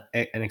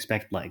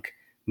expect like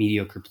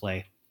mediocre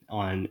play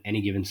on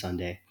any given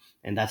Sunday,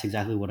 and that's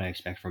exactly what I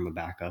expect from a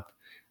backup.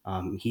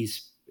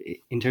 He's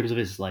in terms of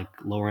his like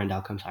lower end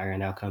outcomes, higher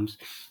end outcomes.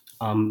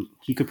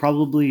 He could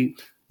probably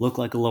look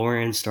like a lower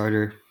end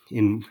starter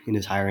in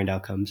his higher end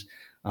outcomes,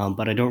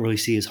 but I don't really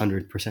see his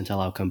 100th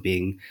percentile outcome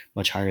being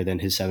much higher than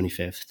his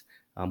 75th,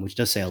 which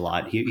does say a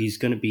lot. He's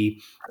going to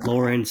be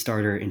lower end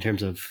starter in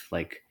terms of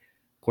like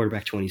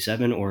quarterback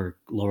 27 or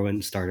lower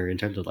end starter in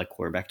terms of like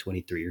quarterback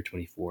 23 or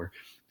 24.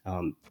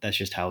 That's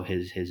just how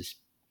his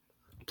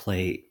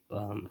play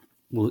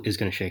is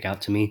going to shake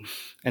out to me.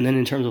 And then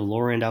in terms of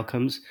lower end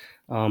outcomes,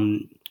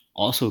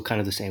 also kind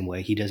of the same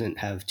way. He doesn't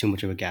have too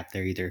much of a gap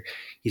there either.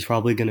 He's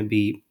probably going to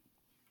be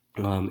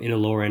in a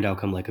lower end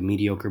outcome like a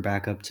mediocre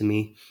backup to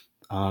me,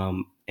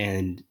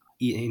 and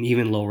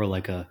even lower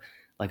like a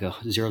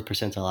 0th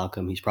percentile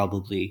outcome. He's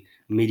probably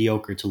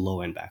mediocre to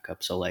low end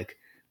backup. So like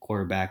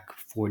quarterback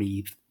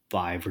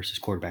 45 versus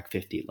quarterback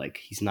 50. Like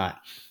he's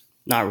not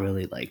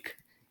really like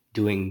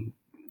doing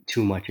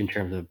too much in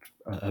terms of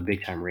a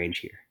big time range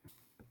here.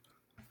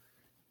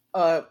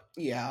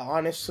 Yeah,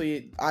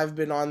 honestly, I've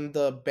been on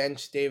the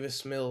bench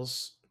Davis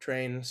Mills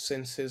train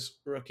since his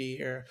rookie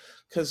year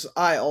because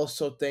I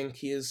also think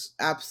he is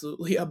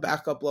absolutely a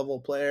backup level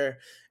player.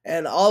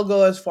 And I'll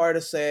go as far to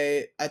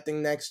say I think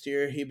next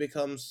year he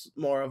becomes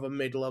more of a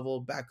mid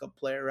level backup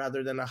player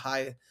rather than a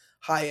high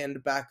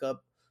end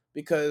backup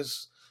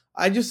because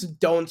I just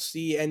don't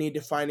see any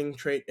defining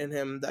trait in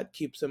him that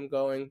keeps him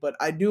going. But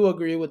I do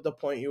agree with the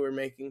point you were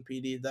making,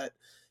 PD, that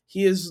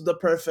he is the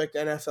perfect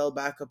NFL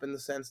backup in the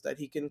sense that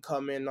he can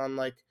come in on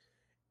like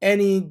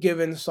any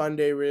given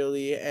Sunday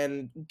really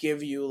and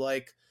give you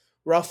like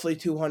roughly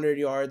 200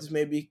 yards,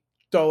 maybe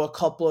throw a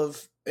couple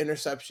of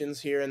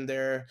interceptions here and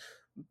there,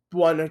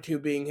 one or two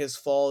being his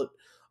fault.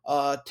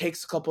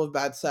 takes a couple of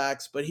bad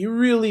sacks, but he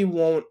really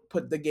won't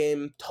put the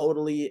game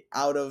totally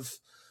out of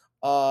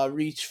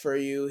reach for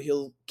you.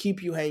 He'll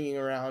keep you hanging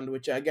around,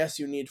 which I guess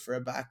you need for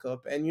a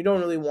backup, and you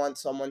don't really want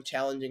someone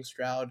challenging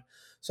Stroud.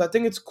 So I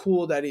think it's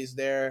cool that he's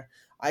there.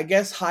 I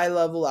guess high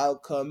level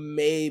outcome,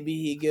 maybe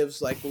he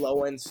gives like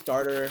low end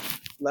starter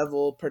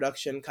level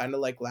production, kind of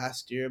like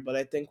last year, but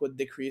I think with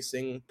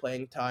decreasing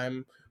playing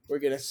time, we're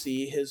gonna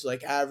see his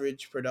like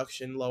average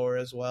production lower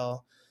as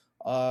well.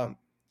 Um,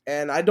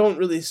 and I don't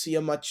really see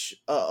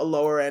a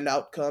lower end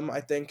outcome.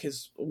 I think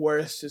his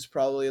worst is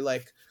probably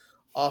like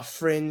a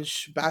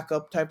fringe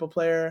backup type of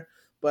player,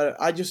 but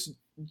I just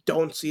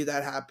don't see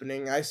that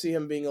happening. I see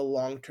him being a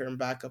long term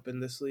backup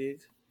in this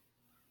league.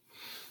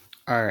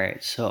 All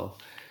right, so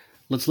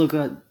let's look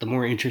at the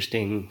more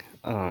interesting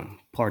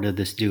part of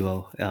this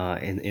duo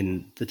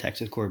in the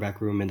Texans quarterback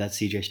room, and that's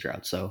CJ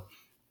Stroud. So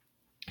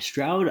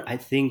Stroud, I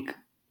think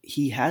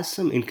he has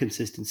some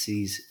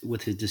inconsistencies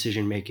with his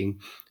decision making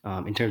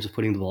in terms of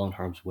putting the ball in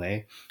harm's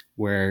way,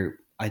 where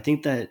I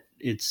think that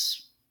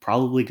it's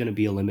probably going to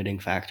be a limiting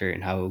factor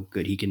in how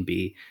good he can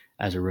be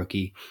as a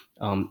rookie.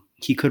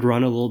 He could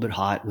run a little bit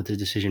hot with his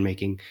decision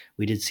making.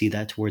 We did see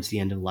that towards the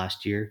end of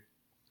last year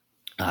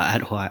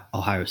at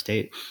Ohio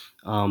State.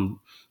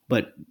 Um,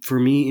 but for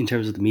me, in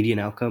terms of the median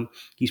outcome,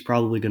 he's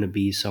probably going to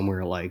be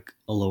somewhere like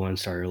a low end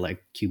starter,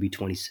 like QB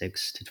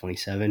 26 to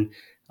 27,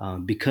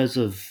 because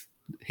of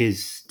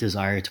his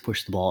desire to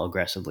push the ball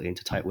aggressively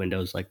into tight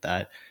windows like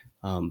that,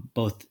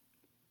 both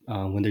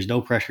when there's no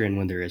pressure and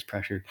when there is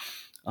pressure.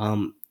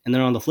 And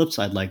then on the flip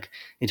side, like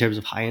in terms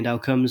of high end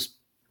outcomes,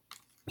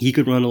 he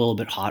could run a little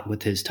bit hot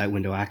with his tight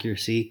window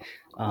accuracy.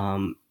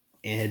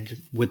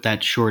 And with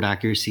that short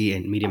accuracy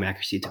and medium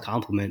accuracy to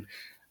complement,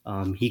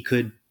 he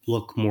could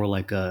look more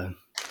like a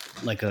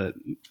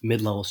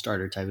mid level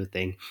starter type of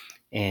thing.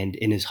 And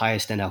in his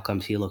highest end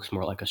outcomes, he looks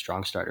more like a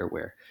strong starter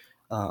where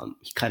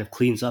he kind of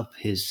cleans up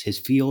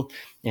his feel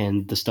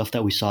and the stuff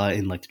that we saw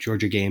in like the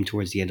Georgia game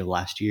towards the end of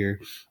last year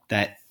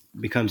that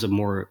becomes a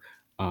more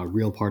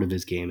real part of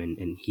his game,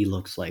 and he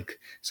looks like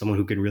someone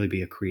who can really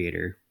be a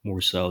creator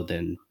more so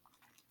than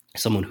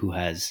someone who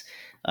has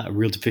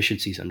real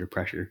deficiencies under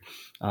pressure.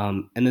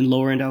 And then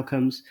lower end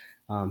outcomes,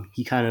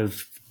 he kind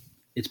of,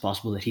 it's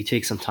possible that he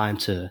takes some time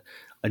to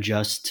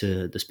adjust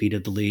to the speed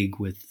of the league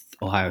with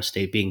Ohio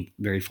State being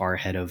very far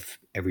ahead of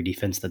every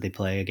defense that they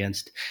play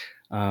against.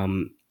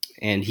 Um,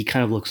 and he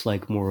kind of looks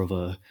like more of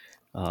a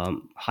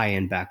high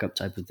end backup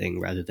type of thing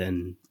rather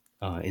than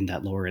in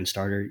that lower end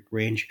starter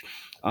range.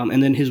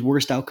 And then his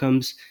worst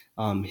outcomes,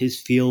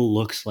 his feel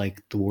looks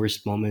like the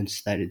worst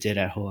moments that it did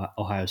at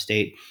Ohio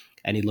State,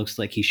 and he looks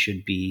like he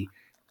should be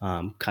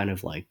kind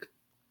of like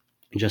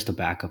just a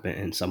backup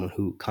and someone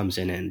who comes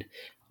in and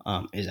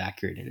is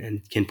accurate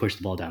and can push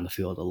the ball down the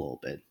field a little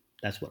bit.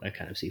 That's what I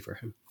kind of see for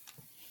him.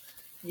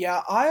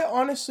 Yeah, I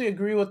honestly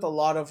agree with a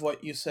lot of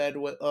what you said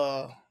with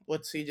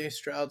CJ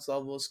Stroud's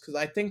levels, because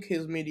I think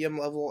his medium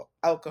level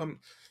outcome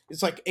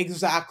is like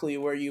exactly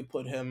where you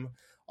put him.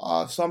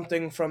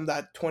 Something from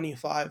that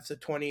 25 to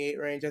 28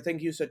 range. I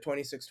think you said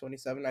 26,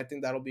 27. I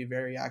think that'll be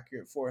very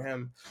accurate for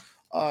him.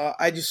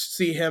 I just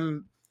see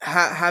him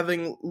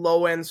having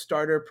low end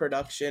starter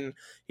production.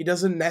 He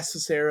doesn't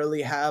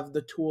necessarily have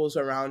the tools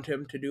around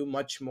him to do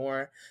much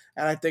more.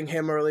 And I think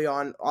him early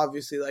on,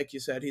 obviously, like you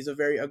said, he's a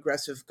very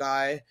aggressive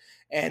guy.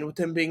 And with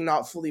him being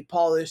not fully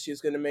polished,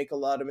 he's going to make a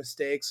lot of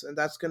mistakes, and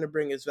that's going to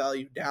bring his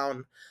value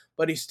down.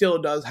 But he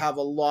still does have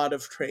a lot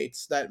of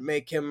traits that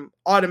make him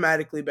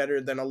automatically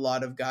better than a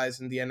lot of guys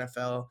in the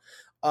NFL.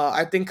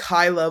 I think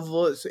high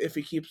level is if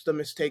he keeps the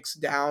mistakes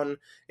down,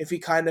 if he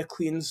kind of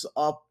cleans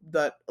up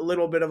that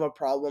little bit of a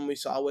problem we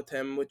saw with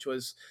him, which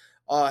was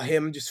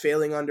him just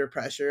failing under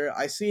pressure.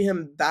 I see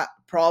him that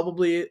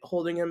probably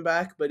holding him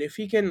back, but if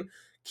he can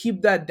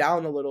keep that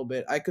down a little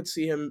bit, I could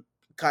see him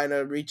kind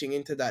of reaching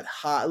into that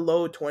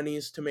low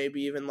 20s to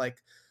maybe even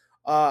like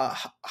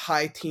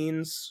high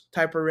teens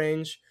type of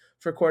range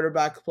for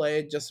quarterback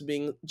play, just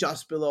being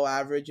just below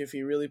average if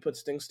he really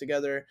puts things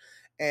together.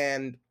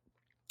 And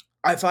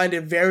I find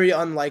it very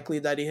unlikely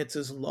that he hits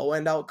his low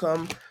end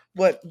outcome,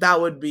 but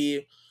that would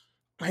be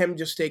him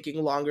just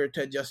taking longer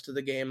to adjust to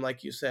the game,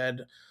 like you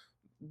said.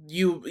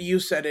 You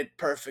said it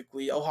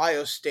perfectly.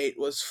 Ohio State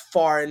was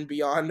far and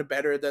beyond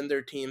better than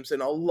their teams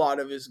in a lot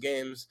of his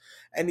games,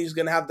 and he's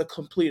going to have the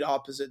complete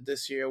opposite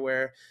this year,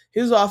 where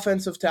his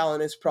offensive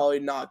talent is probably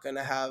not going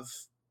to have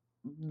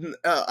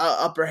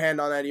upper hand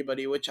on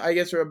anybody, which I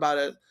guess we're about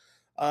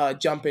to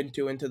jump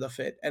into the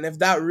fit. And if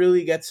that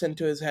really gets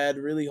into his head,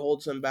 really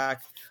holds him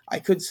back, I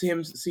could see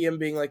him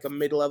being like a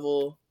mid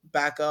level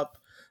backup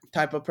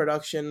type of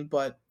production,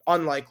 but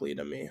unlikely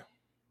to me.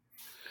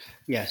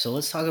 Yeah, so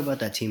let's talk about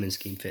that team and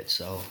scheme fit.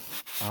 So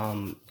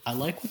I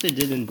like what they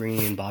did in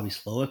bringing in Bobby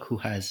Slowick, who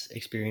has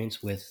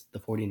experience with the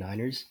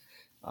 49ers.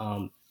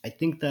 I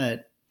think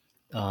that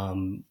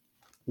um,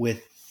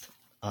 with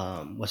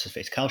what's his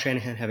face, Kyle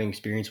Shanahan having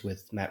experience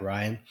with Matt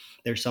Ryan,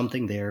 there's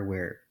something there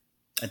where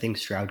I think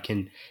Stroud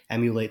can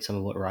emulate some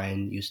of what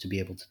Ryan used to be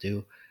able to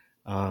do.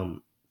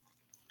 Um,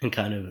 and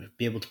kind of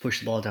be able to push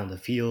the ball down the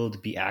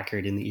field, be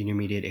accurate in the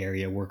intermediate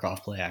area, work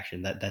off play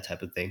action, that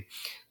type of thing.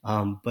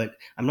 But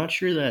I'm not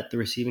sure that the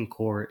receiving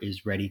core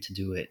is ready to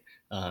do it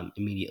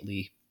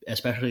immediately,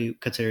 especially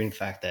considering the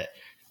fact that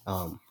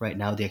right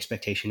now the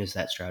expectation is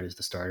that Stroud is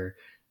the starter.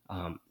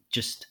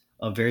 Just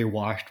a very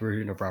washed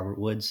version of Robert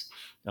Woods,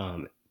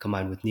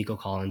 combined with Nico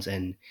Collins,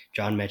 and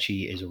John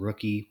Mechie is a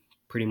rookie,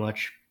 pretty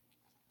much.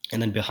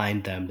 And then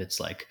behind them,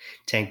 it's like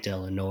Tank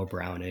Dell and Noah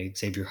Brown and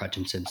Xavier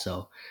Hutchinson.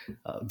 So,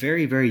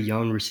 very, very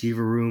young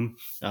receiver room,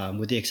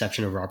 with the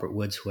exception of Robert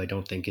Woods, who I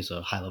don't think is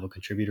a high level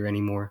contributor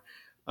anymore.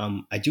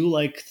 I do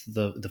like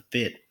the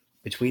fit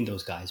between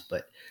those guys,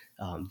 but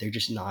they're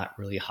just not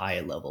really high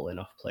level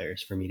enough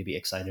players for me to be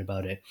excited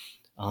about it.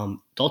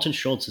 Dalton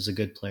Schultz is a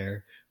good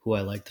player who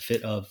I like the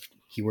fit of.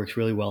 He works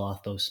really well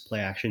off those play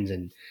actions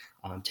and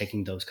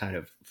taking those kind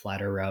of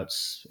flatter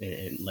routes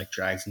and like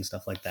drags and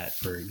stuff like that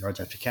for yards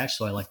after catch.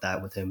 So I like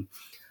that with him.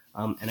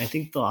 And I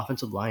think the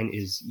offensive line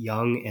is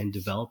young and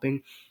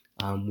developing,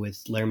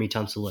 with Laramie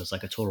Tunsil as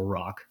like a total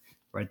rock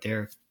right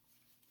there.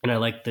 And I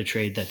like the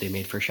trade that they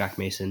made for Shaq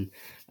Mason.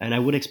 And I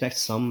would expect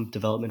some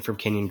development from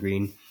Kenyon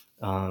Green,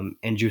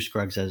 and Juice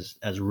Scruggs as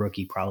a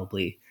rookie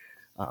probably.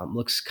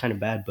 Looks kind of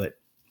bad, but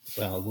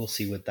well, we'll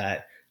see with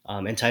that.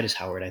 And Titus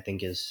Howard, I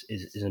think, is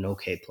an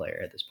okay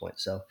player at this point.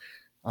 So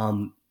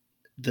um,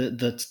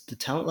 the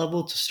talent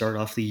level to start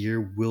off the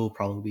year will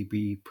probably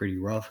be pretty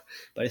rough,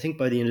 but I think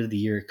by the end of the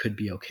year it could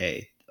be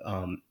okay.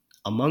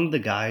 Among the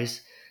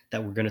guys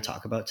that we're going to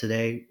talk about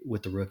today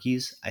with the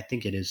rookies, I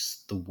think it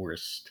is the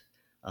worst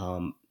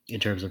in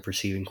terms of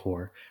receiving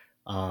core,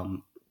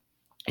 and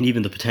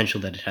even the potential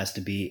that it has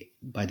to be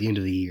by the end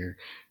of the year.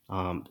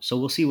 So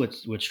we'll see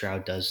what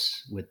Stroud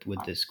does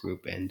with this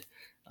group and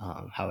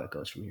how it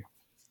goes from here.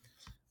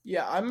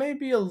 Yeah, I may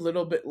be a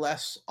little bit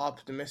less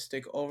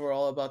optimistic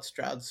overall about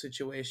Stroud's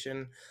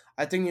situation.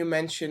 I think you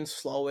mentioned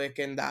Slowick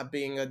and that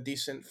being a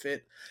decent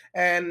fit.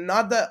 And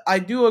not that I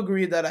do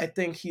agree that I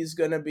think he's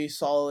going to be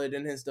solid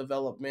in his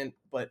development,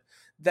 but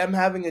them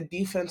having a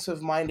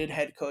defensive minded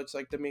head coach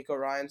like D'Amico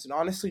Ryans and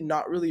honestly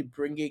not really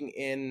bringing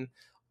in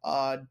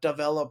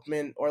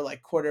development or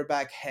like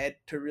quarterback head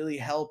to really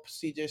help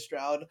CJ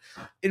Stroud,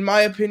 in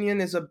my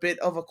opinion, is a bit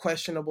of a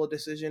questionable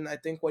decision. I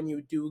think when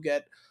you do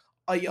get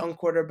a young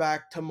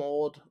quarterback to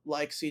mold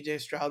like CJ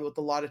Stroud with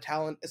a lot of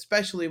talent,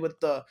 especially with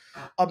the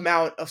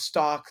amount of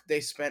stock they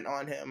spent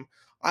on him.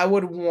 I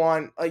would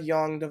want a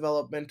young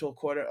developmental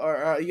quarter or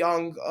a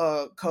young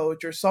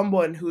coach or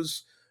someone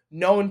who's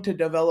known to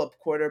develop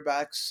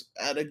quarterbacks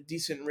at a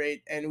decent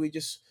rate, and we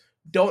just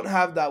don't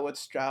have that with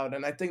Stroud,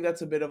 and I think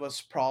that's a bit of a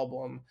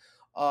problem.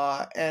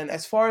 And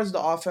as far as the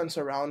offense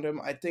around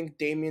him, I think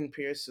Damian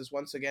Pierce is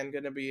once again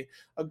going to be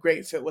a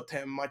great fit with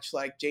him, much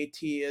like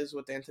JT is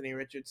with Anthony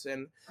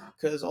Richardson,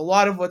 because a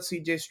lot of what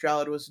CJ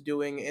Stroud was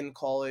doing in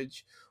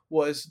college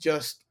was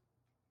just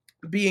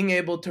being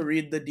able to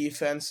read the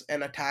defense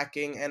and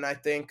attacking. And I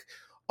think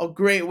a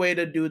great way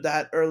to do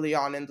that early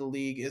on in the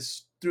league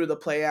is through the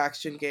play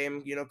action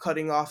game,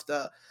 cutting off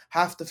the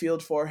half the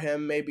field for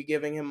him, maybe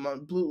giving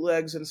him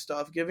bootlegs and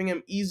stuff, giving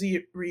him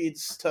easy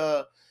reads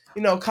to,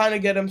 kind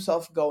of get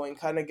himself going,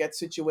 kind of get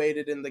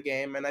situated in the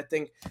game. And I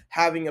think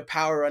having a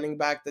power running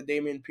back, the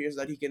Damian Pierce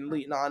that he can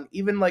lean on,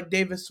 even like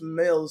Davis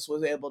Mills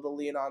was able to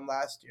lean on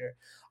last year,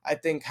 I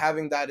think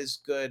having that is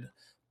good.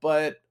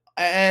 But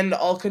and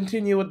I'll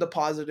continue with the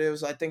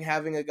positives. I think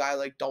having a guy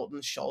like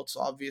Dalton Schultz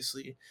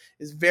obviously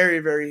is very,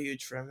 very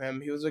huge for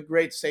him. He was a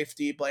great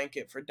safety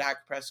blanket for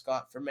Dak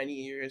Prescott for many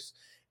years.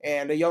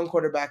 And a young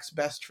quarterback's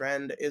best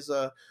friend is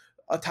a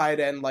tight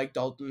end like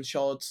Dalton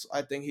Schultz.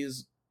 I think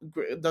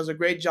does a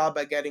great job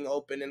at getting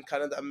open in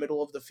kind of the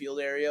middle of the field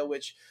area,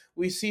 which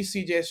we see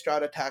CJ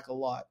Stroud attack a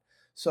lot.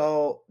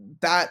 So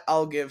that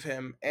I'll give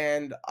him.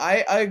 And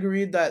I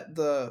agree that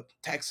the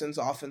Texans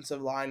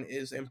offensive line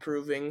is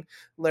improving.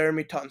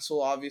 Laramie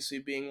Tunsil obviously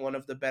being one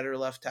of the better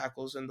left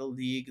tackles in the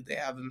league. They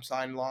have him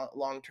signed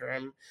long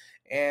term.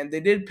 And they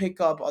did pick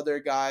up other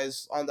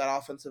guys on that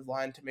offensive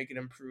line to make it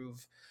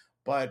improve.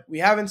 But we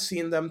haven't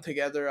seen them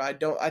together. I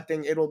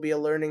think it'll be a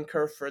learning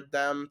curve for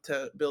them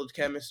to build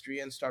chemistry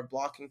and start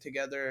blocking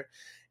together.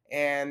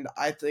 And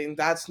I think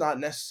that's not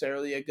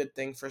necessarily a good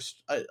thing for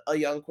a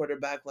young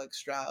quarterback like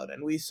Stroud.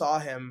 And we saw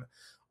him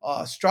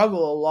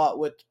struggle a lot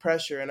with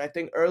pressure. And I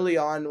think early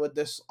on, with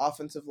this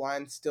offensive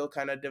line still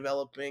kind of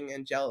developing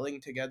and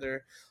gelling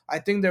together, I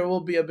think there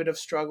will be a bit of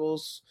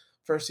struggles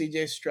for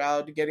CJ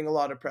Stroud getting a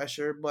lot of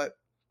pressure. But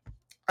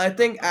I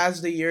think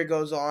as the year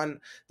goes on,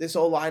 this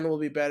O line will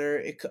be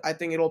better. I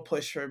think it'll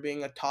push for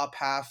being a top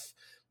half,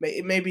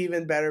 maybe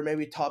even better,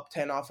 maybe top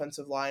 10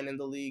 offensive line in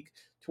the league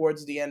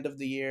towards the end of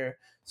the year.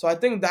 So I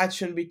think that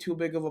shouldn't be too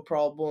big of a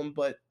problem.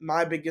 But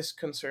my biggest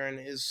concern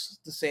is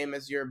the same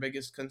as your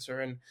biggest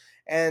concern,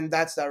 and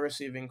that's that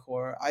receiving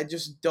core. I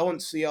just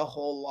don't see a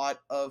whole lot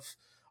of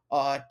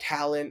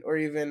talent or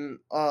even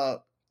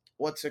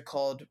what's it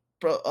called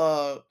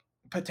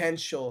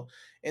potential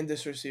in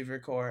this receiver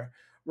core.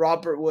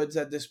 Robert Woods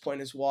at this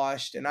point is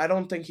washed, and I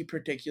don't think he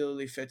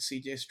particularly fits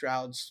CJ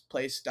Stroud's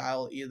play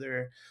style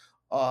either.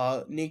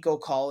 Nico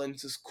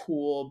Collins is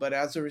cool, but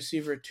as a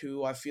receiver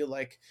too, I feel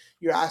like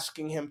you're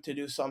asking him to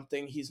do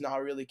something he's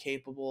not really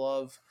capable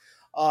of.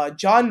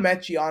 John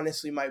Mechie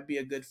honestly might be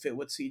a good fit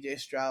with CJ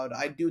Stroud.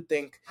 I do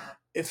think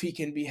if he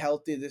can be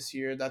healthy this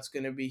year, that's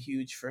going to be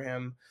huge for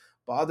him.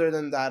 But other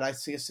than that, I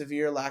see a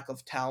severe lack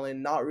of talent.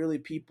 Not really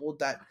people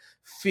that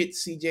fit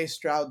CJ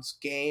Stroud's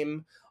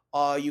game.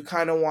 You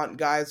kind of want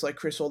guys like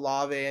Chris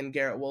Olave and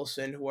Garrett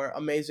Wilson, who are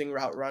amazing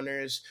route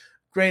runners,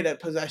 great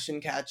at possession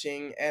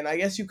catching. And I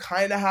guess you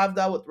kind of have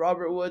that with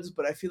Robert Woods,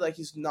 but I feel like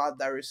he's not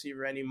that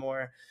receiver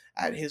anymore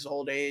at his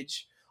old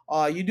age.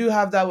 You do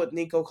have that with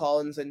Nico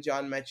Collins and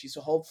John Mechie,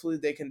 so hopefully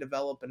they can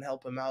develop and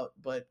help him out.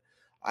 But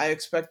I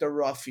expect a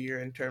rough year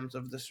in terms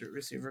of the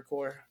receiver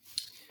core.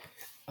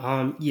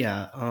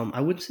 Yeah,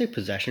 I wouldn't say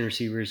possession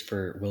receivers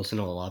for Wilson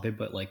or Olave,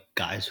 but like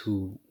guys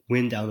who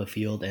win down the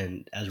field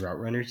and as route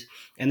runners.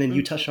 And then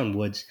you Mhm. touched on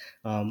Woods.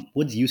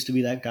 Woods used to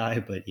be that guy,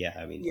 but yeah,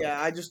 I mean, Yeah,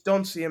 like, I just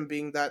don't see him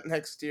being that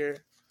next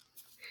year.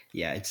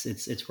 yeah,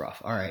 it's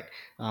rough. All right,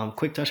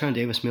 quick touch on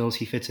Davis Mills.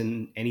 He fits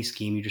in any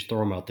scheme. You just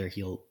throw him out there,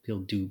 he'll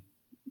do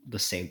the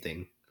same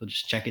thing. He'll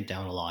just check it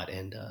down a lot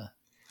and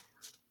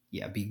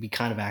yeah, be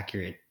kind of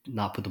accurate,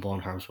 not put the ball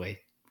in harm's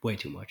way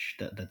too much.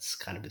 That's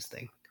kind of his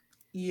thing.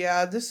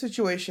 Yeah, this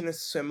situation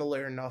is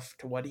similar enough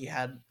to what he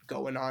had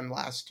going on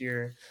last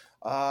year.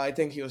 I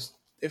think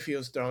if he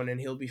was thrown in,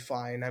 he'll be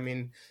fine. I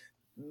mean,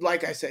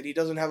 like I said, he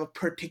doesn't have a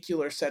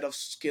particular set of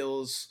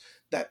skills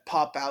that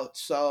pop out,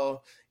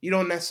 so you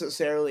don't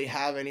necessarily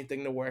have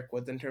anything to work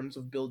with in terms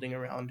of building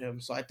around him.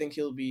 So I think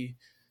he'll be,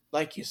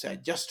 like you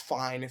said, just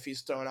fine if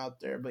he's thrown out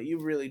there, but you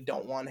really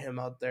don't want him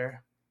out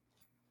there.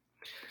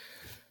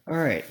 All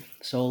right,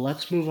 so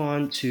let's move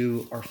on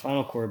to our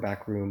final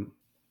quarterback room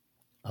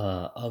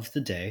of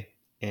the day,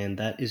 and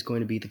that is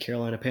going to be the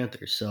Carolina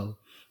Panthers. So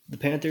the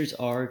Panthers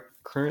are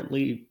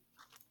currently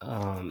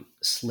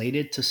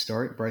slated to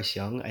start Bryce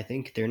Young. I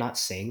think they're not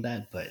saying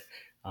that, but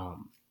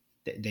um,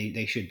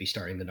 they should be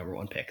starting the number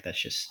one pick.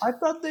 I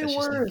thought they That's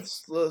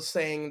just were like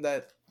saying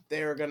that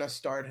they were going to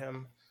start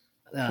him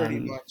pretty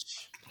um,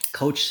 much.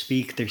 coach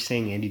speak. They're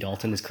saying Andy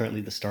Dalton is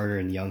currently the starter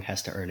and Young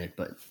has to earn it,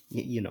 but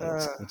you know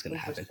what's going to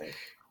happen. Interesting.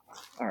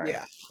 All right.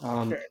 Yeah,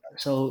 fair enough.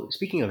 So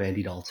speaking of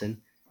Andy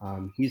Dalton,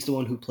 he's the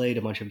one who played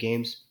a bunch of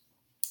games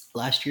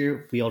last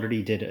year. We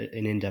already did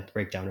an in-depth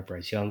breakdown of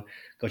Bryce Young.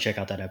 Go check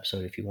out that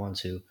episode if you want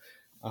to.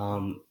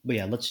 But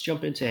yeah, let's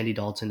jump into Andy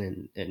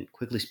Dalton and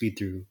quickly speed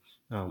through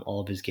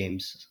all of his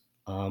games.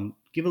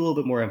 Give a little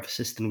bit more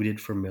emphasis than we did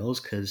for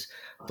Mills because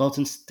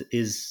Dalton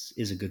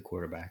is a good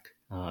quarterback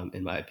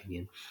in my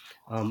opinion.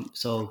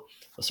 So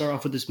let's start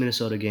off with this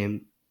Minnesota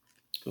game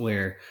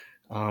where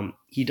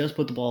he does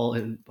put the ball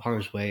in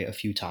harm's way a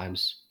few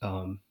times.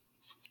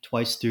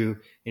 Twice through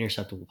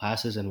interceptable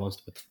passes and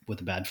once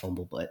with a bad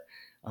fumble, but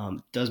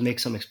does make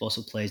some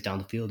explosive plays down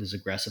the field, is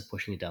aggressive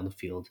pushing it down the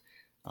field.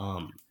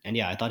 And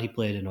yeah, I thought he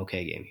played an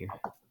okay game here.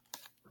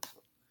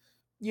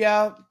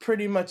 Yeah,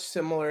 pretty much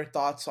similar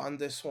thoughts on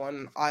this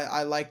one.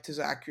 I liked his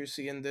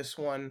accuracy in this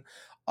one.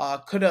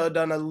 Could have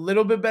done a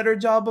little bit better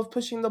job of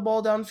pushing the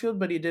ball downfield,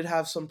 but he did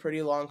have some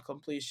pretty long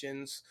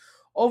completions.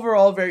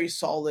 Overall, very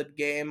solid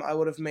game. I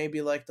would have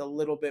maybe liked a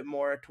little bit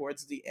more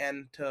towards the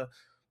end to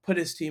put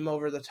his team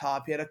over the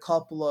top. He had a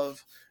couple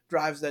of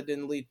drives that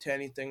didn't lead to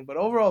anything, but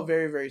overall,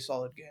 very, very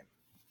solid game.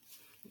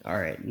 All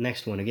right,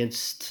 next one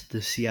against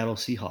the Seattle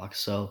Seahawks.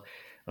 So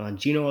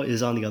Gino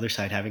is on the other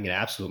side having an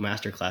absolute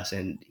masterclass,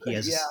 and he Yeah.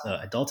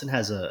 has Dalton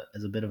has a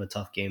bit of a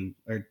tough game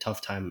or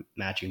tough time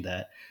matching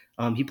that.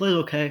 He plays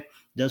okay,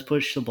 does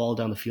push the ball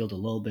down the field a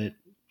little bit.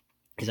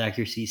 His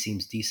accuracy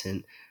seems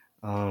decent,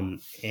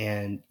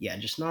 and yeah,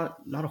 just not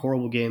a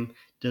horrible game.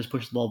 Does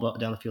push the ball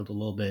down the field a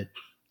little bit,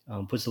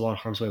 puts the ball in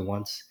harm's way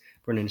once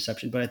for an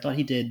interception, but I thought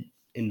he did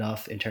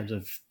enough in terms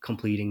of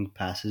completing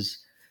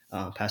passes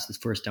past his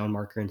first down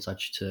marker and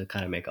such to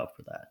kind of make up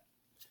for that.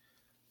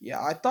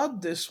 Yeah, I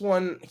thought this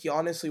one he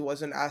honestly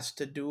wasn't asked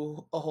to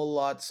do a whole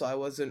lot, so I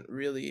wasn't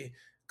really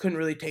couldn't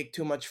really take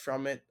too much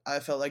from it. I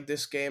felt like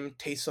this game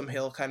Taysom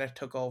Hill kind of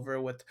took over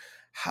with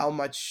how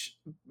much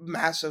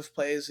massive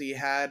plays he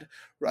had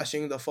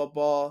rushing the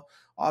football.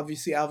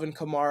 Obviously, Alvin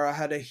Kamara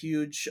had a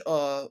huge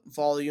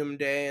volume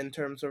day in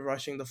terms of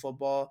rushing the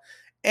football,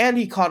 and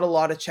he caught a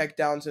lot of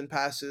checkdowns and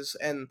passes,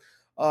 and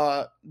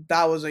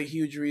that was a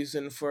huge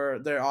reason for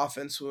their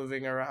offense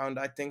moving around.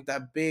 I think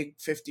that big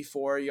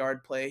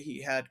 54-yard play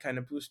he had kind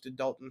of boosted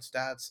Dalton's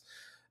stats.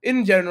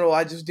 In general,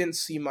 I just didn't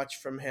see much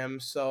from him.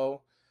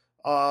 So,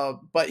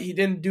 but he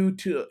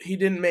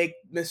didn't make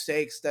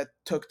mistakes that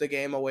took the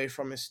game away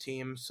from his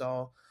team.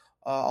 So,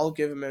 I'll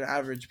give him an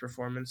average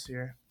performance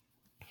here.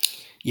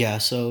 Yeah,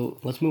 so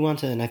let's move on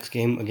to the next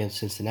game against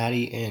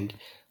Cincinnati, and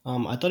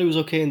I thought he was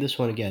okay in this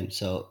one again.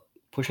 So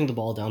pushing the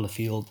ball down the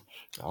field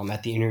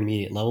at the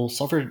intermediate level,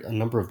 suffered a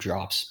number of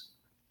drops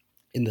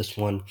in this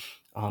one,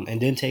 and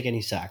didn't take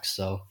any sacks.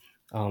 So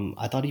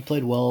I thought he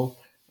played well.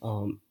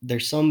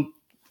 There's some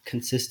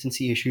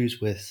consistency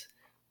issues with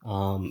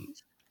um,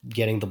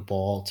 getting the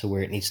ball to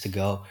where it needs to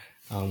go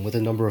with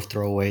a number of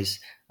throwaways,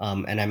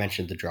 and I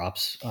mentioned the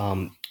drops.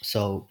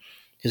 So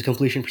his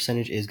completion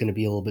percentage is going to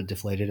be a little bit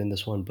deflated in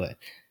this one, but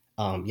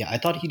yeah, I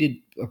thought he did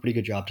a pretty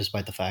good job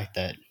despite the fact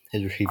that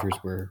his receivers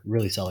were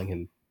really selling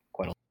him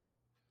quite a lot.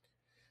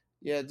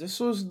 Yeah, this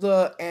was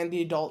the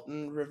Andy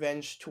Dalton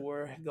revenge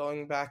tour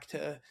going back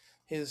to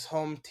his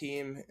home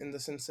team in the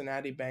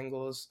Cincinnati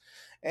Bengals.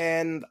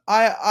 And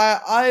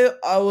I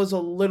was a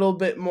little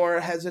bit more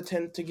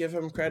hesitant to give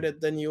him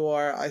credit than you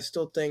are. I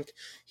still think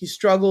he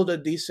struggled a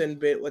decent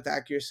bit with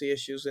accuracy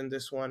issues in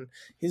this one.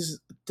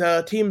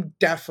 The team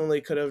definitely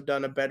could have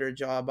done a better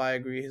job, I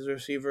agree. His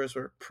receivers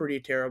were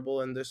pretty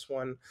terrible in this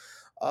one.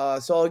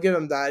 So I'll give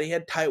him that. He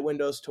had tight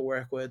windows to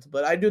work with,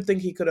 but I do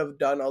think he could have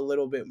done a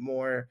little bit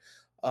more.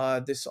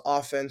 This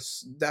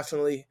offense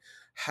definitely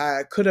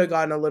could have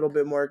gotten a little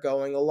bit more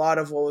going. A lot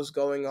of what was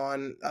going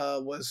on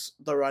was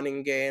the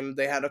running game.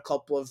 They had a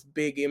couple of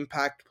big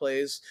impact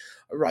plays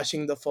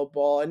rushing the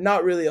football, and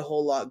not really a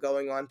whole lot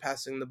going on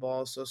passing the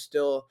ball. So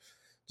still,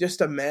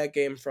 just a meh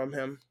game from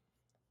him.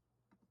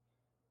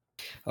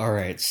 All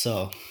right,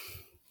 so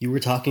you were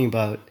talking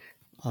about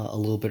a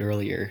little bit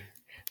earlier,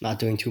 not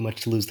doing too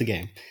much to lose the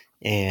game,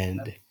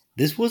 and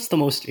this was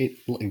like,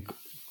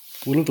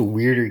 one of the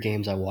weirder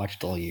games I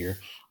watched all year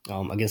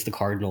against the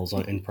Cardinals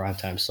in prime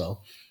time.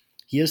 So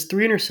he has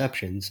three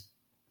interceptions,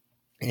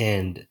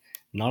 and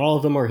not all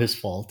of them are his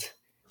fault,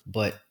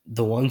 but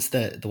the one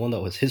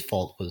that was his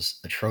fault was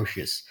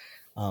atrocious.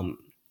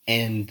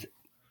 And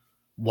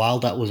while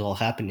that was all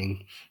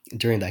happening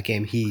during that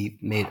game, he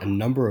made a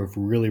number of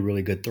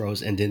really good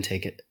throws and didn't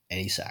take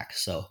any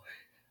sacks. So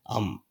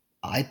um,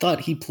 I thought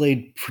he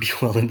played pretty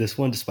well in this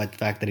one, despite the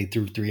fact that he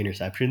threw three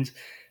interceptions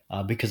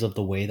because of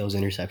the way those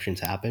interceptions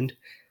happened.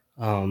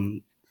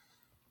 Um,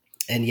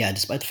 and yeah,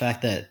 despite the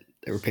fact that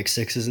there were pick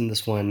sixes in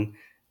this one,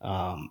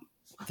 um,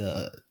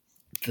 the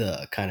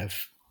the kind of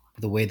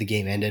the way the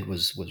game ended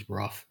was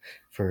rough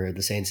for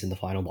the Saints in the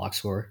final box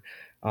score.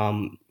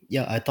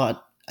 Yeah, I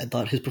thought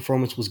his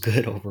performance was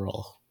good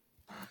overall.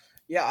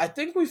 Yeah, I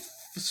think we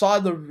saw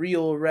the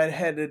real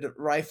red-headed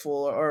rifle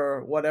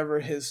or whatever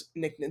his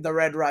nickname, the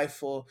Red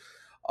Rifle,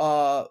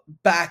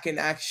 back in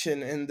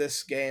action in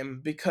this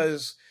game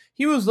because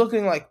he was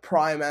looking like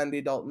prime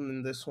Andy Dalton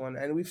in this one.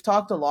 And we've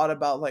talked a lot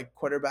about like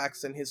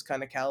quarterbacks and his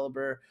kind of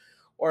caliber,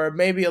 or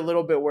maybe a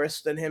little bit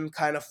worse than him,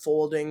 kind of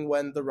folding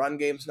when the run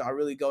game's not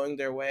really going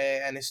their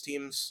way and his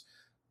team's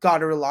got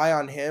to rely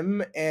on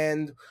him.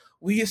 And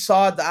we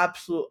saw the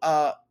absolute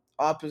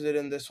opposite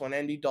in this one.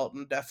 Andy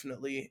Dalton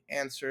definitely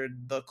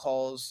answered the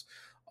calls.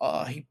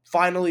 He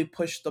finally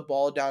pushed the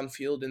ball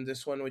downfield in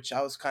this one, which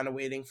I was kind of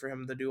waiting for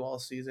him to do all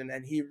season,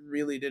 and he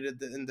really did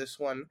it in this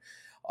one.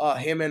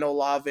 Him and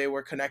Olave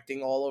were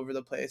connecting all over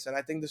the place, and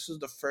I think this was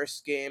the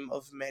first game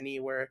of many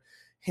where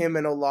him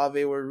and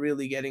Olave were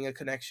really getting a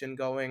connection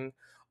going.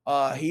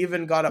 He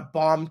even got a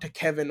bomb to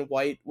Kevin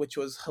White, which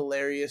was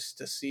hilarious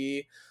to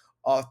see.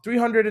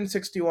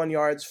 361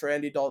 yards for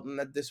Andy Dalton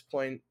at this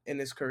point in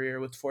his career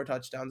with four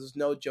touchdowns is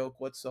no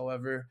joke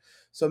whatsoever.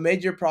 So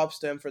major props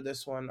to him for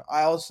this one.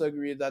 I also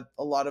agree that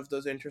a lot of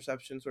those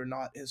interceptions were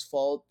not his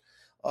fault.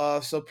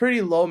 So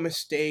pretty low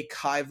mistake,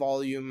 high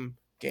volume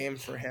game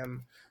for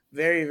him.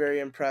 Very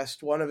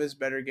impressed. One of his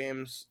better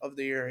games of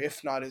the year,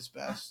 if not his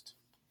best.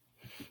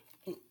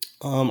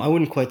 I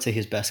wouldn't quite say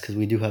his best because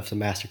we do have some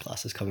master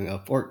classes coming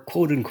up, or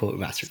quote unquote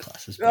master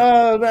classes.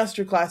 But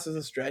Masterclass is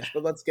a stretch,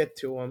 but let's get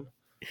to him.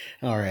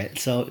 all right,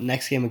 so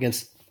next game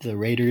against the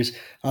Raiders,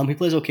 he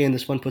plays okay in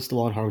this one, puts the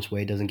ball in harm's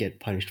way, doesn't get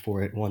punished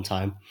for it one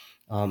time.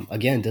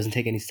 Again, doesn't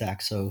take any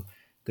sacks, so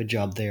good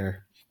job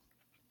there.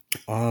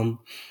 Um,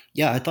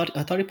 yeah, I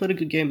thought he played a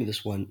good game in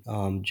this one.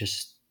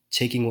 Just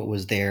taking what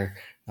was there,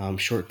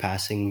 short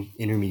passing,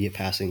 intermediate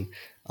passing,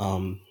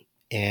 um,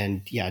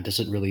 and yeah,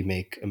 doesn't really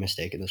make a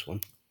mistake in this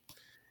one.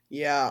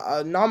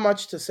 Yeah, not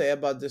much to say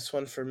about this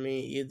one for me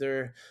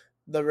either.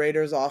 The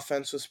Raiders'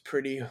 offense was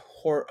pretty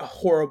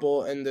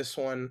horrible in this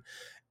one,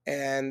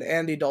 and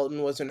Andy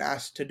Dalton wasn't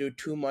asked to do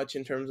too much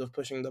in terms of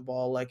pushing the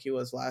ball like he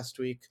was last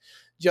week,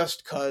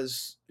 just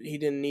because he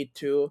didn't need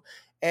to.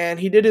 And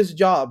he did his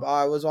job.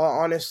 I was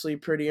honestly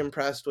pretty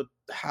impressed with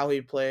how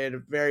he played.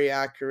 Very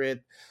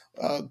accurate.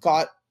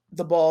 Got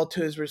the ball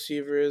to his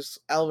receivers.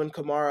 Alvin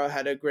Kamara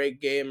had a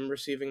great game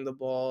receiving the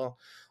ball.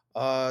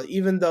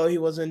 Even though he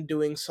wasn't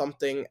doing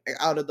something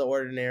out of the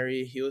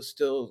ordinary, he was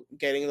still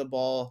getting the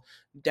ball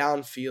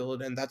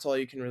downfield, and that's all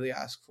you can really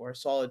ask for.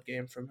 Solid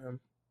game from him.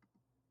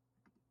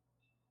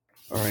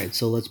 All right,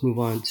 so let's move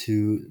on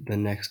to the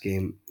next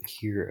game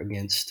here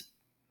against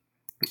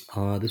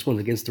this one's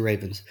against the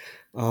Ravens.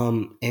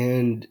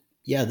 And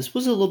yeah, this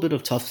was a little bit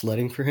of tough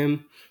sledding for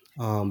him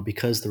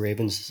because the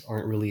Ravens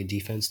aren't really a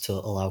defense to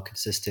allow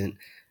consistent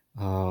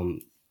um,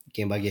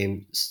 game by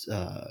game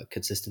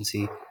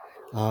consistency.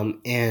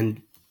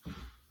 And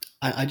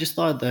I just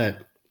thought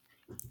that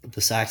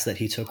the sacks that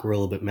he took were a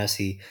little bit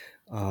messy,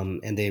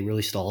 and they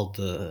really stalled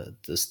the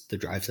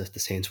drives that the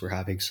Saints were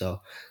having.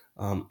 So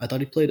I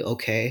thought he played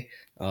okay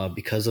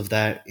because of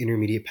that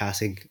intermediate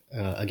passing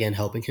again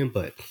helping him,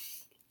 but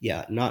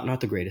yeah,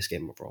 not the greatest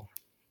game overall.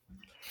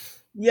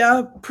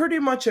 Yeah, pretty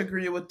much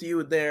agree with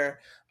you there.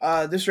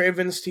 This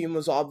Ravens team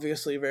was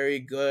obviously very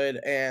good,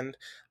 and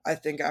I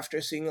think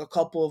after seeing a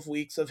couple of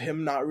weeks of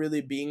him not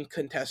really being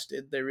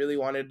contested, they really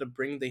wanted to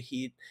bring the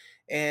heat,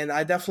 and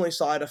I definitely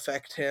saw it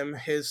affect him.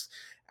 His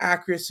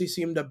accuracy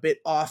seemed a bit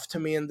off to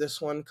me in this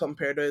one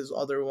compared to his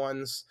other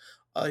ones.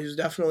 He was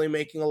definitely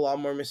making a lot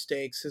more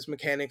mistakes. His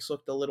mechanics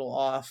looked a little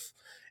off.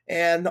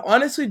 And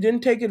honestly,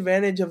 didn't take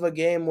advantage of a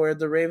game where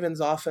the Ravens'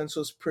 offense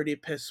was pretty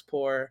piss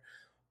poor.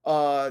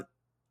 Uh,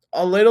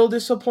 a little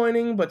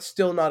disappointing, but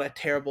still not a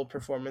terrible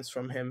performance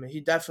from him.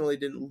 He definitely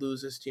didn't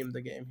lose his team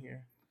the game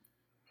here.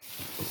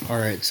 All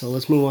right, so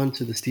let's move on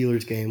to the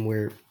Steelers game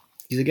where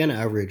he's again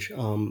average.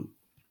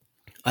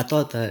 I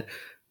thought that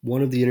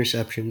one of the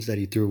interceptions that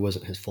he threw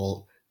wasn't his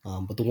fault,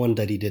 but the one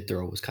that he did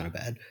throw was kind of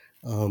bad.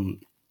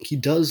 He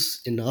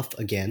does enough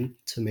again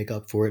to make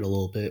up for it a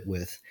little bit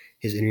with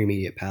his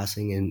intermediate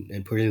passing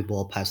and putting the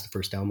ball past the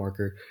first down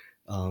marker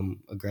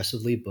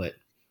aggressively, but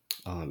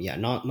yeah,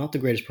 not the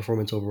greatest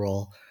performance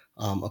overall.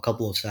 A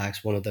couple of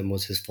sacks, one of them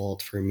was his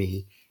fault for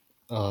me.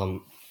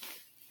 Um,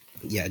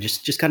 yeah,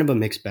 just kind of a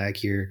mixed bag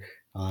here.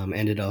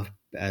 Ended up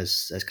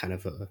as kind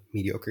of a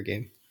mediocre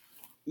game.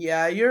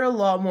 Yeah, you're a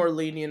lot more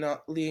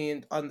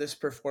lenient on this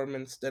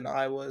performance than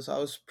I was. I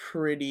was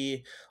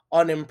pretty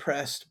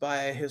unimpressed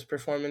by his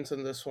performance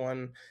in this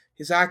one.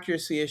 His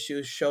accuracy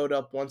issues showed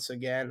up once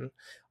again.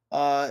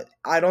 I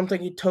don't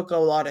think he took a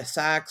lot of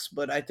sacks,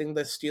 but I think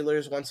the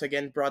Steelers once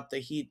again brought the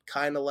heat,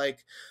 kind of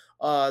like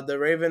the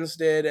Ravens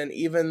did. And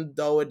even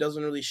though it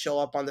doesn't really show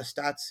up on the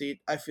stat sheet,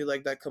 I feel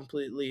like that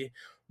completely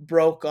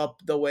broke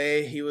up the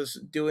way he was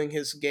doing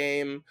his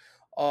game.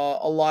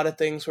 A lot of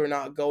things were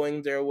not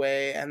going their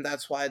way, and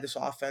that's why this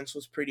offense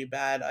was pretty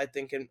bad. I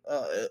think,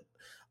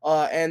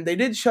 and they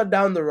did shut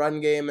down the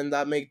run game, and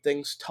that made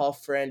things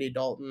tough for Andy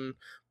Dalton.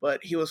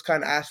 But he was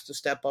kind of asked to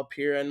step up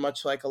here, and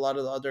much like a lot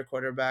of the other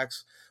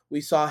quarterbacks,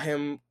 we saw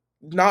him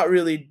not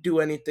really do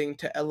anything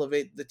to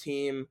elevate the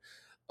team.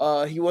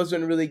 He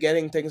wasn't really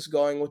getting things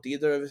going with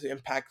either of his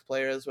impact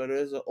players, whether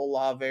it was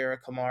Olave or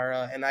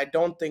Kamara, and I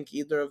don't think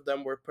either of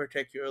them were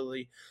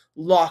particularly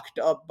locked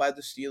up by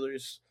the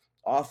Steelers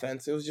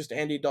offense. It was just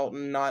Andy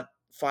Dalton not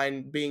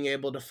being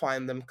able to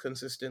find them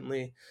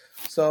consistently.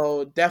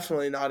 So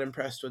definitely not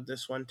impressed with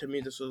this one. To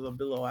me, this was a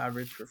below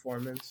average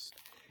performance.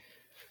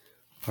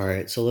 All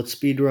right, so let's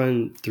speed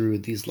run through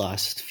these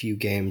last few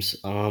games.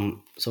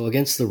 So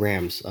against the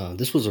Rams,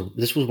 this was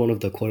one of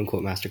the quote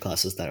unquote master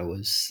classes that I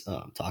was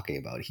talking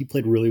about. He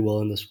played really well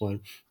in this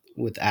one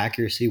with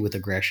accuracy, with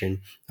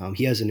aggression.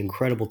 He has an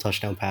incredible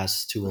touchdown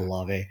pass to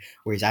Olave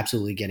where he's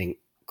absolutely getting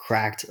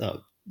cracked,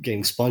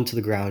 getting spun to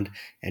the ground,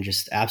 and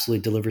just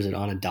absolutely delivers it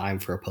on a dime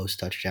for a post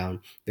touchdown.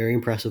 Very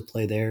impressive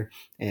play there.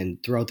 And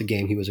throughout the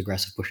game, he was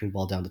aggressive, pushing the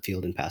ball down the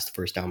field and past the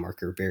first down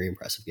marker. Very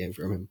impressive game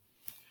from him.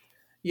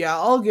 Yeah,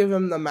 I'll give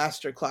him the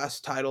masterclass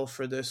title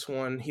for this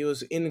one. He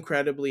was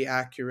incredibly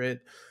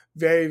accurate,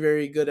 very,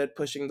 very good at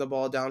pushing the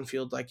ball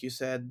downfield, like you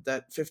said.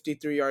 That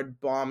 53-yard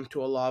bomb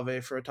to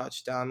Olave for a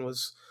touchdown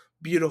was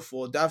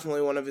beautiful.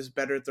 Definitely one of his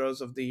better throws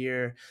of the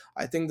year.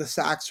 I think the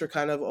sacks were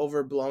kind of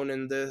overblown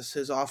in this.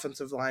 His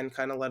offensive line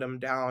kind of let him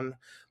down.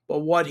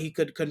 But what he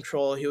could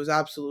control, he was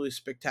absolutely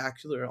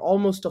spectacular.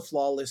 Almost a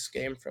flawless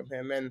game from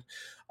him. And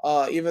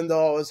even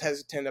though I was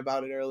hesitant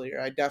about it earlier,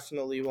 I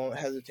definitely won't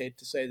hesitate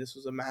to say this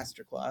was a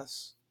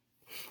masterclass.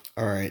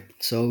 All right.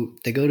 So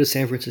they go to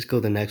San Francisco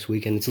the next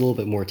week, and it's a little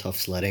bit more tough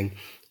sledding.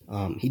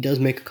 He does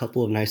make a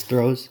couple of nice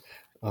throws,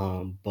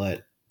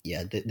 but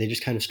yeah, they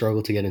just kind of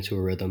struggle to get into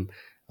a rhythm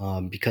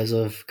because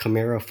of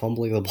Kamara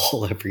fumbling the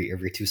ball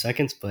every 2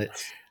 seconds. But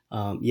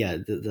yeah,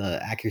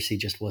 the accuracy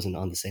just wasn't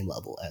on the same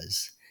level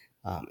as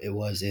it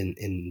was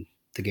in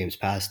the games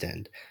past,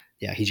 and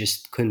yeah, he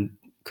just couldn't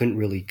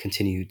really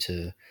continue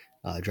to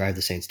drive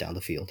the Saints down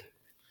the field.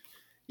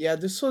 Yeah,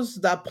 this was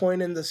that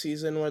point in the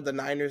season where the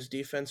Niners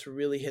defense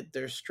really hit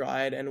their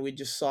stride, and we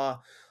just saw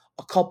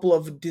a couple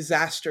of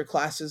disaster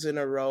classes in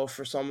a row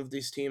for some of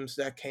these teams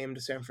that came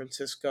to San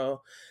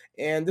Francisco.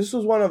 And this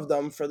was one of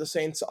them for the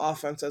Saints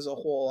offense as a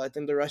whole. I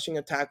think the rushing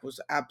attack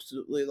was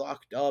absolutely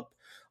locked up.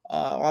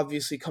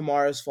 Obviously,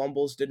 Kamara's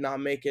fumbles did not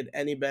make it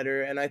any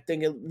better, and I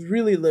think it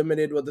really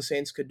limited what the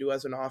Saints could do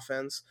as an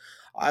offense.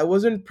 I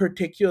wasn't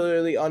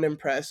particularly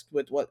unimpressed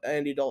with what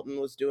Andy Dalton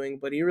was doing,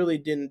 but he really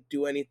didn't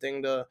do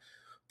anything to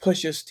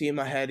push his team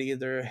ahead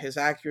either. His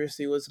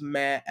accuracy was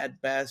meh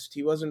at best.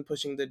 He wasn't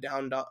pushing the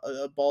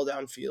ball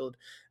downfield.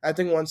 I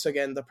think once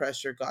again the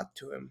pressure got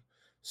to him.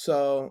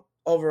 So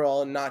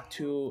overall, not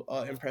too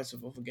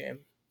impressive of a game.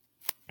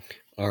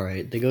 All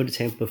right, they go to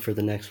Tampa for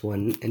the next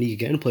one, and he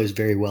again plays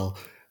very well.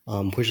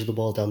 Pushes the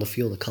ball down the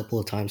field a couple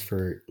of times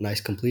for nice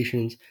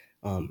completions.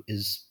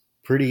 Is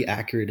pretty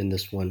accurate in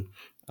this one,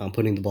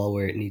 putting the ball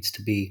where it needs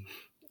to be.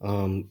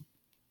 Um,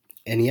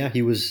 and yeah,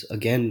 he was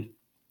again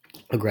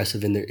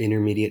aggressive in the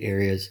intermediate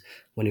areas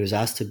when he was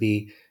asked to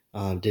be.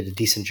 Did a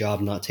decent job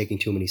not taking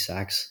too many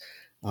sacks.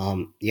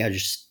 Yeah,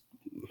 just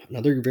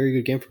another very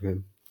good game from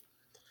him.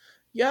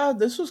 Yeah,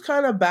 this was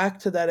kind of back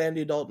to that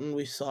Andy Dalton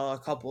we saw a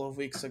couple of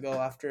weeks ago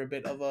after a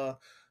bit of a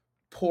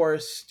poor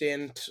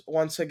stint,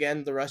 once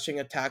again, the rushing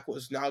attack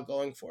was now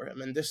going for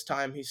him. And this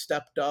time he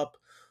stepped up,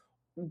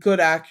 good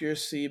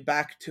accuracy,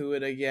 back to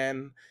it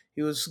again.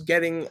 He was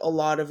getting a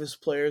lot of his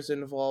players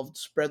involved,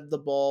 spread the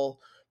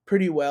ball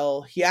pretty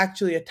well. He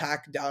actually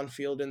attacked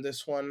downfield in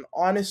this one.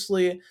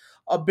 Honestly,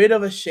 a bit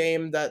of a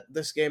shame that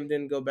this game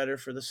didn't go better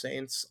for the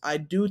Saints. I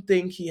do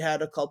think he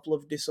had a couple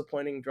of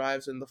disappointing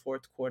drives in the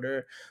fourth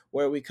quarter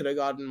where we could have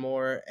gotten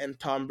more, and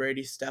Tom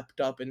Brady stepped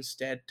up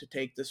instead to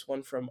take this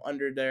one from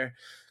under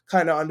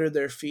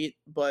their feet.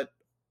 But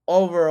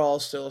overall,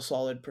 still a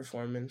solid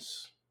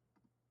performance.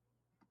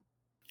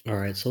 All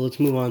right, so let's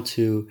move on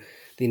to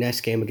the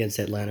next game against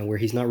Atlanta, where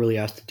he's not really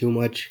asked to do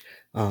much.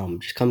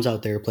 Just comes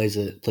out there, plays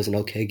an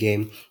okay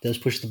game, does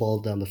push the ball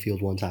down the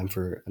field one time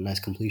for a nice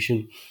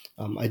completion.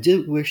 I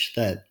did wish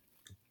that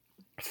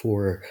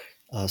for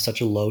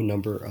such a low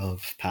number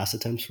of pass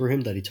attempts for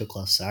him that he took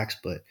less sacks,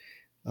 but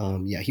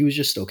yeah, he was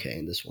just okay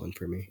in this one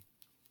for me.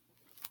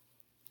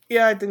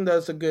 Yeah, I think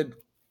that's a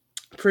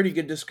pretty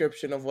good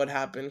description of what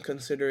happened,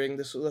 considering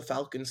this was a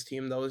Falcons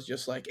team that was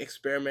just like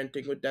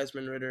experimenting with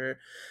Desmond Ritter.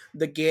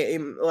 The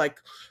game, like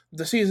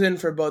the season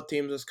for both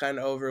teams was kind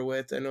of over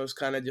with, and it was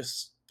kind of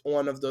just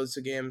one of those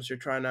games you're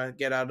trying to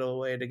get out of the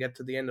way to get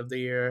to the end of the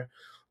year.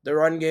 The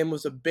run game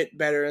was a bit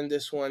better in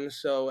this one,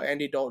 so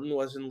Andy Dalton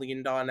wasn't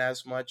leaned on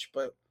as much,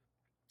 but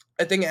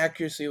I think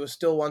accuracy was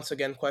still once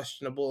again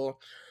questionable.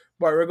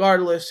 But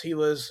regardless, he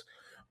was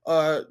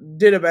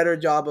did a better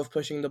job of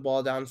pushing the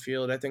ball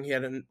downfield. I think he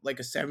had like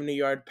a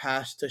 70-yard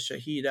pass to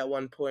Shaheed at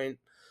one point.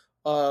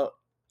 Uh,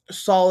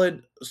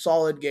 solid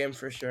game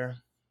for sure.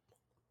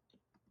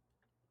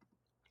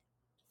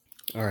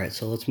 All right,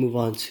 so let's move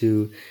on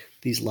to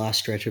these last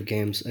stretch of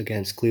games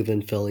against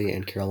Cleveland, Philly,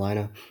 and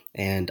Carolina.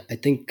 And I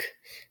think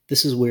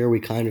this is where we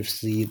kind of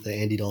see the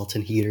Andy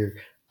Dalton heater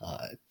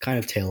kind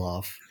of tail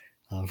off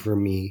for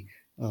me.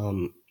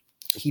 Um,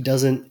 he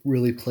doesn't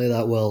really play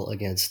that well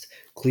against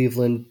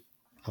Cleveland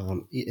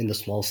in the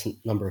small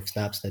number of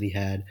snaps that he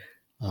had,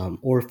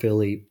 or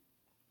Philly,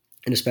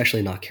 and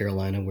especially not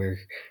Carolina, where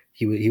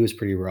he was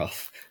pretty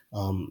rough.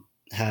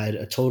 Had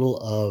a total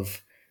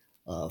of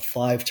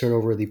five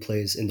turnover-worthy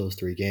plays in those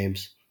three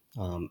games,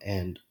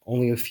 and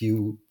only a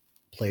few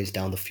plays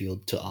down the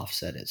field to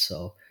offset it.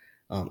 So,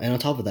 and on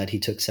top of that, he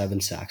took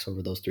 7 sacks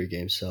over those three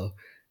games. So,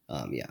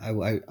 yeah,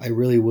 I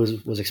really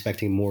was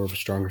expecting more of a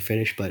stronger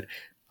finish, but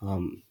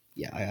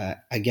yeah,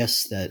 I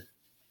guess that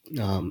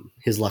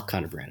his luck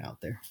kind of ran out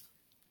there.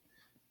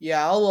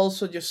 Yeah, I'll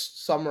also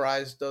just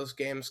summarize those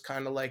games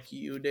kind of like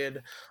you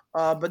did.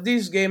 But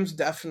these games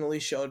definitely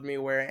showed me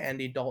where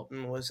Andy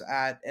Dalton was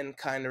at and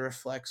kind of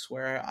reflects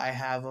where I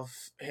have of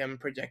him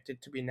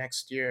projected to be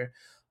next year.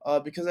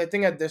 Because I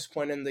think at this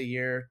point in the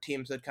year,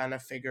 teams had kind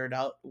of figured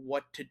out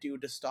what to do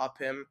to stop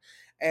him,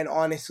 and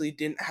honestly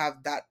didn't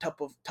have that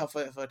tough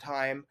of a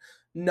time.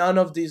 None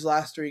of these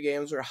last three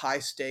games were high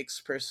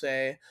stakes per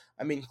se.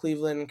 I mean,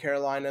 Cleveland and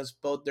Carolina's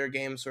both their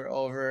games were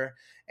over,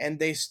 and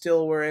they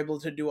still were able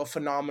to do a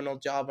phenomenal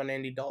job on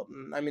Andy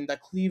Dalton. I mean, the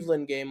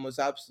Cleveland game was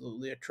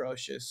absolutely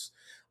atrocious.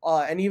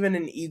 And even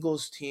an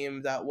Eagles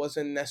team that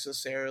wasn't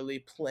necessarily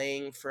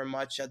playing for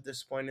much at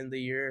this point in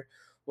the year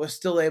was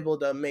still able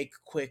to make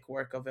quick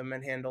work of him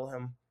and handle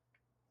him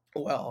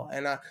well.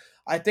 And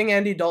I think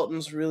Andy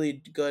Dalton's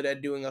really good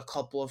at doing a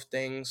couple of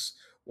things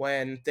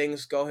when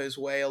things go his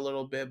way a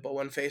little bit, but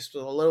when faced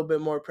with a little bit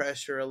more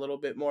pressure, a little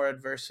bit more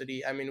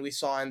adversity. I mean, we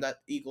saw in that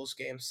Eagles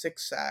game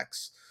 6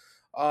 sacks.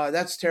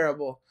 That's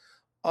terrible.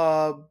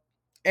 Uh,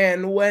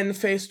 and when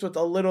faced with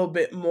a little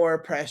bit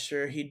more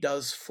pressure, he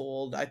does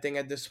fold. I think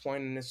at this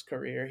point in his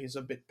career, he's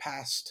a bit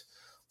past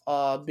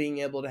being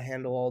able to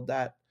handle all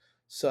that.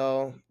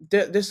 So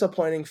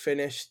disappointing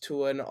finish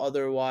to an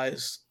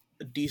otherwise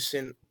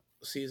decent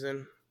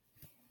season.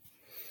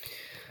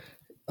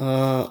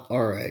 All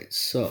right.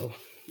 So,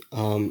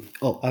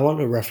 oh, I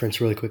wanted to reference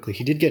really quickly.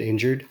 He did get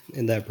injured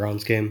in that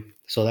Browns game,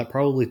 so that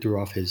probably threw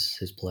off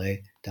his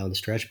play down the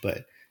stretch.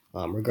 But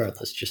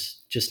regardless,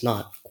 just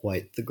not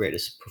quite the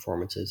greatest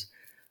performances.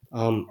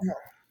 Um,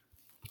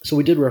 so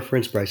we did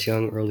reference Bryce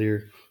Young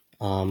earlier.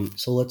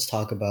 So let's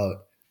talk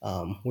about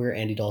where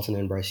Andy Dalton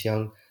and Bryce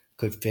Young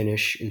could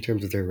finish in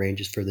terms of their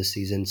ranges for this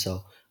season.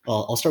 So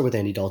I'll start with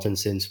Andy Dalton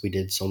since we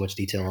did so much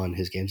detail on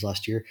his games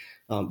last year.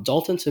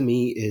 Dalton to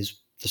me is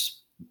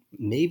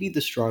maybe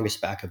the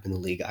strongest backup in the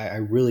league. I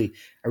really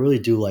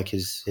do like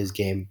his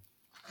game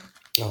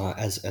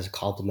as a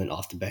compliment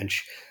off the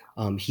bench.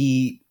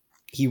 He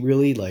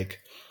really like.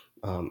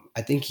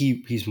 I think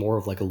he's more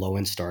of like a low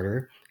end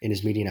starter in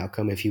his median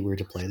outcome if he were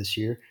to play this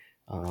year,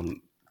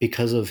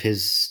 because of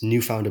his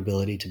newfound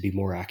ability to be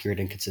more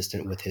accurate and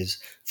consistent with his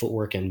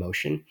footwork and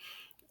motion.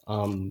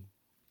 Um,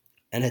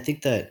 and I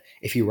think that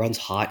if he runs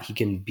hot, he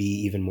can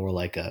be even more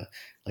like a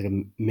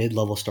mid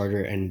level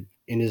starter. And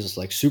in his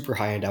like super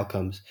high end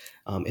outcomes,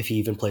 if he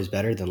even plays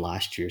better than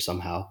last year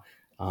somehow,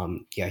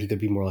 yeah, he could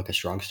be more like a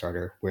strong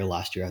starter. Where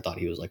last year I thought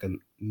he was like a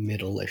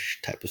middle ish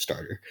type of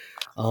starter.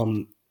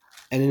 Um,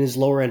 and in his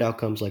lower end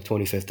outcomes, like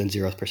 25th and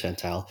 0th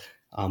percentile,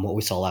 What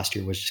we saw last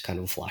year was just kind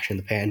of a flash in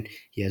the pan.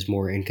 He has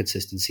more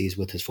inconsistencies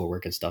with his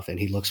footwork and stuff, and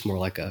he looks more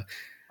like a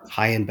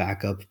high end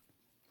backup,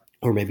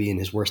 or maybe in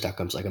his worst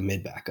outcomes, like a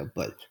mid backup.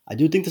 But I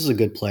do think this is a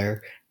good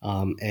player,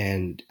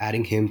 and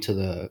adding him to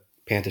the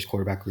Panthers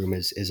quarterback room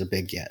is a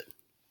big get.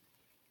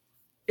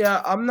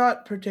 Yeah, I'm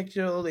not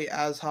particularly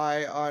as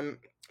high on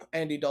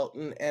Andy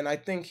Dalton, and I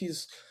think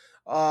he's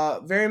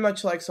very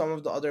much like some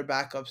of the other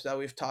backups that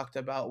we've talked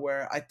about,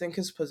 where I think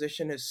his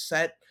position is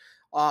set.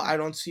 I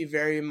don't see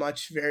very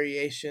much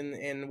variation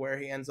in where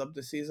he ends up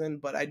this season,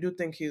 but I do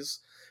think he's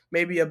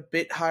maybe a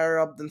bit higher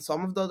up than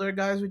some of the other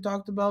guys we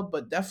talked about,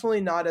 but definitely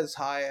not as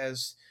high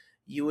as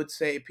you would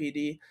say,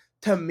 PD.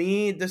 To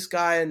me, this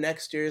guy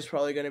next year is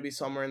probably going to be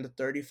somewhere in the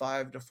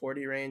 35 to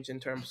 40 range in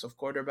terms of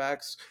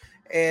quarterbacks.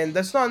 And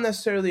that's not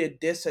necessarily a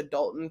diss at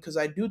Dalton because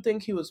I do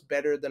think he was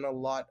better than a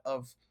lot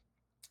of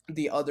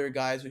the other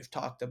guys we've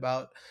talked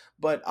about.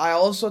 But I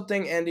also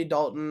think Andy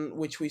Dalton,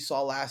 which we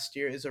saw last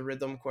year, is a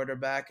rhythm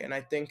quarterback. And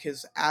I think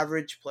his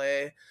average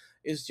play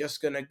is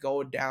just going to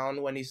go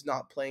down when he's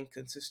not playing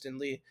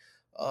consistently.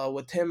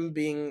 With him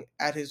being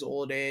at his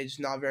old age,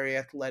 not very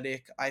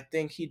athletic, I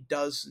think he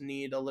does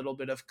need a little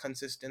bit of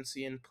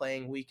consistency in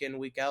playing week in,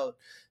 week out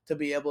to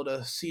be able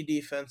to see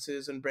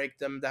defenses and break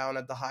them down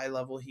at the high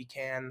level he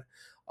can.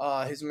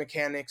 His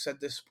mechanics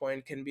at this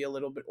point can be a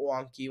little bit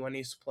wonky when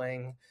he's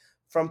playing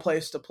from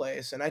place to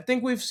place. And I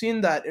think we've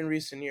seen that in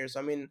recent years.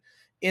 I mean,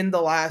 in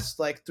the last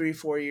like 3,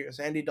 4 years,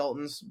 Andy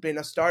Dalton's been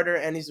a starter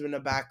and he's been a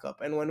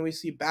backup. And when we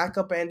see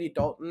backup Andy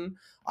Dalton,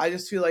 I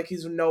just feel like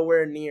he's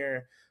nowhere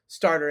near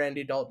starter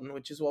Andy Dalton,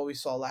 which is what we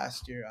saw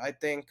last year. I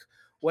think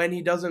when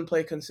he doesn't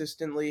play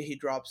consistently, he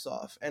drops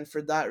off. And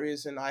for that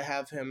reason, I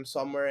have him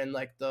somewhere in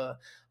like the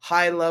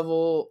high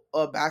level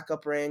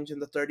backup range in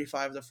the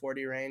 35 to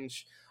 40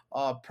 range,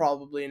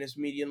 probably in his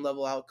median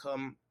level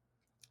outcome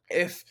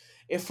if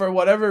if for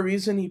whatever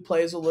reason he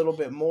plays a little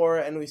bit more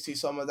and we see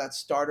some of that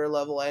starter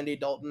level Andy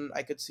Dalton,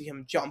 I could see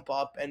him jump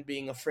up and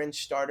being a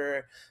fringe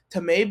starter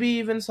to maybe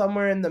even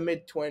somewhere in the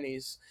mid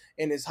 20s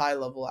in his high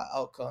level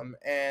outcome.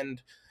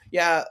 And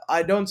yeah,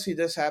 I don't see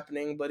this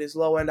happening, but his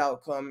low end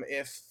outcome,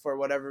 if for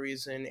whatever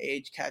reason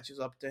age catches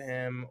up to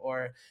him,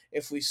 or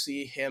if we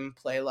see him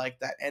play like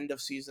that end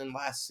of season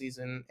last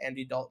season,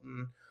 Andy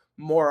Dalton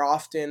more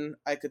often,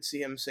 I could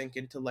see him sink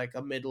into like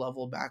a mid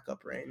level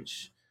backup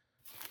range.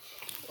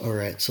 All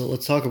right, so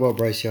let's talk about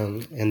Bryce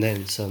Young and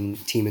then some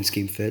team and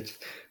scheme fits.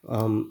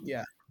 Um,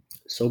 Yeah.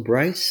 So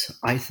Bryce,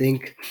 I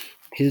think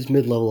his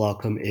mid-level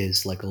outcome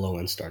is like a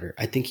low-end starter.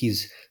 I think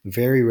he's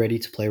very ready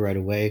to play right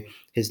away.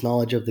 His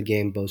knowledge of the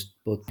game, both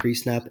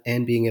pre-snap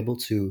and being able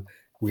to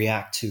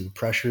react to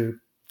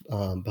pressure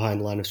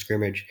behind the line of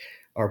scrimmage,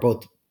 are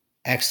both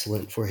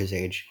excellent for his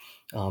age,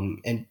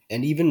 and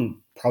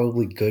even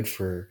probably good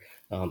for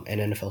an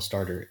NFL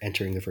starter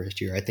entering the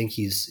first year. I think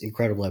he's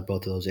incredible at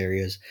both of those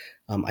areas.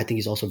 I think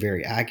he's also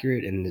very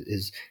accurate and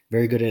is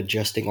very good at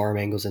adjusting arm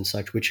angles and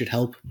such, which should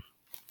help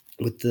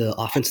with the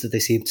offense that they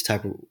seem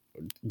to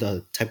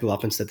the type of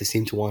offense that they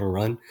seem to want to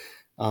run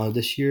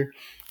this year.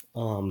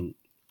 Um,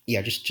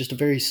 yeah, just a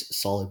very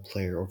solid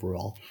player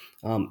overall.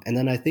 And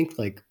then I think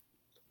like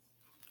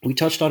we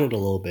touched on it a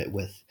little bit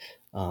with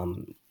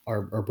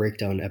our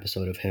breakdown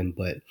episode of him,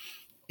 but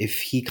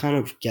if he kind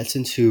of gets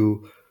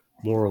into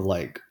more of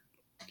like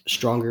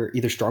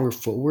either stronger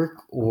footwork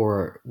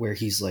or where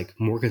he's like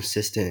more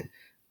consistent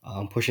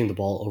pushing the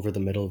ball over the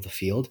middle of the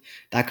field,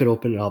 that could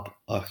open up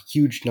a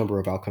huge number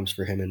of outcomes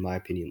for him, in my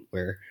opinion,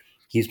 where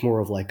he's more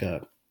of like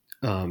a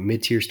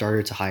mid-tier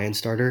starter to high-end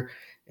starter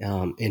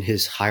in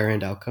his higher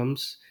end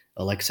outcomes,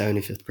 like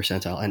 75th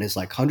percentile, and his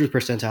like 100th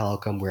percentile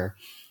outcome where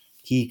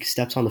he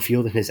steps on the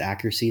field and his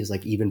accuracy is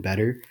like even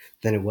better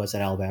than it was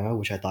at Alabama,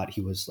 which I thought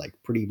he was like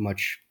pretty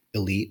much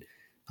elite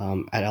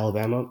at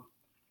Alabama.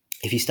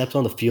 If he steps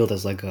on the field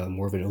as like a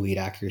more of an elite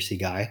accuracy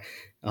guy,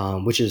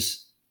 which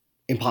is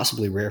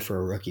impossibly rare for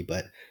a rookie,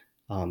 but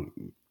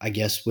I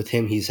guess with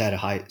him, he's had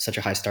such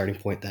a high starting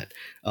point that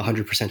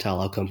 100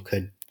 percentile outcome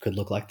could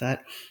look like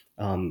that.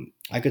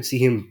 I could see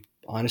him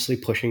honestly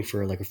pushing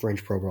for like a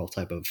fringe Pro Bowl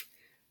type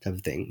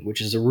of thing,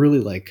 which is a really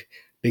like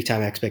big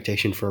time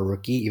expectation for a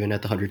rookie, even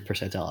at the 100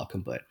 percentile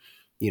outcome. But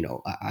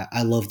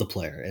I love the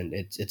player, and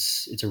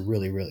it's a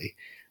really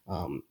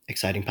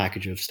exciting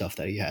package of stuff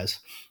that he has.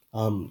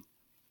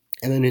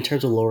 And then in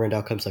terms of lower end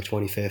outcomes like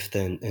 25th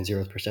and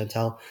 0th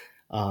percentile,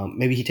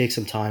 maybe he takes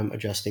some time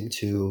adjusting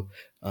to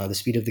the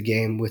speed of the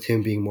game with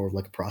him being more of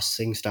like a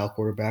processing style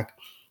quarterback.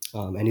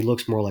 And he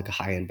looks more like a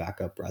high end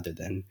backup rather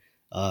than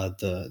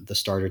the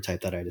starter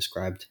type that I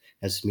described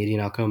as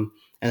median outcome.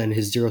 And then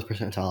his 0th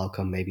percentile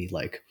outcome maybe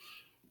like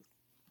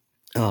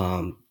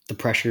the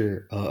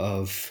pressure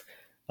of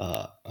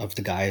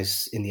the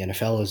guys in the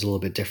NFL is a little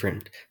bit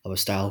different of a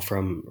style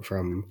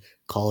from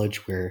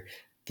college, where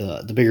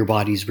the bigger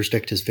bodies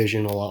restrict his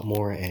vision a lot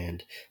more,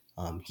 and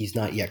he's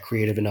not yet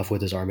creative enough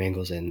with his arm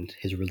angles and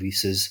his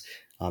releases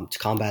to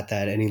combat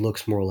that. And he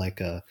looks more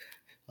like a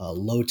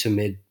low to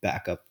mid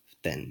backup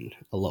than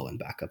a low end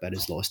backup at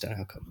his lowest end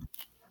outcome.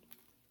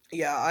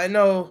 Yeah, I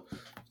know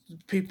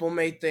people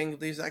may think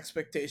these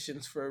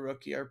expectations for a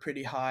rookie are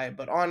pretty high,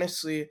 but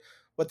honestly,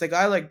 with a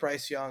guy like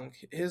Bryce Young,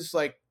 his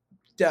like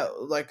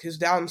his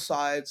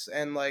downsides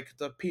and like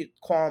the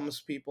qualms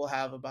people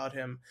have about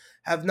him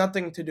have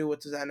nothing to do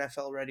with his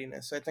NFL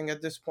readiness. I think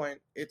at this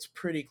point it's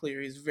pretty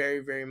clear he's very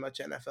very much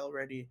NFL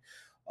ready.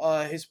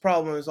 His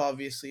problem is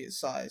obviously his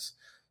size.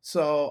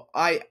 But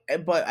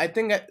I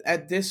think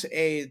at this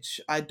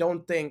age, I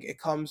don't think it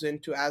comes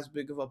into as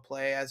big of a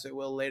play as it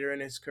will later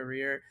in his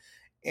career.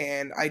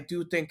 And I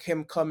do think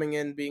him coming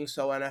in being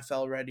so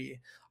NFL ready,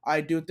 I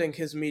do think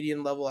his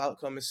median level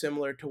outcome is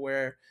similar to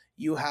where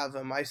you have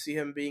him. I see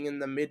him being in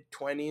the mid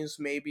 20s,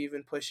 maybe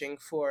even pushing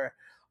for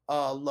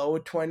low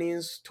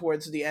 20s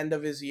towards the end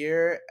of his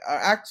year.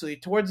 Actually,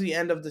 towards the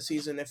end of the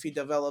season, if he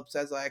develops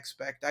as I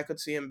expect, I could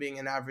see him being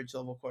an average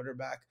level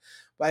quarterback.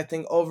 But I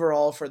think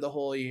overall for the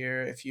whole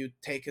year, if you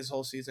take his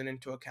whole season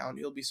into account,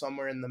 he'll be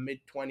somewhere in the mid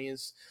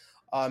 20s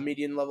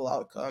median level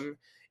outcome.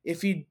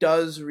 If he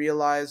does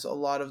realize a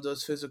lot of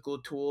those physical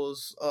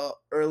tools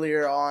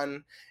earlier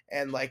on,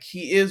 and like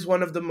he is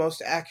one of the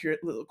most accurate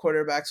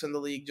quarterbacks in the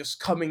league,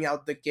 just coming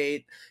out the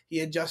gate, he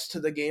adjusts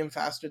to the game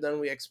faster than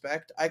we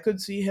expect. I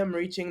could see him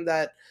reaching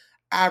that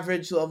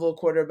average level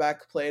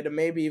quarterback play to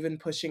maybe even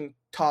pushing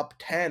top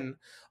 10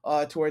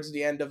 towards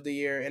the end of the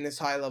year in his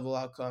high level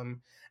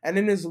outcome. And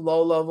in his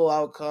low level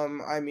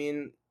outcome, I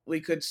mean, we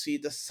could see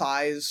the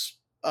size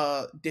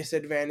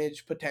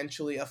disadvantage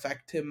potentially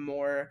affect him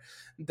more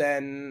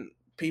than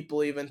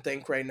people even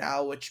think right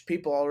now, which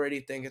people already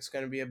think it's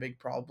going to be a big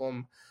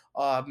problem.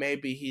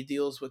 Maybe he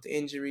deals with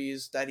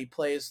injuries that he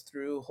plays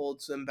through,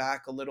 holds him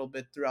back a little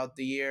bit throughout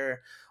the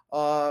year.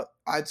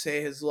 I'd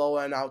say his low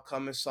end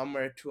outcome is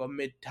somewhere to a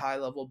mid to high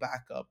level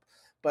backup.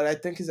 But I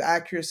think his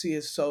accuracy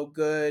is so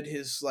good,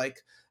 his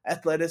like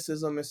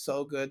athleticism is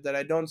so good that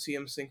I don't see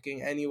him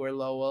sinking anywhere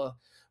lower.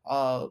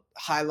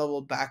 High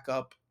level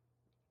backup,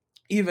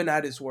 even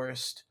at his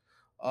worst.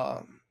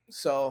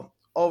 So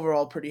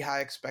overall, pretty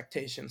high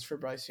expectations for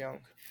Bryce Young.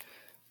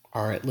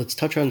 All right, let's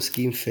touch on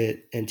scheme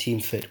fit and team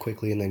fit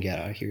quickly and then get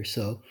out of here.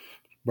 So,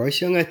 Bryce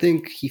Young, I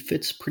think he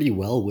fits pretty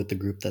well with the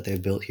group that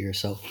they've built here.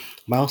 So,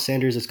 Miles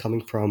Sanders is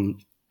coming from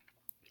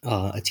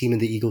a team in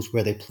the Eagles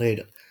where they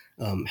played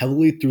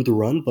heavily through the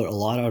run, but a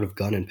lot out of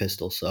gun and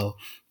pistol. So,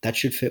 that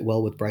should fit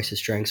well with Bryce's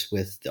strengths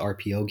with the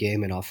RPO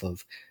game and off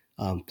of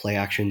play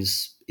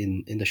actions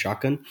in the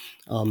shotgun.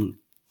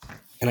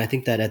 And I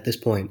think that at this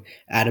point,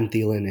 Adam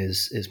Thielen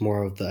is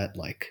more of that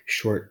like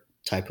short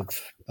type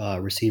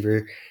of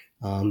receiver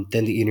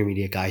than the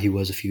intermediate guy he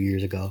was a few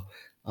years ago.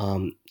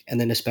 And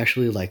then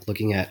especially like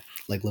looking at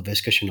like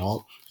Laviska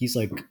Shenault, he's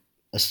like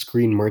a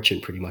screen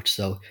merchant pretty much.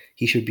 So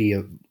he should be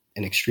an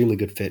extremely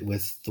good fit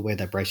with the way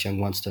that Bryce Young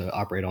wants to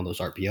operate on those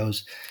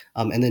RPOs.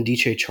 And then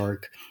DJ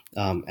Chark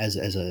as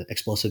an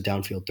explosive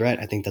downfield threat,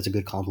 I think that's a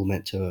good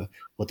complement to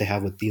what they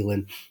have with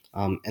Thielen.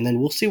 And then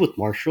we'll see with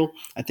Marshall.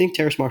 I think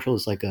Terrace Marshall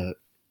is like a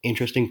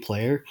interesting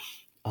player,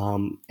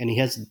 and he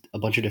has a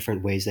bunch of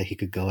different ways that he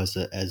could go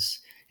as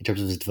in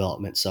terms of his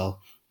development. So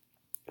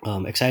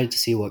excited to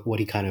see what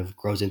he kind of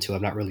grows into.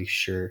 I'm not really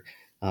sure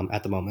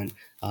at the moment.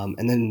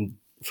 And then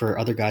for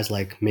other guys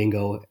like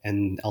Mingo,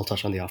 and I'll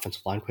touch on the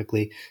offensive line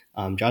quickly.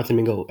 Jonathan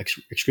Mingo,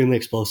 extremely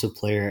explosive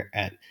player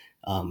at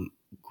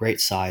great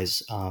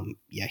size.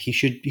 Yeah, he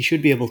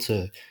should be able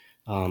to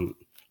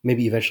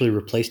maybe eventually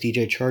replace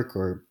DJ Chark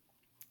or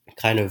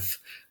kind of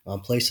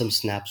play some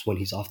snaps when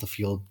he's off the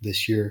field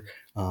this year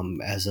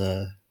as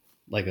a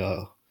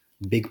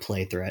big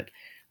play threat.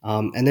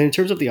 And then in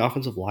terms of the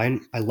offensive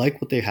line, I like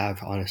what they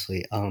have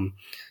honestly.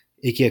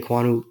 Ike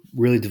Ekwonu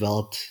really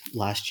developed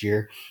last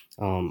year.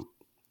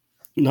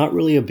 Not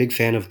really a big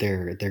fan of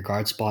their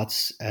guard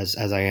spots as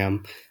I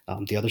am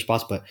the other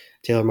spots, but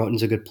Taylor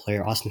Moton's a good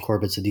player. Austin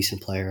Corbett's a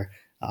decent player.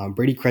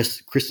 Brady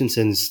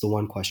Christensen's the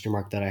one question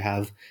mark that I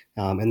have,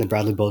 and then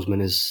Bradley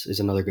Bozeman is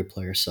another good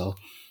player. So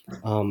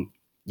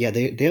yeah,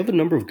 they have a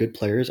number of good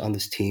players on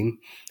this team.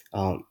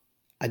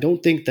 I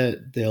don't think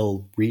that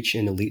they'll reach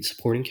an elite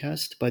supporting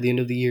cast by the end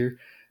of the year.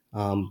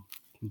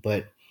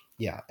 But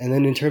yeah, and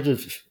then in terms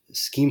of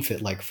scheme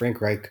fit, like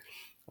Frank Reich,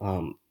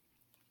 I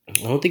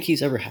don't think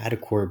he's ever had a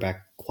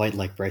quarterback quite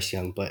like Bryce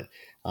Young, but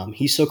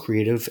he's so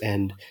creative,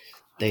 and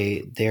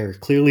they're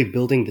clearly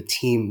building the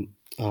team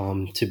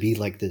to be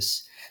like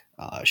this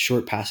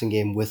short passing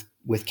game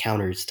with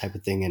counters type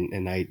of thing,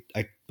 and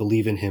I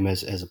believe in him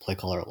as a play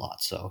caller a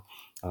lot. So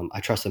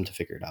I trust them to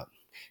figure it out.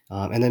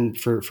 And then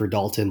for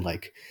Dalton,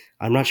 like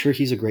I'm not sure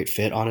he's a great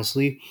fit,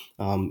 honestly.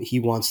 He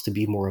wants to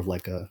be more of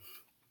like a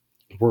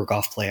work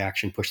off play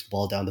action, push the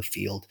ball down the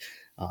field,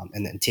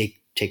 and then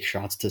take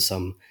shots to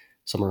some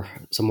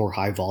more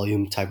high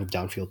volume type of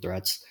downfield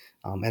threats.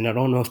 And I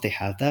don't know if they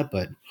have that,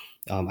 but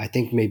I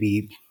think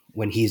maybe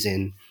when he's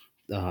in,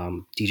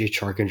 DJ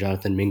Chark and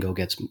Jonathan Mingo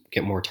get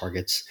more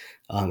targets,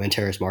 and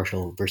Terrace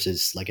Marshall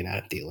versus like an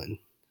Adam Thielen.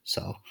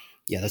 So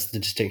yeah, that's the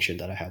distinction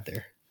that I have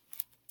there.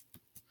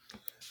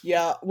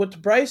 Yeah,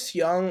 with Bryce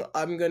Young,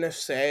 I'm gonna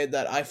say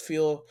that I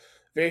feel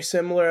very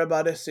similar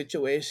about his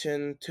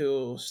situation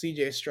to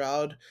CJ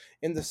Stroud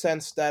in the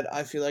sense that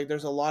I feel like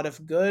there's a lot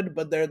of good,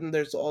 but then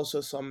there's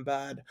also some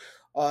bad.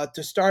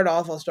 To start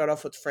off, I'll start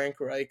off with Frank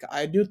Reich.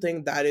 I do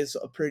think that is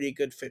a pretty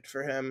good fit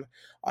for him.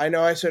 I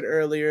know I said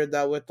earlier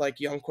that with like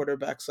young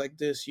quarterbacks like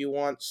this, you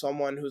want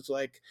someone who's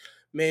like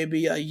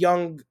maybe a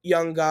young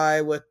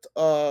guy with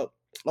a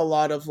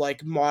lot of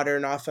like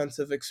modern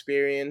offensive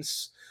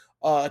experience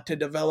to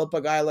develop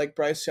a guy like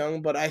Bryce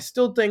Young. But I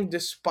still think,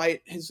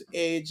 despite his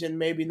age and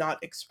maybe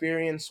not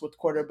experience with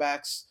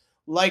quarterbacks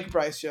like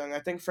Bryce Young, I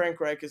think Frank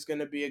Reich is going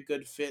to be a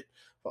good fit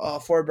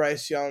for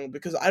Bryce Young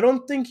because I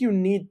don't think you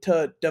need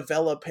to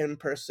develop him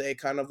per se,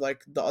 kind of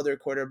like the other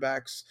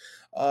quarterbacks,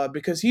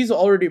 because he's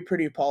already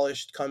pretty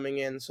polished coming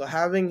in. So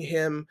having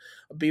him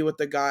be with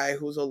the guy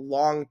who's a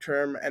long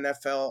term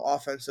NFL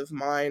offensive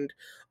mind,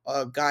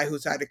 a guy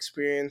who's had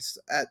experience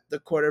at the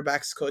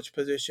quarterback's coach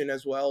position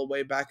as well,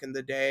 way back in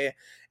the day,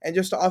 and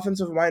just the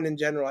offensive mind in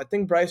general. I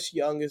think Bryce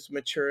Young is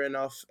mature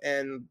enough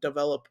and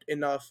developed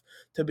enough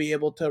to be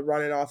able to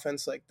run an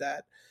offense like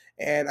that.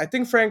 And I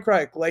think Frank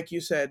Reich, like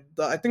you said,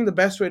 I think the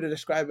best way to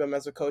describe him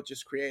as a coach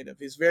is creative.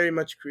 He's very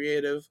much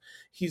creative.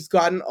 He's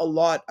gotten a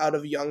lot out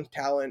of young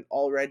talent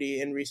already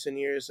in recent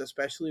years,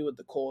 especially with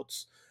the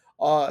Colts.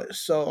 I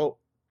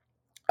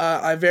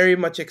very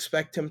much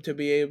expect him to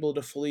be able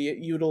to fully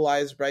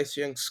utilize Bryce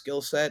Young's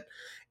skill set.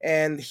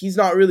 And he's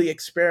not really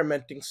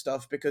experimenting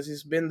stuff because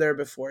he's been there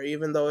before,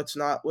 even though it's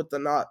not with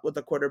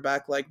a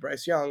quarterback like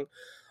Bryce Young.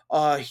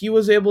 He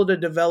was able to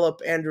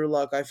develop Andrew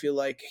Luck.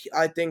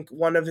 I think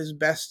one of his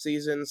best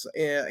seasons,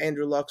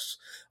 Andrew Luck's,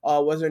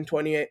 was in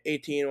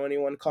 2018 when he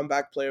won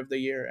Comeback Player of the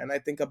Year, and I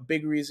think a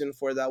big reason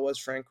for that was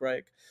Frank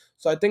Reich.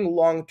 So I think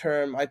long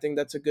term, I think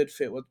that's a good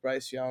fit with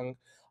Bryce Young.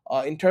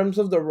 In terms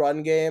of the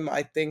run game,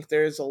 I think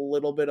there's a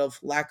little bit of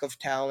lack of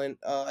talent.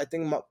 I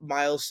think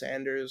Miles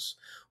Sanders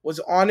was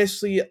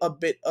honestly a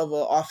bit of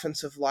an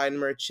offensive line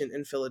merchant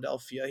in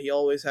Philadelphia. He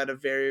always had a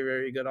very,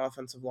 very good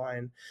offensive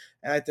line,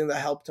 and I think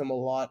that helped him a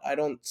lot. I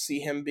don't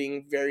see him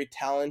being very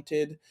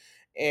talented,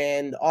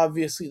 and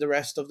obviously the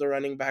rest of the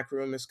running back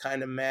room is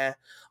kind of meh.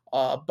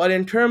 But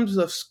in terms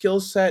of skill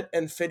set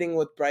and fitting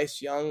with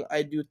Bryce Young,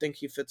 I do think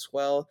he fits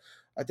well.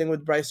 I think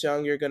with Bryce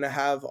Young, you're going to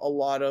have a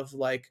lot of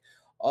like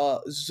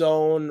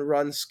zone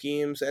run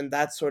schemes and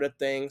that sort of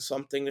thing,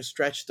 something to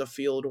stretch the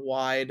field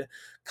wide,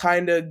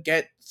 kind of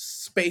get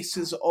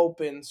spaces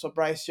open so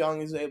Bryce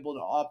Young is able to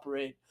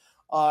operate.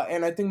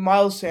 And I think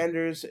Miles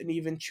Sanders and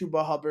even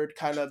Chuba Hubbard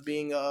kind of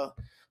being a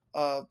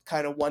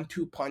kind of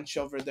 1-2 punch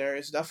over there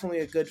is definitely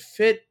a good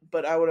fit,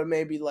 but I would have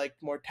maybe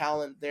liked more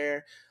talent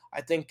there.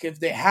 I think if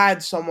they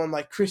had someone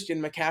like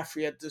Christian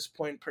McCaffrey at this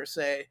point, per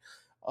se,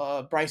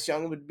 Bryce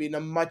Young would be in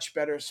a much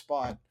better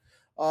spot.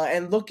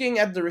 And looking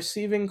at the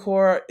receiving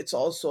core, it's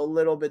also a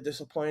little bit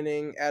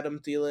disappointing. Adam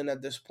Thielen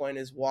at this point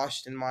is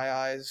washed in my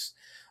eyes.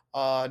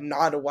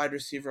 Not a wide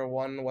receiver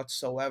one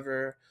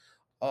whatsoever.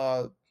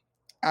 Uh,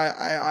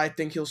 I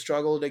think he'll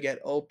struggle to get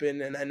open,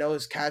 and I know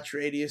his catch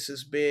radius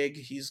is big.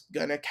 He's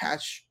gonna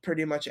catch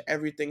pretty much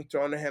everything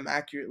thrown at him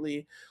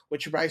accurately,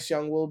 which Bryce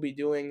Young will be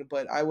doing.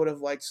 But I would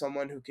have liked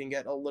someone who can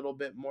get a little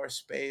bit more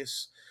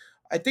space.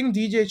 I think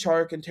DJ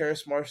Chark and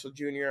Terrace Marshall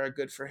Jr. are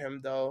good for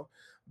him, though.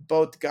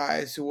 Both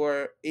guys who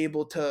are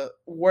able to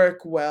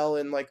work well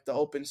in like the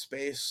open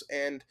space,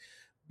 and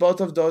both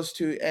of those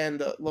two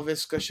and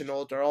Laviska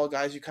Shenault are all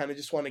guys you kind of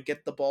just want to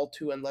get the ball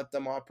to and let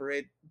them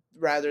operate,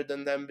 rather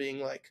than them being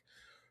like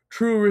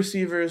true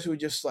receivers who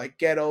just like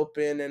get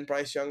open and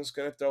Bryce Young's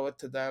going to throw it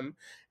to them.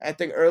 I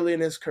think early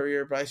in his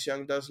career, Bryce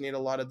Young does need a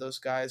lot of those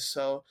guys.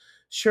 So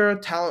sure,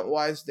 talent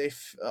wise,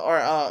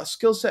 or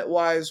skill set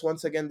wise,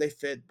 once again they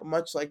fit. But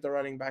much like the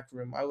running back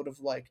room, I would have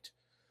liked,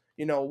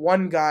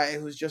 one guy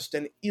who's just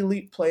an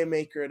elite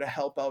playmaker to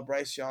help out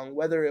Bryce Young,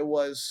 whether it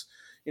was,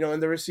 in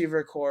the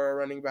receiver core or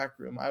running back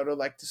room. I would have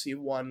liked to see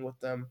one with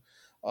them.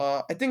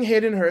 I think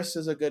Hayden Hurst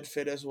is a good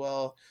fit as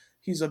well.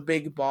 He's a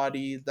big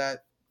body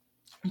that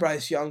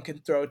Bryce Young can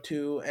throw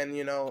to, and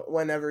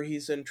whenever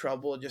he's in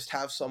trouble, just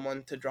have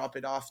someone to drop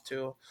it off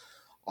to.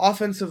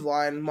 Offensive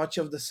line, much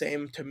of the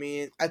same to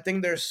me. I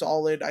think they're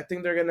solid. I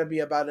think they're going to be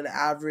about an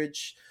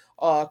average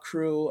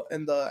crew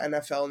in the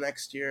NFL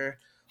next year.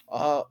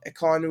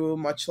 Ekonu,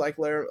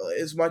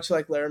 is much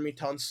like Laramie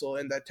Tunsil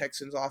in that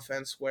Texans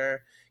offense,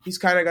 where he's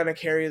kind of going to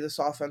carry this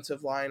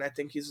offensive line. I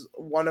think he's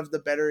one of the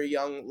better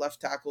young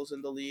left tackles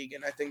in the league,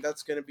 and I think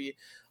that's going to be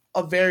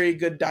a very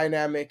good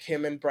dynamic,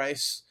 him and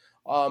Bryce,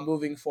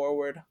 moving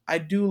forward. I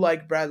do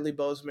like Bradley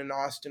Bozeman,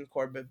 Austin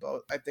Corbett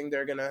both. I think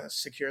they're going to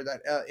secure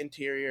that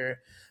interior.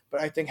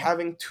 But I think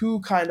having two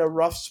kind of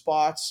rough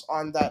spots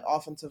on that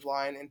offensive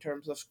line in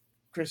terms of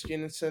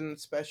Christiansen,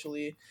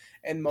 especially,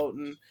 and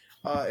Moten,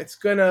 it's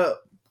going to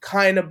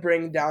kind of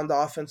bring down the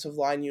offensive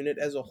line unit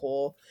as a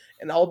whole.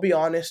 And I'll be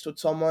honest, with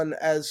someone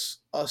as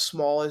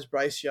small as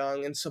Bryce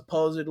Young and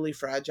supposedly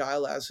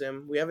fragile as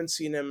him, we haven't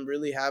seen him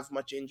really have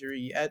much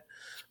injury yet,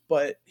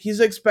 but he's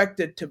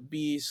expected to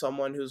be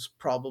someone who's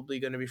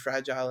probably going to be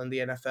fragile in the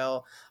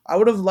NFL. I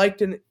would have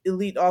liked an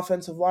elite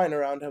offensive line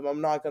around him,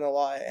 I'm not going to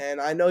lie. And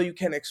I know you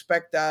can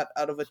expect that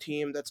out of a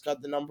team that's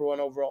got the number one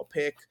overall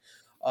pick.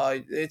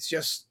 It's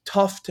just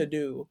tough to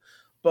do.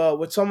 But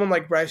with someone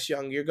like Bryce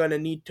Young, you're going to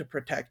need to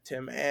protect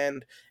him.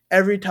 And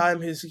every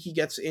time he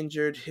gets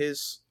injured,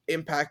 his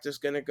impact is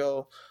going to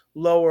go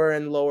lower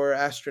and lower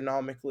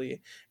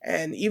astronomically.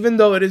 And even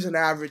though it is an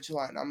average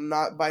line, I'm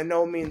not by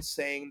no means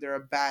saying they're a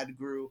bad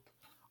group.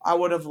 I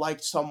would have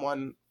liked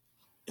some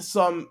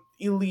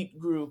elite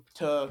group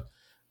to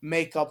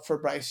make up for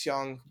Bryce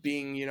Young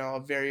being, a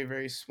very,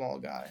 very small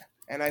guy.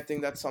 And I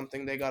think that's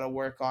something they got to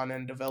work on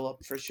and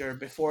develop for sure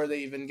before they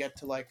even get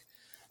to like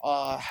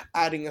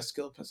adding a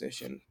skill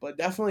position. But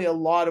definitely a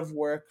lot of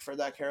work for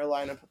that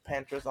Carolina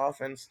Panthers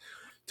offense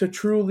to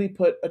truly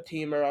put a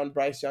team around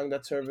Bryce Young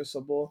that's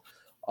serviceable.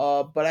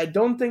 But I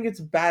don't think it's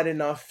bad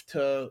enough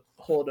to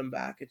hold him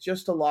back. It's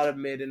just a lot of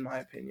mid, in my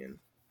opinion.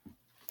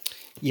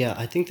 Yeah,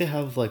 I think they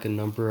have like a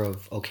number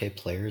of okay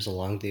players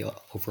along the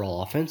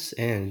overall offense,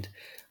 and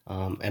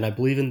I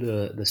believe in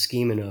the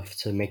scheme enough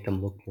to make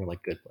them look more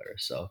like good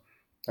players. So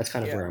that's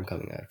kind of Yeah, where I'm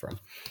coming at it from.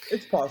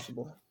 it's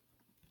possible.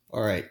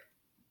 All right,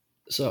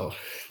 so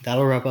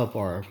that'll wrap up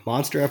our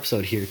monster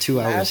episode here. 2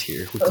 hours Mass,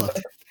 here. We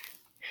clocked.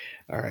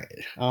 All right.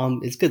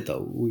 It's good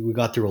though. We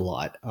got through a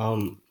lot.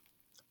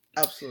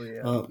 absolutely,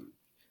 yeah. Uh,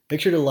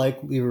 Make sure to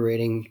like, leave a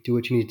rating, do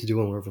what you need to do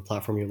on whatever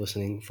platform you're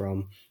listening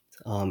from.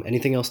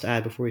 Anything else to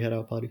add before we head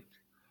out, buddy?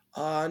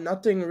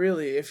 Nothing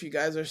really. If you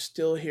guys are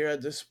still here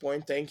at this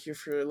point, thank you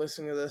for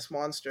listening to this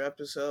monster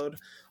episode.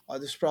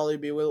 This probably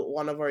be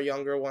one of our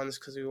younger ones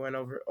because we went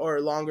over,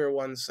 or longer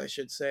ones, I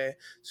should say,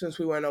 since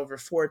we went over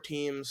four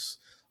teams.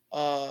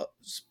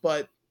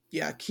 But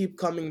yeah, keep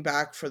coming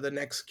back for the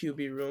next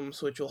QB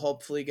rooms, which will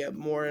hopefully get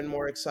more and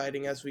more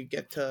exciting as we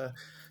get to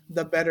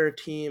the better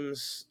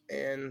teams.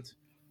 And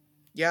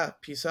yeah,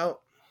 peace out.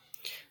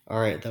 All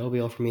right, that'll be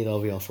all from me.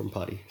 That'll be all from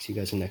Potty. See you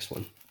guys in the next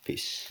one.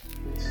 Peace.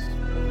 Peace.